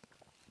puke.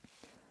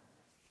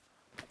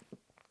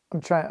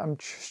 I'm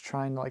just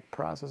trying to like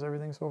process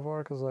everything so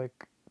far because like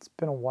it's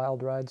been a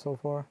wild ride so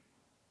far.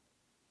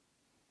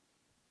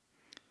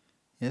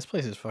 Yeah, this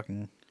place is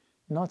fucking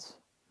Nuts.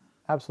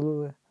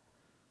 Absolutely.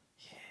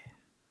 yeah.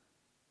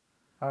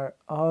 All right.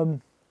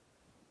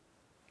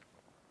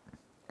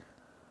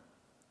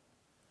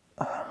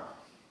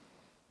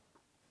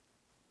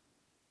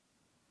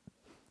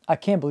 I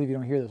can't believe you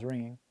don't hear this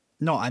ringing.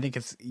 No, I think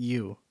it's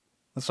you.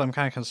 That's why I'm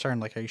kind of concerned.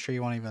 Like, are you sure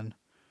you want to even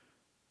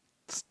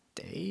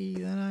stay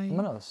the night? I'm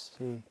gonna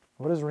see.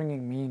 What does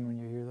ringing mean when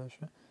you hear that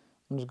shit?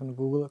 I'm just gonna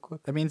Google it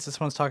quick. That means that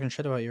someone's talking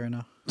shit about you right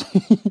now.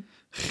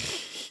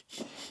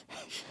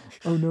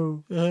 Oh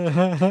no.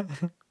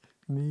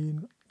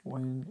 Mean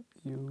when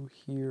you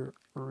hear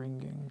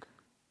ringing.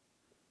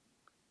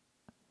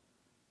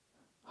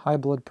 High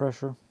blood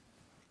pressure.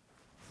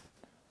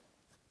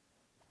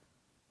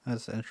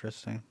 That's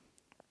interesting.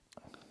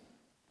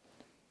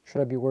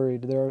 Should I be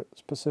worried? There are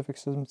specific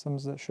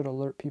symptoms that should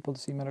alert people to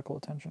seek medical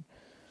attention.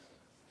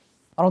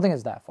 I don't think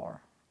it's that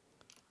far.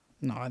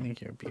 No, I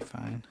think you'll be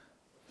fine.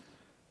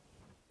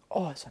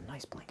 Oh, it's a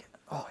nice blanket.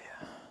 Oh,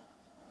 yeah.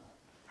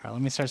 All right,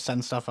 let me start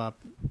setting stuff up.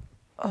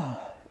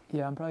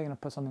 Yeah, I'm probably going to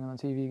put something on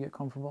the TV, get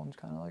comfortable, and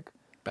just kind of like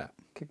Bet.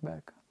 kick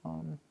back.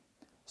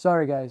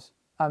 Sorry, guys.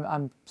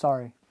 I'm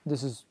sorry.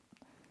 This is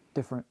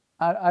different.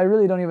 I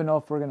really don't even know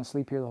if we're going to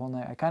sleep here the whole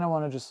night. I kind of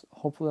want to just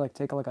hopefully like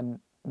take like a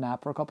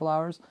nap for a couple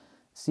hours,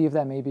 see if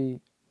that maybe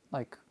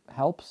like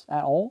helps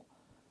at all.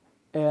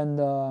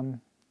 And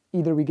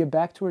either we get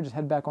back to or just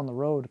head back on the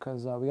road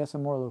because we got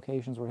some more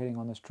locations we're hitting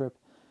on this trip.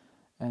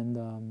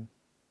 And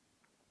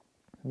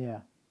yeah,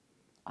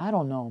 I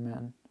don't know,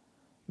 man.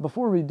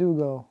 Before we do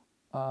go,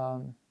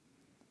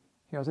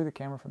 here, I'll take the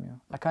camera from you.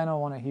 I kind of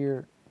want to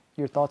hear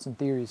your thoughts and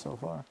theories so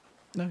far.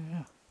 No,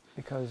 yeah.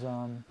 Because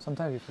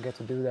sometimes you forget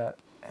to do that.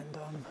 And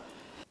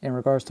in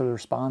regards to the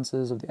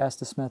responses of the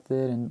Estes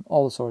method and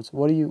all the sorts,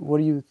 what do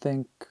you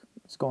think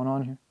is going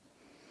on here?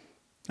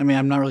 I mean,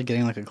 I'm not really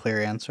getting like a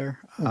clear answer,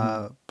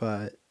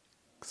 but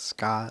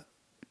Scott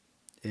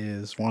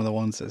is one of the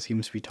ones that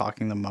seems to be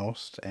talking the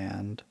most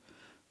and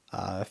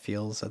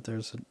feels that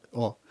there's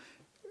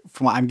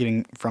from what I'm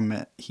getting from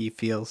it, he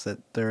feels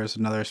that there's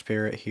another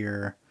spirit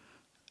here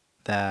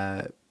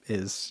that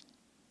is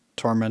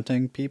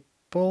tormenting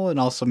people, and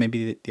also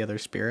maybe the other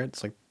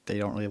spirits, like they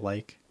don't really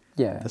like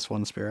this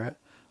one spirit.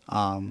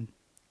 But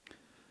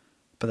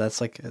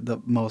that's like the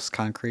most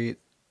concrete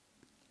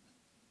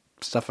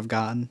stuff I've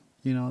gotten,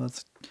 you know,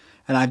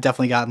 and I've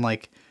definitely gotten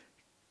like,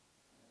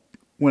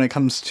 when it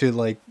comes to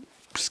like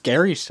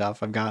scary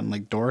stuff, I've gotten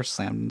like doors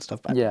slammed and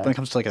stuff. But when it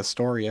comes to like a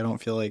story, I don't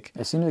feel like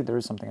it seems like there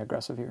is something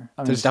aggressive here.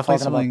 I mean, there's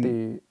definitely something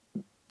about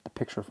the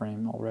picture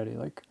frame already.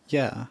 Like,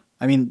 yeah,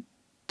 I mean,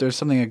 there's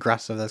something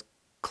aggressive that's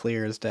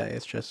clear as day.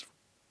 It's just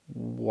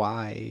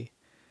why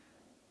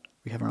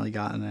we haven't really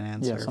gotten an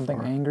answer. Yeah, something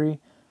angry.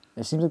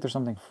 It seems like there's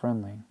something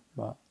friendly,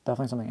 but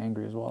definitely something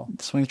angry as well.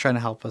 Something's trying to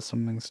help us.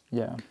 Something's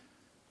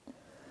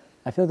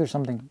I feel like there's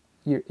something.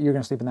 You're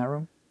gonna sleep in that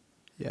room.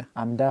 Yeah.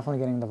 I'm definitely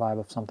getting the vibe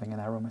of something in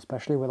that room,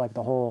 especially with like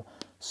the whole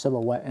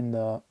silhouette in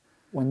the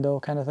window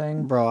kind of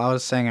thing. Bro, I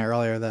was saying it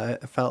earlier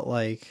that it felt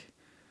like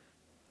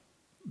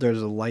there's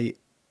a light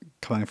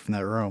coming from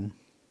that room.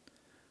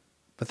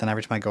 But then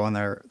every time I go in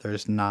there,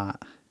 there's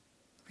not.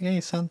 Make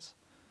any sense?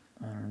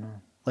 I don't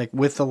know. Like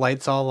with the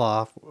lights all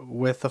off,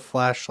 with the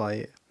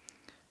flashlight,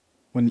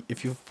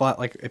 if you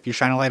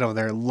shine a light over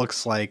there, it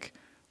looks like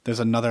there's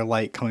another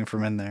light coming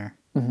from in there.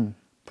 Mm-hmm.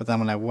 But then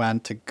when I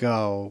went to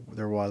go,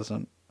 there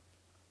wasn't.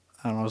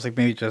 I don't know, it was like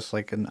maybe just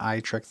like an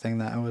eye trick thing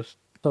that I was...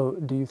 So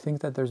do you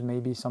think that there's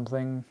maybe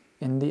something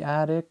in the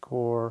attic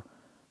or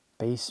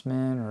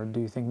basement, or do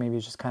you think maybe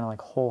it's just kind of like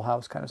whole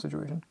house kind of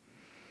situation?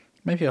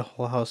 Maybe a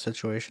whole house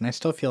situation. I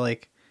still feel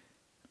like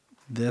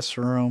this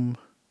room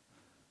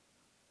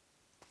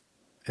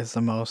is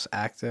the most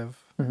active.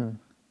 Mm-hmm.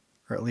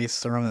 Or at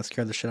least the room that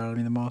scared the shit out of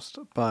me the most.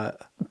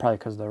 But probably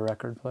because of the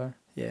record player.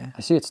 Yeah.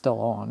 I see it's still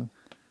on.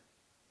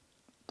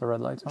 The red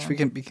light's on. Should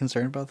we be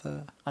concerned about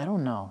that? I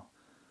don't know.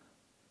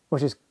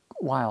 Which is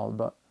wild,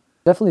 but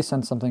definitely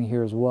sense something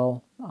here as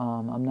well.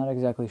 I'm not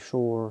exactly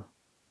sure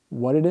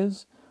what it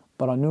is,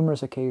 but on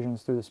numerous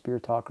occasions through the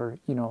Spirit Talker,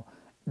 you know,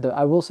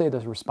 I will say the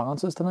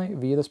responses tonight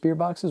via the Spirit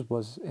Boxes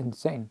was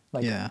insane.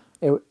 Like, yeah.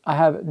 I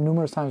have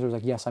numerous times where it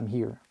was like, yes, I'm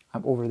here.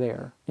 I'm over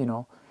there, you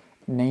know.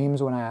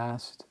 Names when I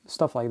asked,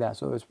 stuff like that.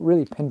 So it was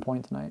really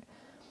pinpoint tonight.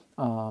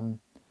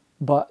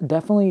 But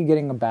definitely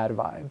getting a bad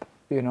vibe.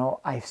 You know,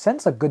 I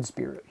sense a good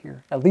spirit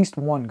here. At least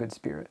one good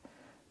spirit.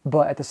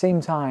 But at the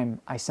same time,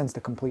 I sense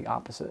the complete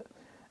opposite.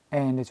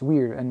 And it's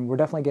weird. And we're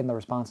definitely getting the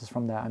responses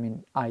from that. I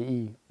mean,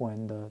 i.e.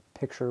 when the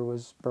picture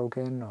was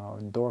broken,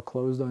 when the door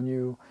closed on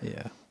you.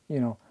 Yeah. You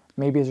know,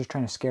 maybe it's just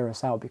trying to scare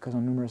us out because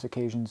on numerous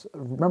occasions,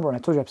 remember when I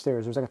told you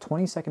upstairs, there was like a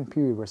 20-second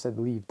period where it said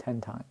leave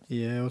 10 times.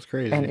 Yeah, it was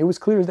crazy. And it was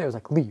clear as day. It was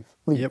like, leave,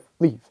 leave, Yep.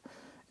 leave.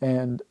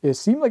 And it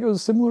seemed like it was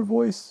a similar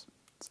voice.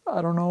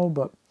 I don't know,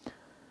 but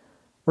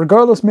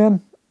regardless,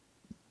 man,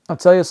 I'll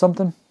tell you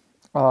something.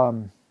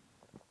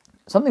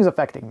 Something's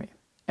affecting me.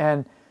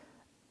 And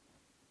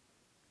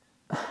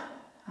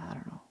I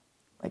don't know.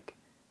 Like,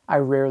 I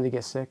rarely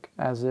get sick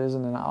as is,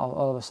 and then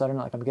all of a sudden,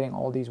 like, I'm getting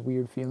all these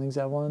weird feelings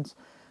at once.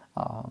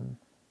 I'm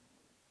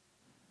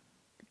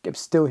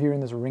still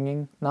hearing this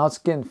ringing. Now it's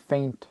getting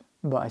faint,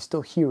 but I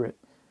still hear it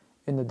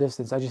in the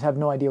distance. I just have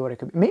no idea what it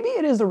could be. Maybe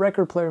it is the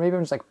record player. Maybe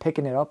I'm just like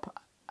picking it up.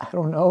 I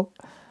don't know.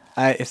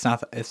 It's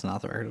not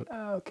the record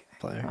Okay.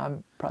 player.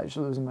 I'm probably just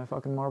losing my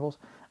fucking marbles.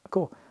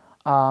 Cool.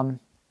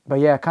 But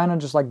yeah, kind of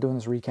just like doing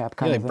this recap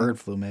kind of like thing. bird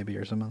flu maybe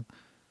or something.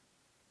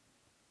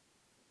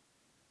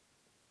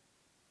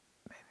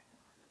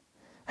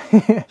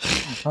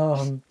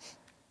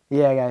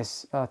 Yeah,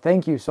 guys,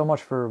 thank you so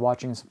much for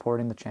watching and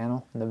supporting the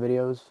channel and the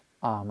videos.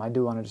 I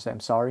do want to just say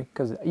I'm sorry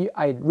because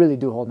I really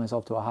do hold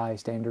myself to a high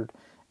standard,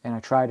 and I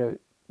try to,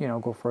 you know,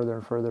 go further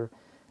and further.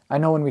 I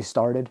know when we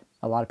started,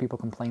 a lot of people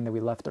complained that we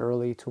left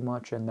early too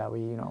much and that we,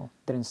 you know,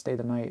 didn't stay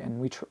the night, and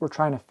we're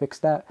trying to fix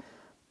that.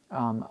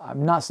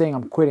 I'm not saying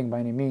I'm quitting by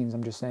any means.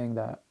 I'm just saying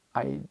that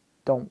I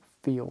don't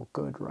feel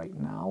good right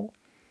now,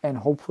 and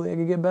hopefully I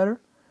can get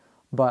better.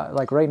 But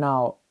like right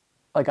now,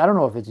 like, I don't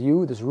know if it's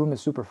you. This room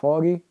is super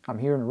foggy. I'm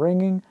hearing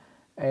ringing,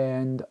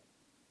 and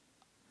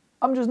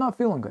I'm just not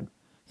feeling good.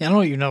 Yeah, I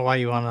don't know why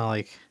you want to,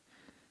 like,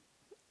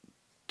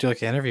 do, like,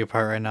 the interview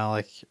part right now.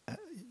 Like,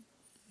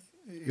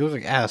 you look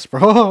like ass,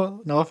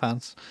 bro. No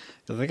offense.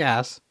 You look like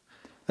ass.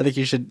 I think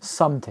you should...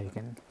 Some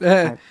taken.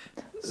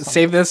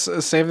 Save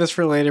this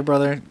for later,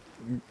 brother.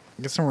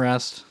 Get some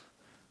rest.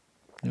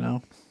 You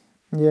know?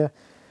 Yeah.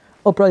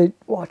 I'll probably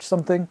watch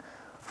something.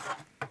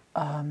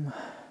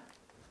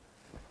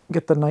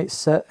 Get the night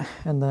set,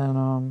 and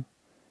then,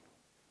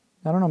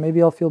 I don't know,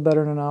 maybe I'll feel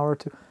better in an hour or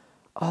two.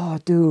 Oh,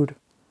 dude.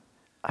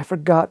 I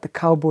forgot the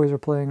Cowboys are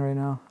playing right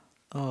now.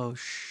 Oh,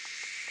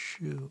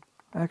 shoot.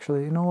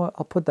 Actually, you know what?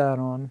 I'll put that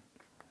on.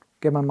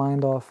 Get my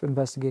mind off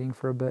investigating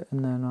for a bit,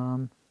 and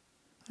then,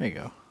 There you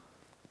go.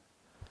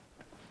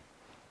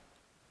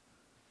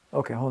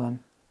 Okay, hold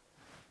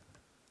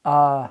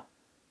on.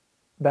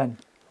 Ben.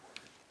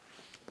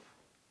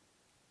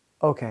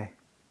 Okay.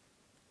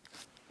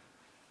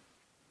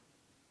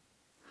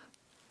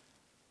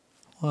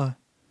 What?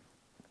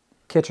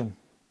 Kitchen.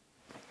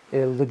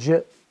 It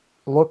legit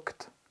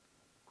looked...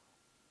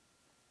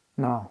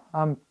 No,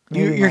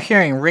 You're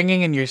hearing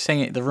ringing and you're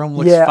saying the room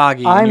looks Yeah,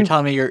 foggy and you're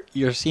telling me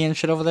you're seeing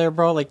shit over there,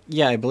 bro? Like,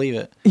 yeah, I believe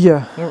it.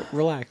 Yeah.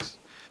 Relax.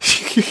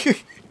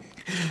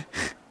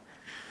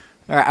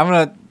 All right, I'm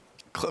gonna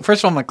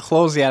first of all I'm gonna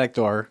close the attic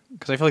door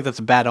because I feel like that's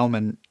a bad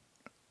omen.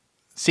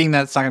 Seeing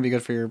that, it's not gonna be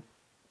good for your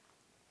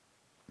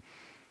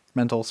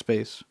mental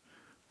space.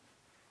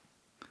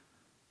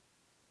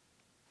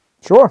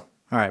 Sure.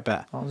 All right,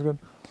 bet. Sounds good.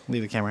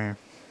 Leave the camera here.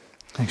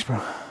 Thanks, bro.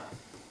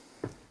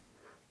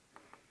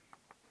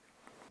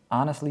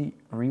 Honestly,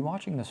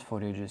 rewatching this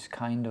footage is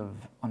kind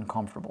of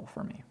uncomfortable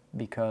for me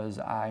because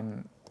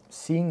I'm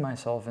seeing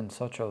myself in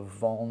such a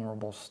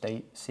vulnerable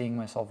state, seeing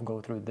myself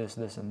go through this,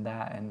 and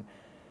that, and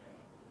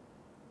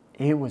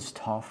it was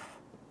tough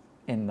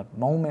in the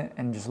moment,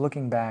 and just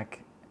looking back,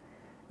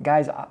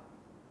 guys, I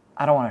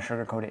don't want to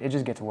sugarcoat it. It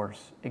just gets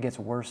worse. It gets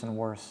worse and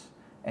worse,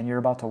 and you're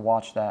about to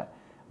watch that.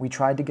 We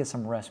tried to get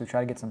some rest. We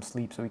tried to get some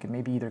sleep so we could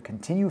maybe either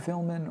continue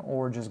filming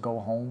or just go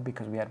home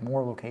because we had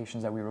more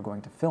locations that we were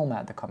going to film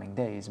at the coming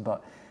days.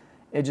 But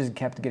it just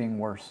kept getting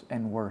worse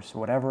and worse.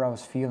 Whatever I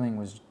was feeling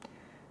was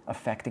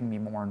affecting me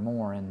more and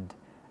more. And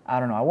I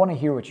don't know. I want to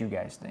hear what you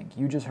guys think.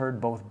 You just heard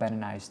both Ben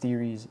and I's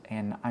theories,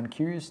 and I'm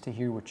curious to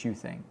hear what you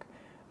think.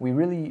 We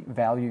really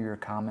value your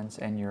comments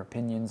and your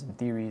opinions and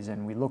theories,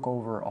 and we look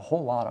over a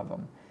whole lot of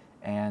them.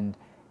 And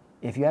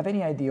if you have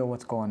any idea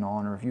what's going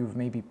on, or if you've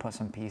maybe put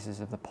some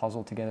pieces of the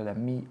puzzle together that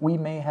we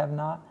may have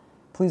not,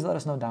 please let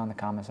us know down in the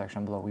comment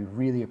section below. We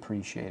really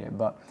appreciate it.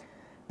 But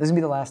this is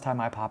going to be the last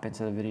time I pop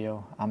into the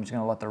video. I'm just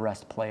going to let the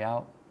rest play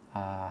out.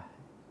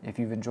 If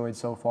you've enjoyed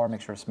so far,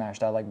 make sure to smash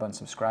that like button,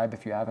 subscribe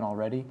if you haven't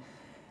already.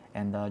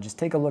 And just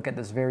take a look at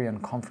this very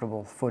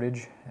uncomfortable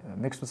footage,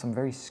 mixed with some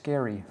very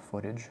scary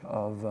footage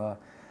of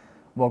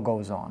what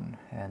goes on.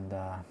 And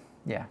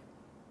Yeah.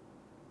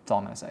 That's all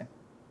I'm going to say.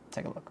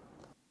 Take a look.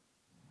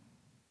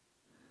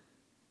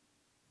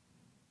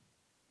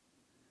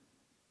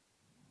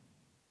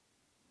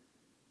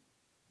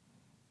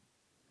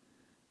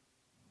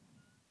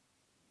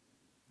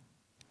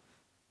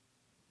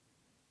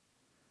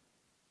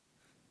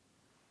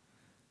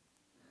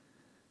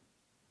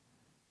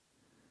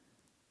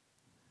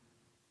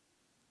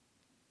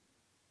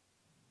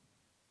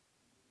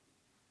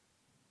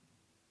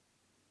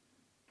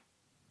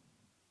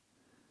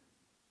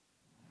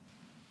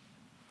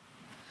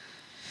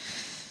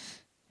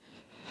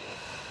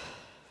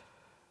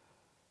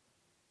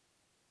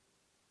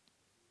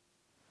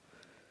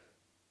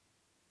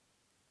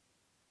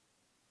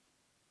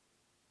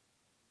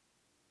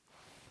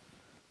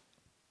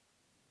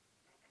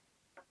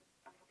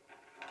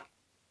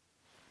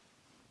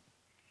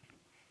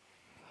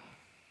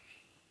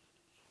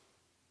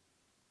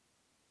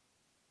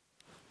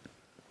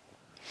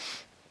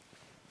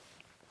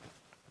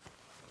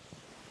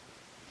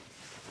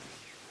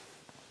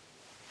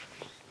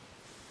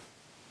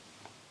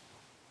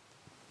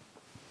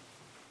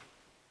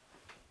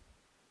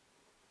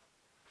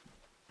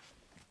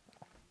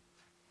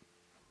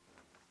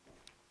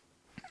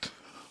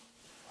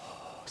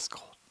 Oh, it's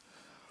cold.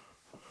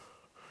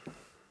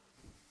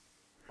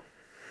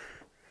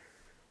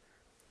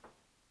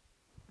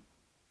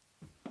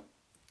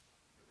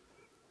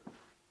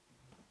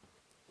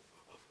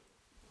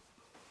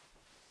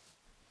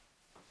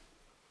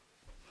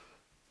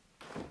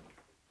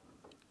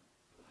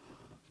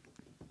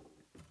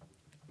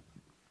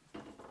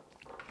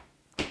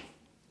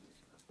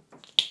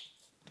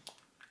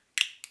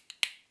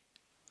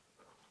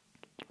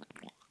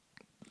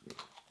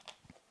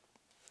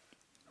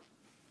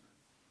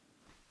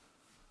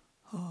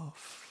 Oh,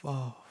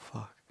 oh,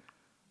 fuck.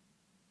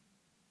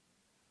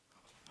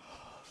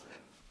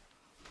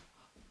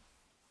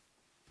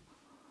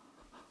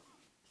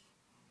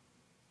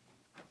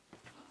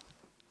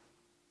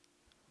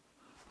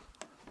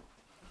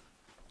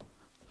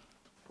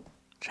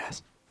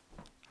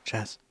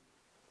 Jess.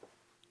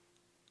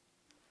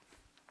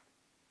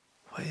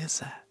 What is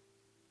that?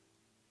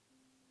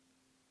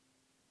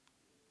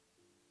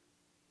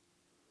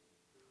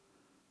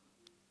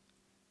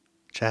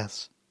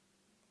 Jess.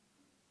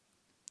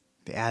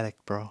 The attic,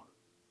 bro.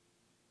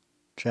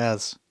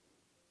 Jess.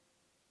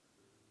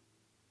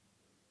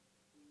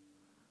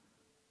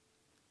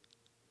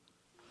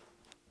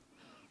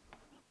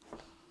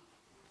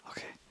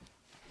 Okay.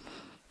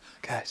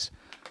 Guys.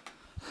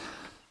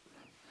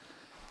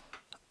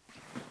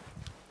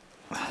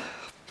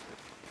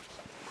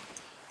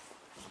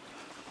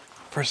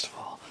 First of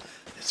all,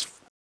 it's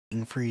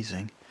f***ing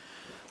freezing.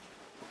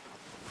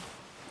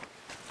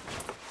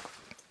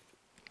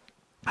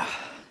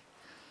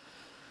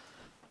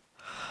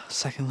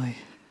 Secondly,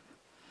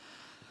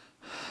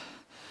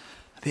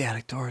 the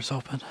attic door is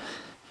open.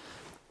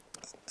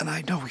 And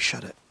I know we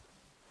shut it.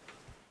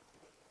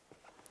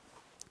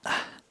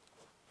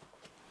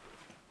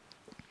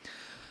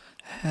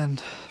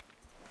 And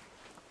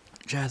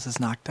Jazz is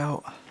knocked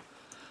out.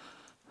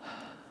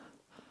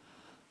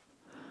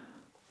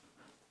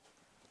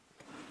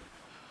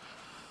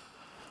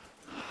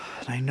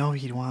 And I know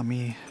he'd want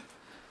me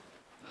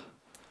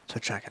to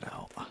check it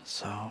out.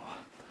 So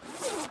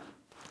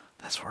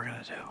that's what we're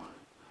gonna do.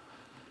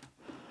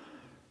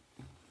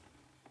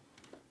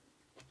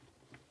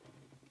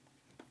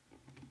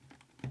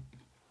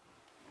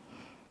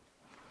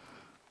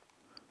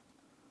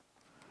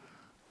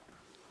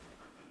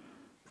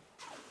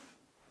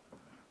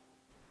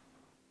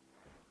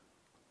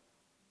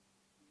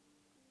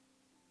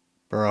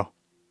 Bro.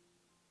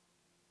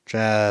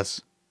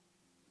 Jazz.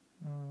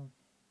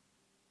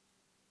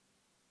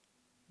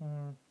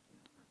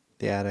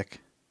 The attic.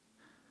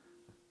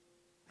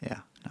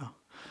 Yeah, no.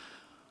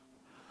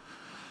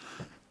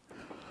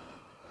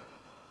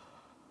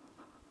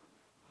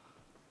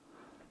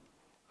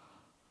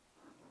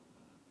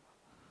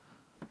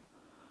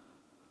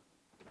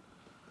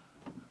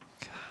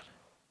 God.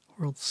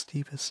 World's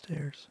steepest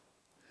stairs.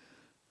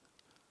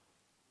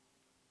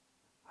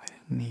 I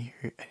didn't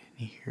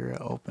hear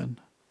it open.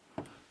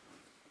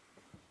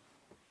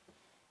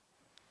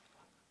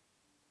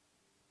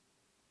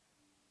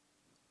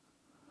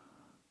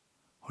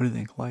 What do you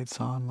think?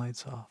 Lights on,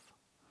 lights off?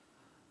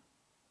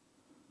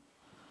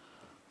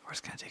 We're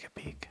just gonna take a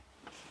peek.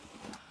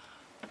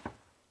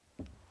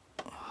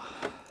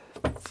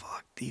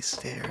 Fuck these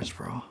stairs,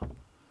 bro.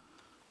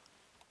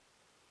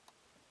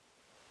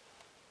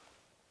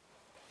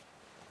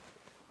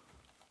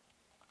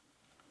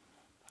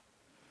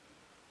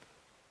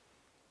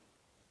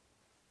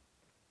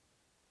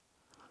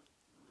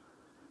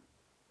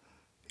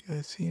 You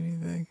guys see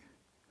anything?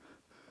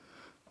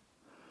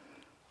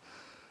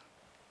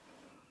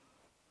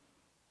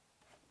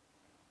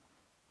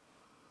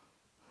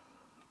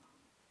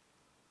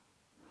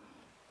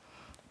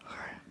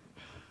 Alright,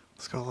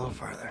 let's go a little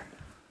farther.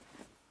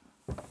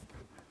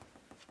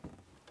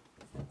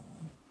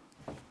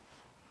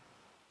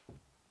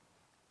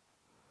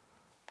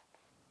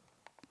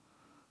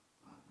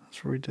 That's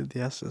That's where we did the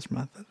Estes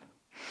method.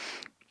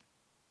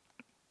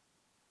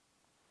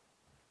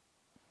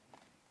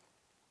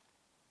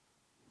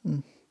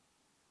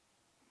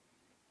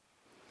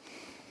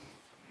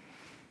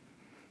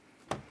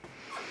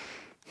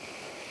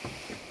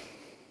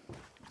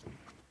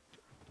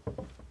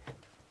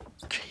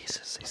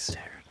 Jesus, they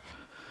stared.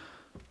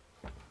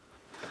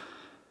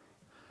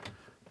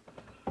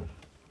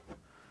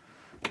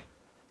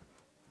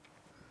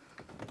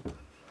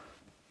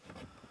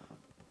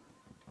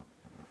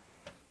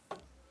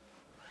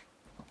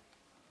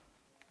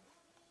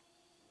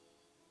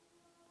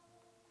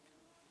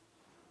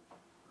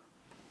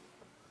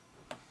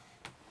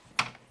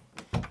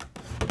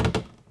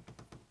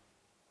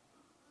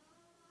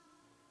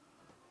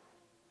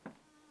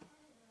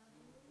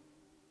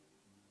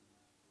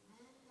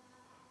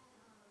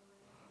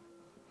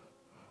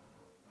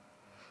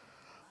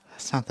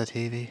 That's not the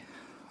TV.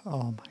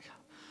 Oh my god.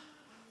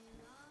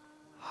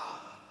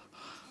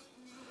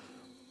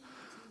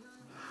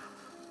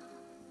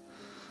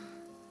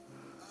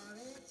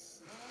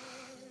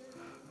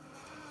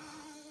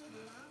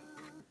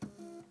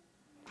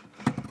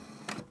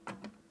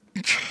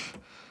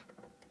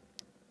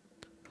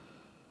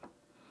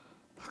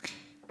 Okay.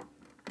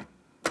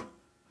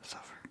 It's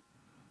over.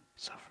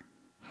 It's over.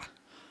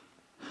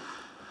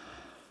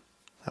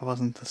 That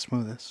wasn't the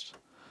smoothest.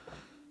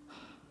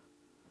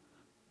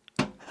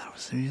 That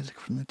was the music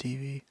from the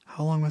TV.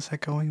 How long was that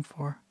going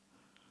for?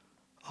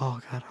 Oh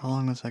god, how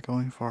long was that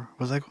going for?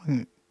 Was that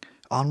going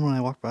on when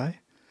I walked by?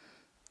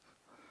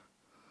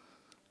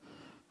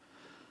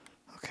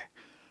 Okay.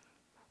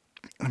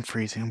 I'm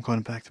freezing. I'm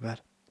going back to bed.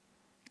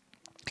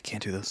 I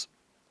can't do this.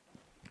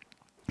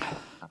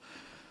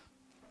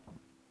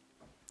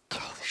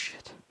 Holy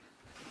shit.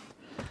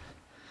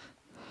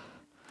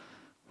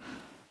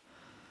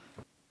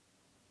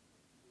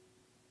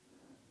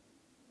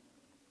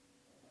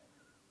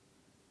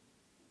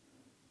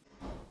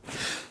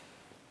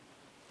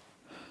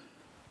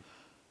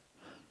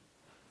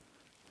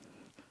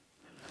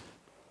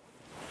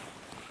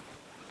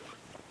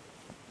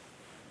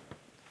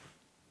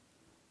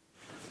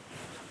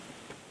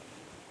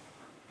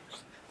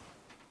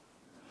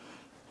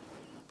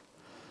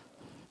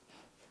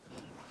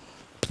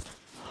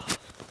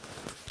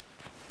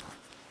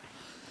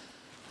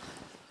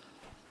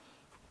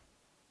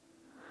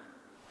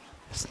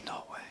 There's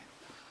no way.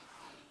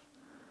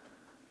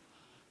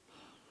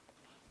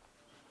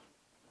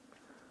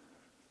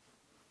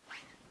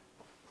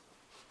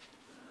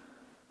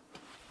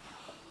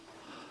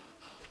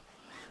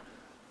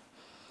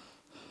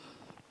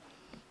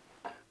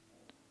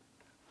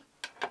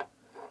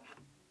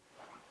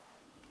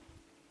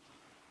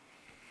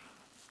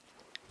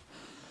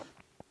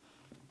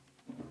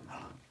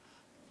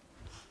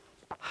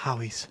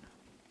 Howie's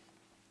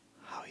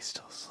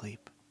still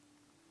asleep.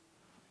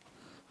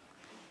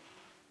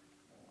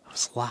 It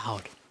was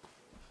loud.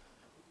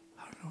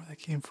 I don't know where that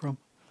came from.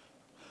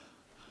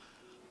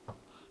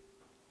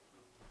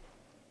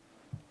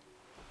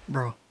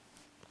 Bro.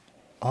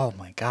 Oh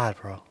my god,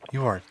 bro.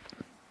 You are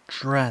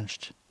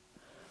drenched.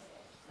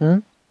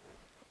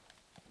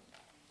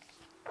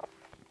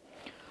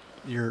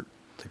 You're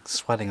like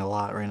sweating a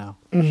lot right now.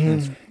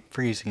 It's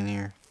freezing in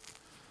here.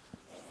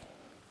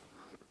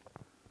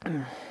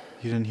 You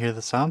didn't hear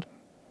the sound?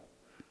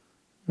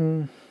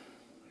 Did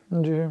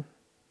you hear?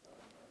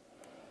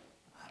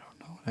 I don't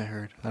know what I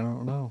heard. I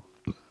don't know.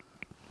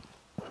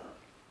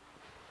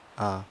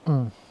 Oh.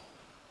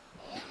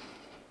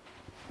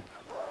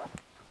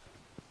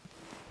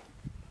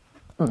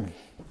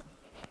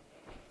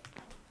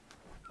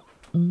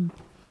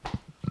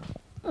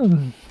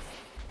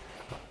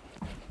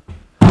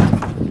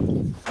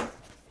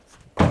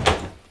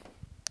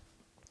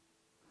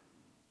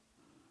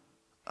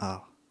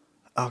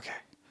 Okay.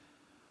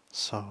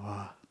 So,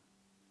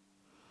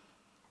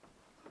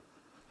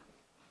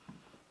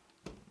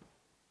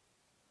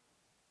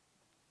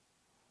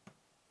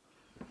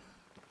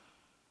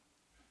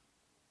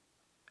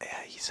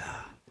 yeah,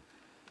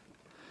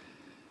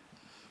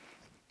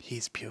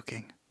 he's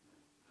puking.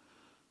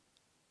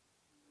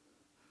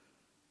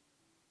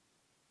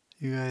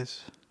 You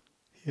guys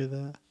hear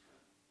that?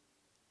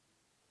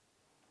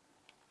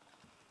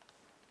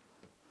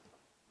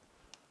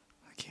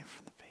 That came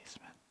from the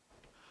basement.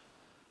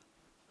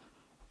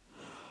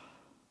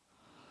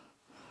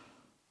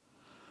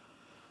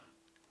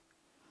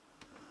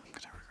 I'm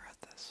gonna regret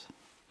this.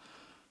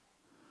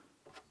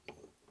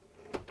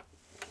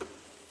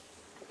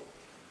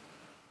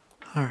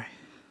 Alright.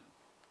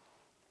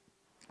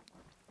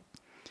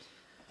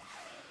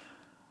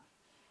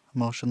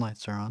 Motion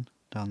lights are on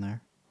down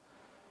there.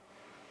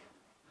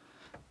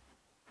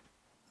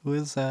 Who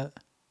is that?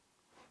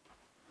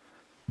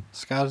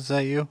 Scott, is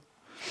that you?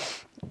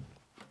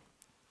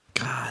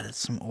 God, it's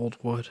some old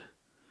wood.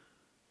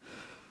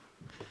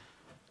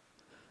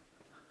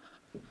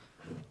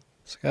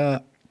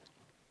 Scott.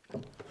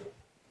 What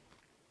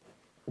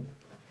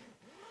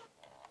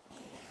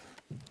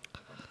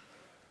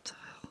the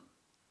hell?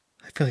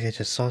 I feel like I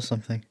just saw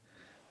something.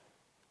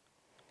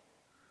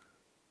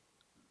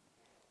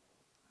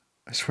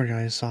 I swear to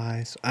God, his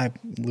eyes. I'm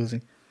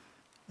losing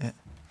it.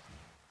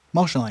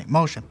 Motion light,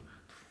 motion.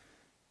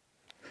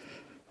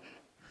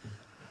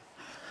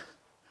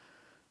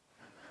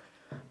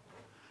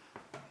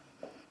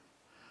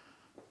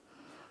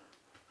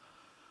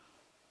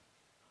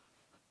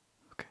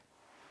 Okay.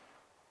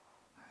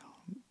 I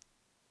don't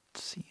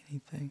see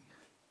anything.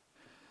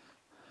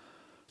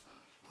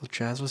 Well,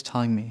 Jazz was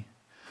telling me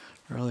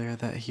earlier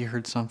that he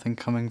heard something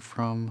coming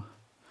from,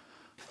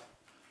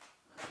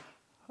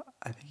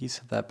 I think he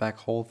said that back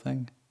hole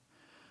thing,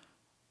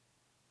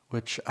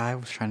 which I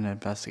was trying to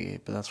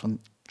investigate, but that's when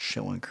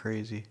shit went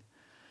crazy.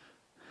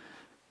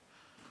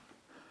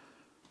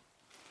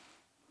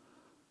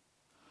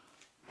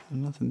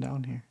 There's nothing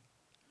down here.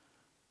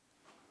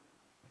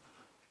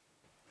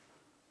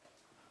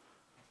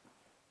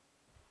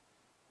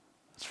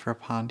 It's for a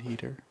pond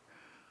heater.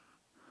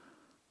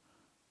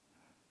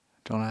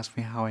 Don't ask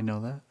me how I know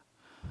that.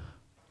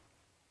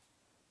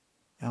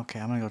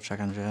 Okay, I'm gonna go check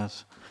on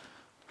Jazz.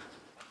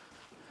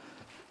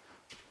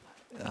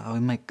 We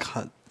might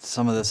cut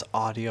some of this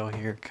audio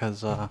here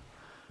because in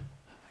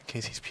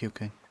case he's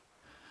puking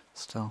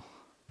still.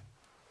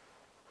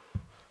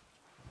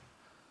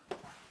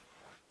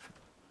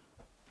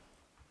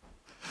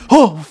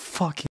 Oh,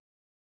 fuck.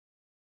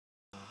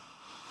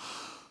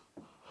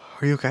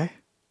 Are you okay?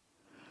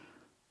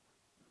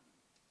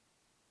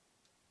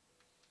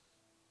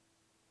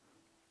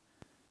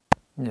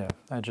 Yeah,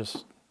 I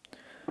just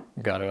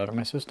got it out of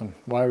my system.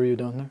 Why were you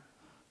down there?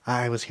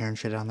 I was hearing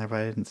shit down there, but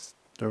I didn't.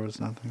 There was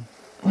nothing.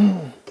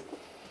 I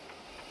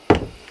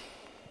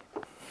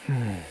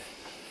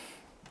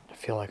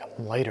feel like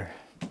I'm lighter.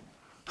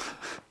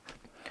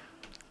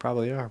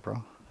 Probably are,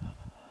 bro.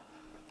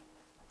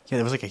 Yeah,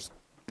 there was like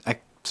I'm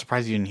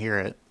surprised you didn't hear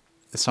it.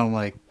 It sounded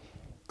like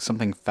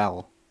something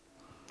fell.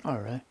 Oh,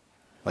 really?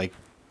 Like,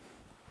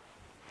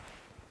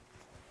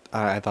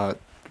 I thought,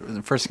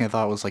 the first thing I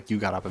thought was like you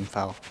got up and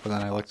fell, but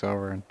then I looked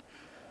over and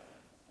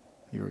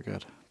you were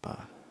good. But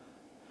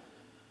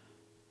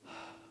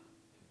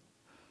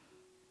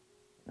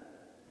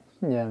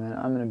yeah, man,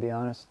 I'm gonna be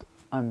honest.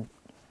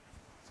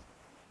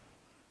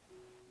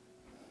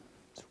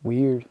 It's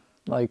weird.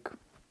 Like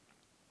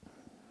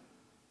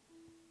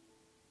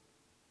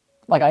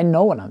I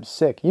know when I'm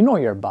sick. You know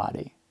your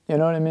body. You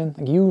know what I mean?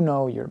 Like, you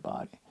know your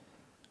body.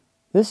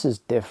 This is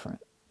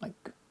different.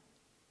 Like,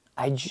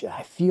 I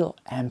feel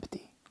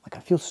empty. Like, I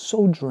feel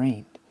so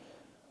drained.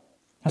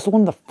 That's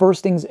one of the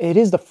first things, it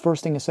is the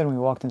first thing I said when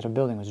we walked into the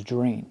building was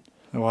drain.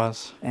 it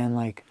was. And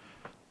like,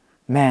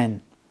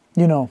 man,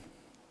 you know,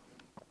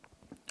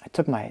 I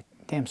took my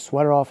damn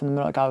sweater off in the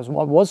middle, like I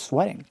was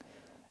sweating.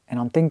 And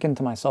I'm thinking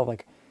to myself,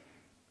 like,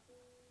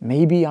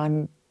 maybe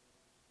I'm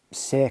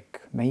sick,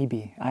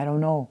 maybe, I don't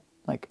know.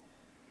 Like,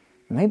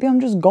 maybe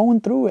I'm just going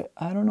through it.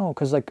 I don't know,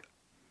 because like,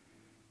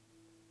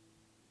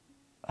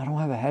 I don't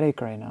have a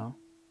headache right now.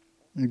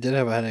 You did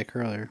have a headache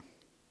earlier.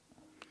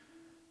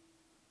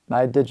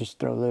 I did just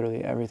throw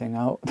literally everything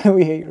out that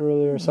we ate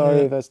earlier.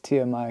 Sorry, Yeah. that's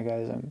TMI,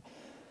 guys.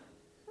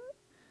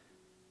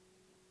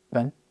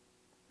 Ben,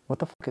 what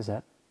the fuck is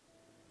that?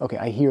 Okay,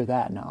 I hear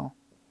that now.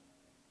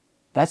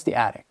 That's the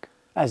attic.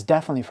 That's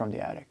definitely from the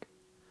attic.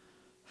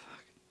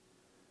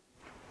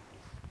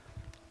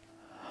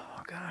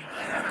 Oh, God.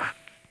 I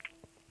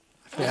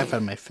feel like I've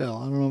had my fill.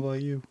 I don't know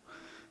about you.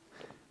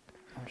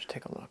 I'll just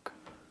take a look.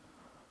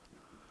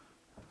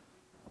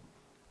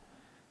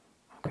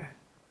 Okay.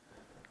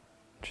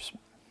 Just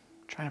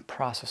trying to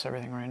process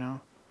everything right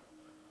now.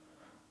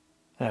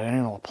 I don't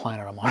even know what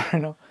planet I'm on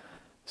right now.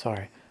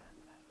 Sorry.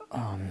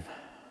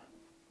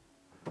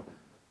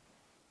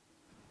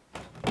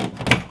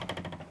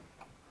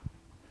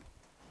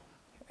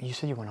 You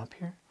said you went up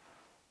here?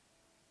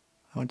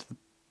 I went to the.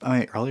 I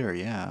mean, earlier,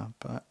 yeah,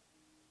 but.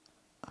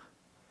 I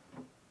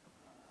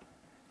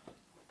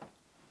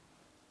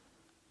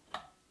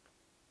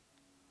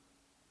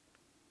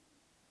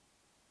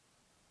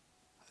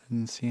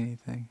didn't see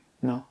anything.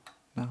 No.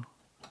 No.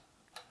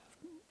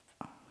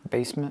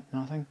 Basement?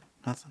 Nothing?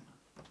 Nothing.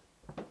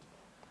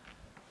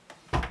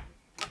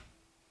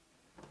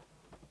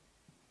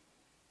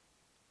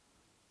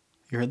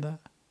 You heard that?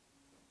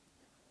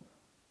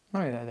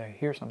 Not only that I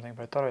hear something,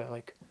 but I thought I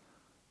like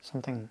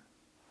something.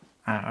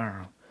 I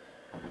don't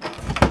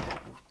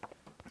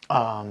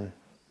know.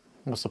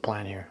 What's the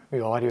plan here?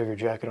 Why do you have your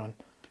jacket on?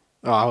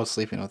 Oh, I was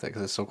sleeping with it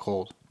because it's so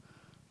cold.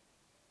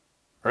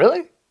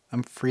 Really?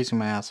 I'm freezing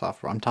my ass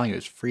off, bro. I'm telling you,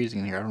 it's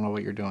freezing here. I don't know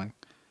what you're doing.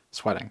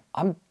 Sweating.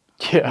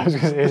 Yeah, I was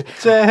gonna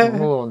say. I'm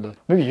a little,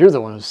 maybe you're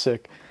the one who's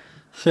sick.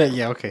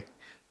 Yeah, okay.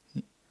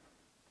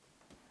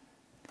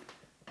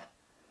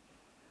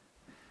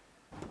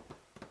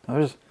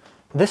 There's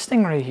this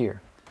thing right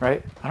here,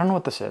 right? I don't know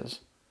what this is.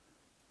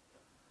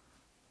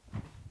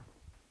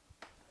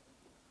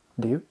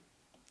 Do you?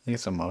 I think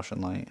it's a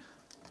motion light.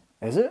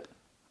 Is it?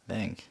 I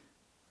think.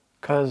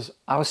 Because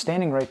I was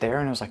standing right there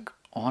and it was like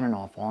on and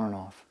off, on and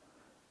off.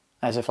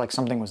 As if like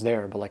something was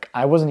there, but like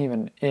I wasn't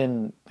even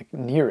in, like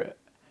near it.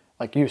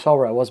 Like you saw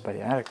where I was by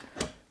the attic.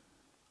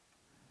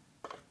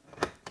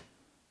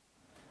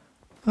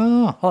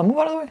 Oh. Hold on, move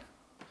out of the way.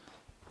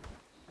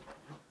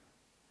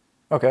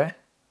 Okay.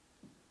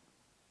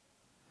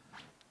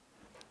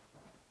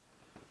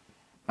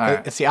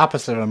 Alright. It's the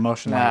opposite of a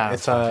motion light. Nah,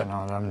 It's fucking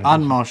a no,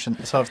 I'm-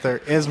 unmotion. So if there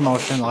is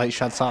motion, the light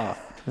shuts off.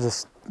 Is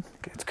this?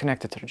 It's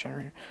connected to the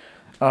generator.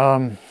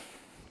 I'm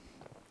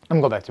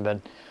gonna go back to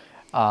bed.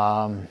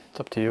 It's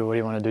up to you. What do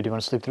you want to do? Do you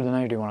want to sleep through the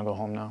night, or do you want to go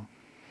home now?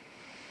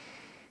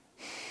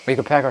 We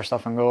could pack our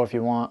stuff and go if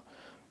you want,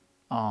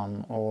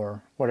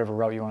 or whatever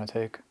route you want to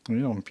take. You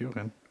don't want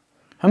puking.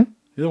 Hmm?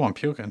 You don't want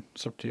puking.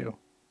 It's up to you.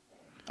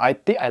 I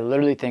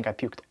literally think I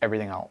puked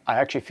everything out. I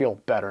actually feel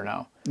better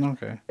now.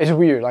 Okay. It's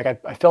weird. Like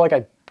I feel like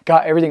I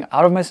got everything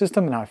out of my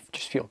system, and now I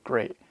just feel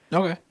great.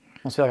 Okay.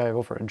 I feel like I gotta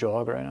go for a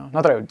jog right now.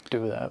 Not that I would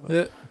do that, but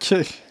Yeah.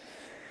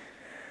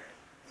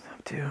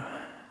 up to you.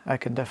 I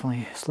could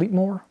definitely sleep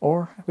more,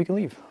 or we can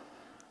leave.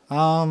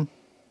 Want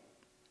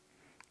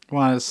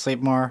to sleep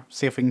more?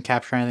 See if we can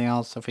capture anything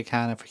else. If we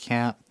can, if we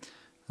can't,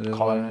 it is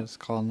Call what it it a night. is.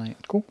 Call it a night.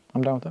 Cool.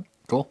 I'm down with that.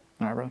 Cool.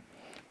 All right, bro.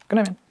 Good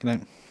night, man. Good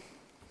night.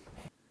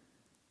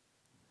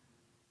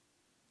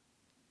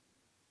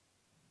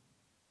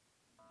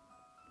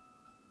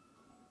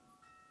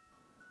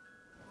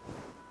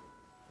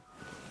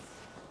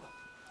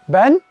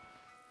 Ben?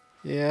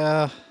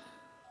 Yeah.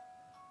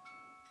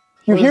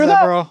 You What hear is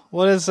that? bro?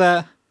 What is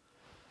that?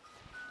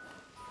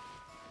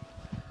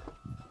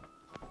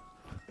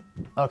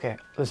 Okay,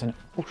 listen.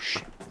 Oh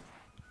shit.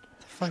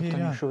 The fuck are you Put on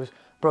your doing? shoes.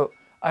 Bro,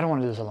 I don't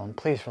want to do this alone.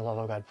 Please, for the love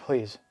of God,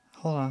 please.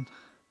 Hold on.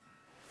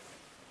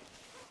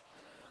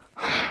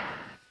 Oh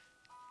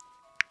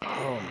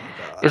my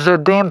god. It's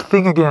that damn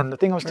thing again. The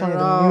thing I was Turn telling you,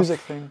 it the off. music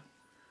thing.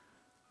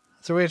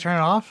 Is there a way to turn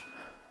it off?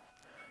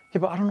 Yeah,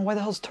 but I don't know why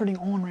the hell's turning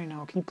on right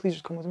now. Can you please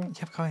just come with me?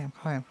 Yeah, I'm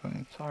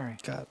calling. Sorry.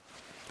 God.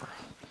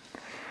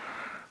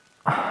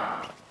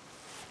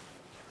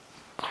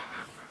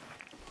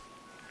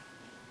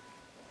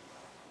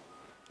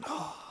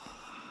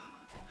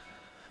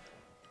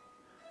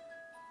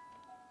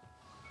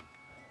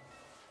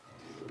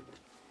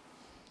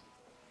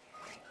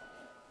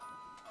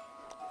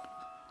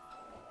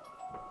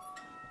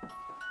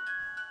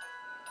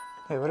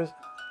 Hey, what is...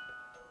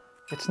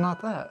 It's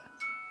not that.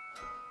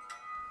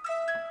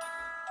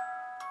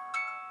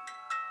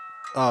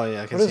 Oh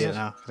yeah, I can What is see it this?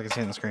 now. 'Cause I can see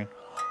it on the screen.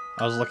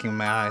 I was looking with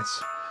my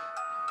eyes.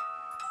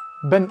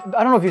 Ben,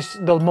 I don't know if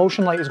you... The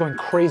motion light is going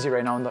crazy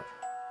right now.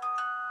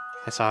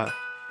 I saw it.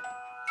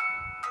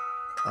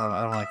 Oh,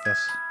 I don't like this.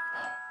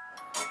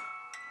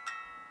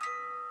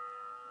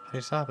 How do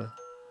you stop it?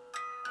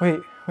 Wait.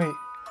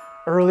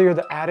 Earlier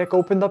the attic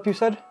opened up, you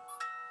said?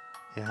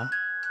 Yeah.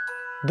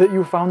 That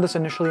you found this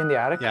initially in the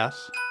attic?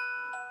 Yes.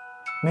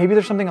 Maybe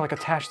there's something like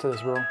attached to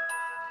this, bro.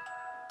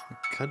 It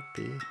could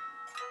be.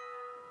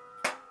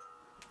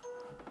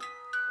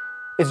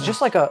 It's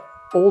just like a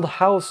old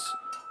house.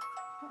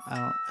 I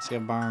don't. It's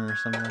like a barn or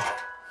something.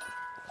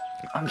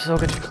 I'm so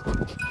good.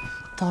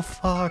 What the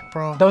fuck,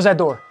 bro? That was that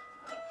door.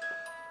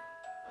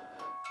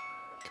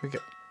 Can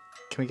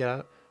we get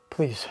out?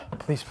 Please.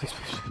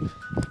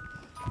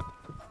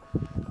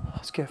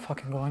 Let's get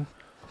fucking going.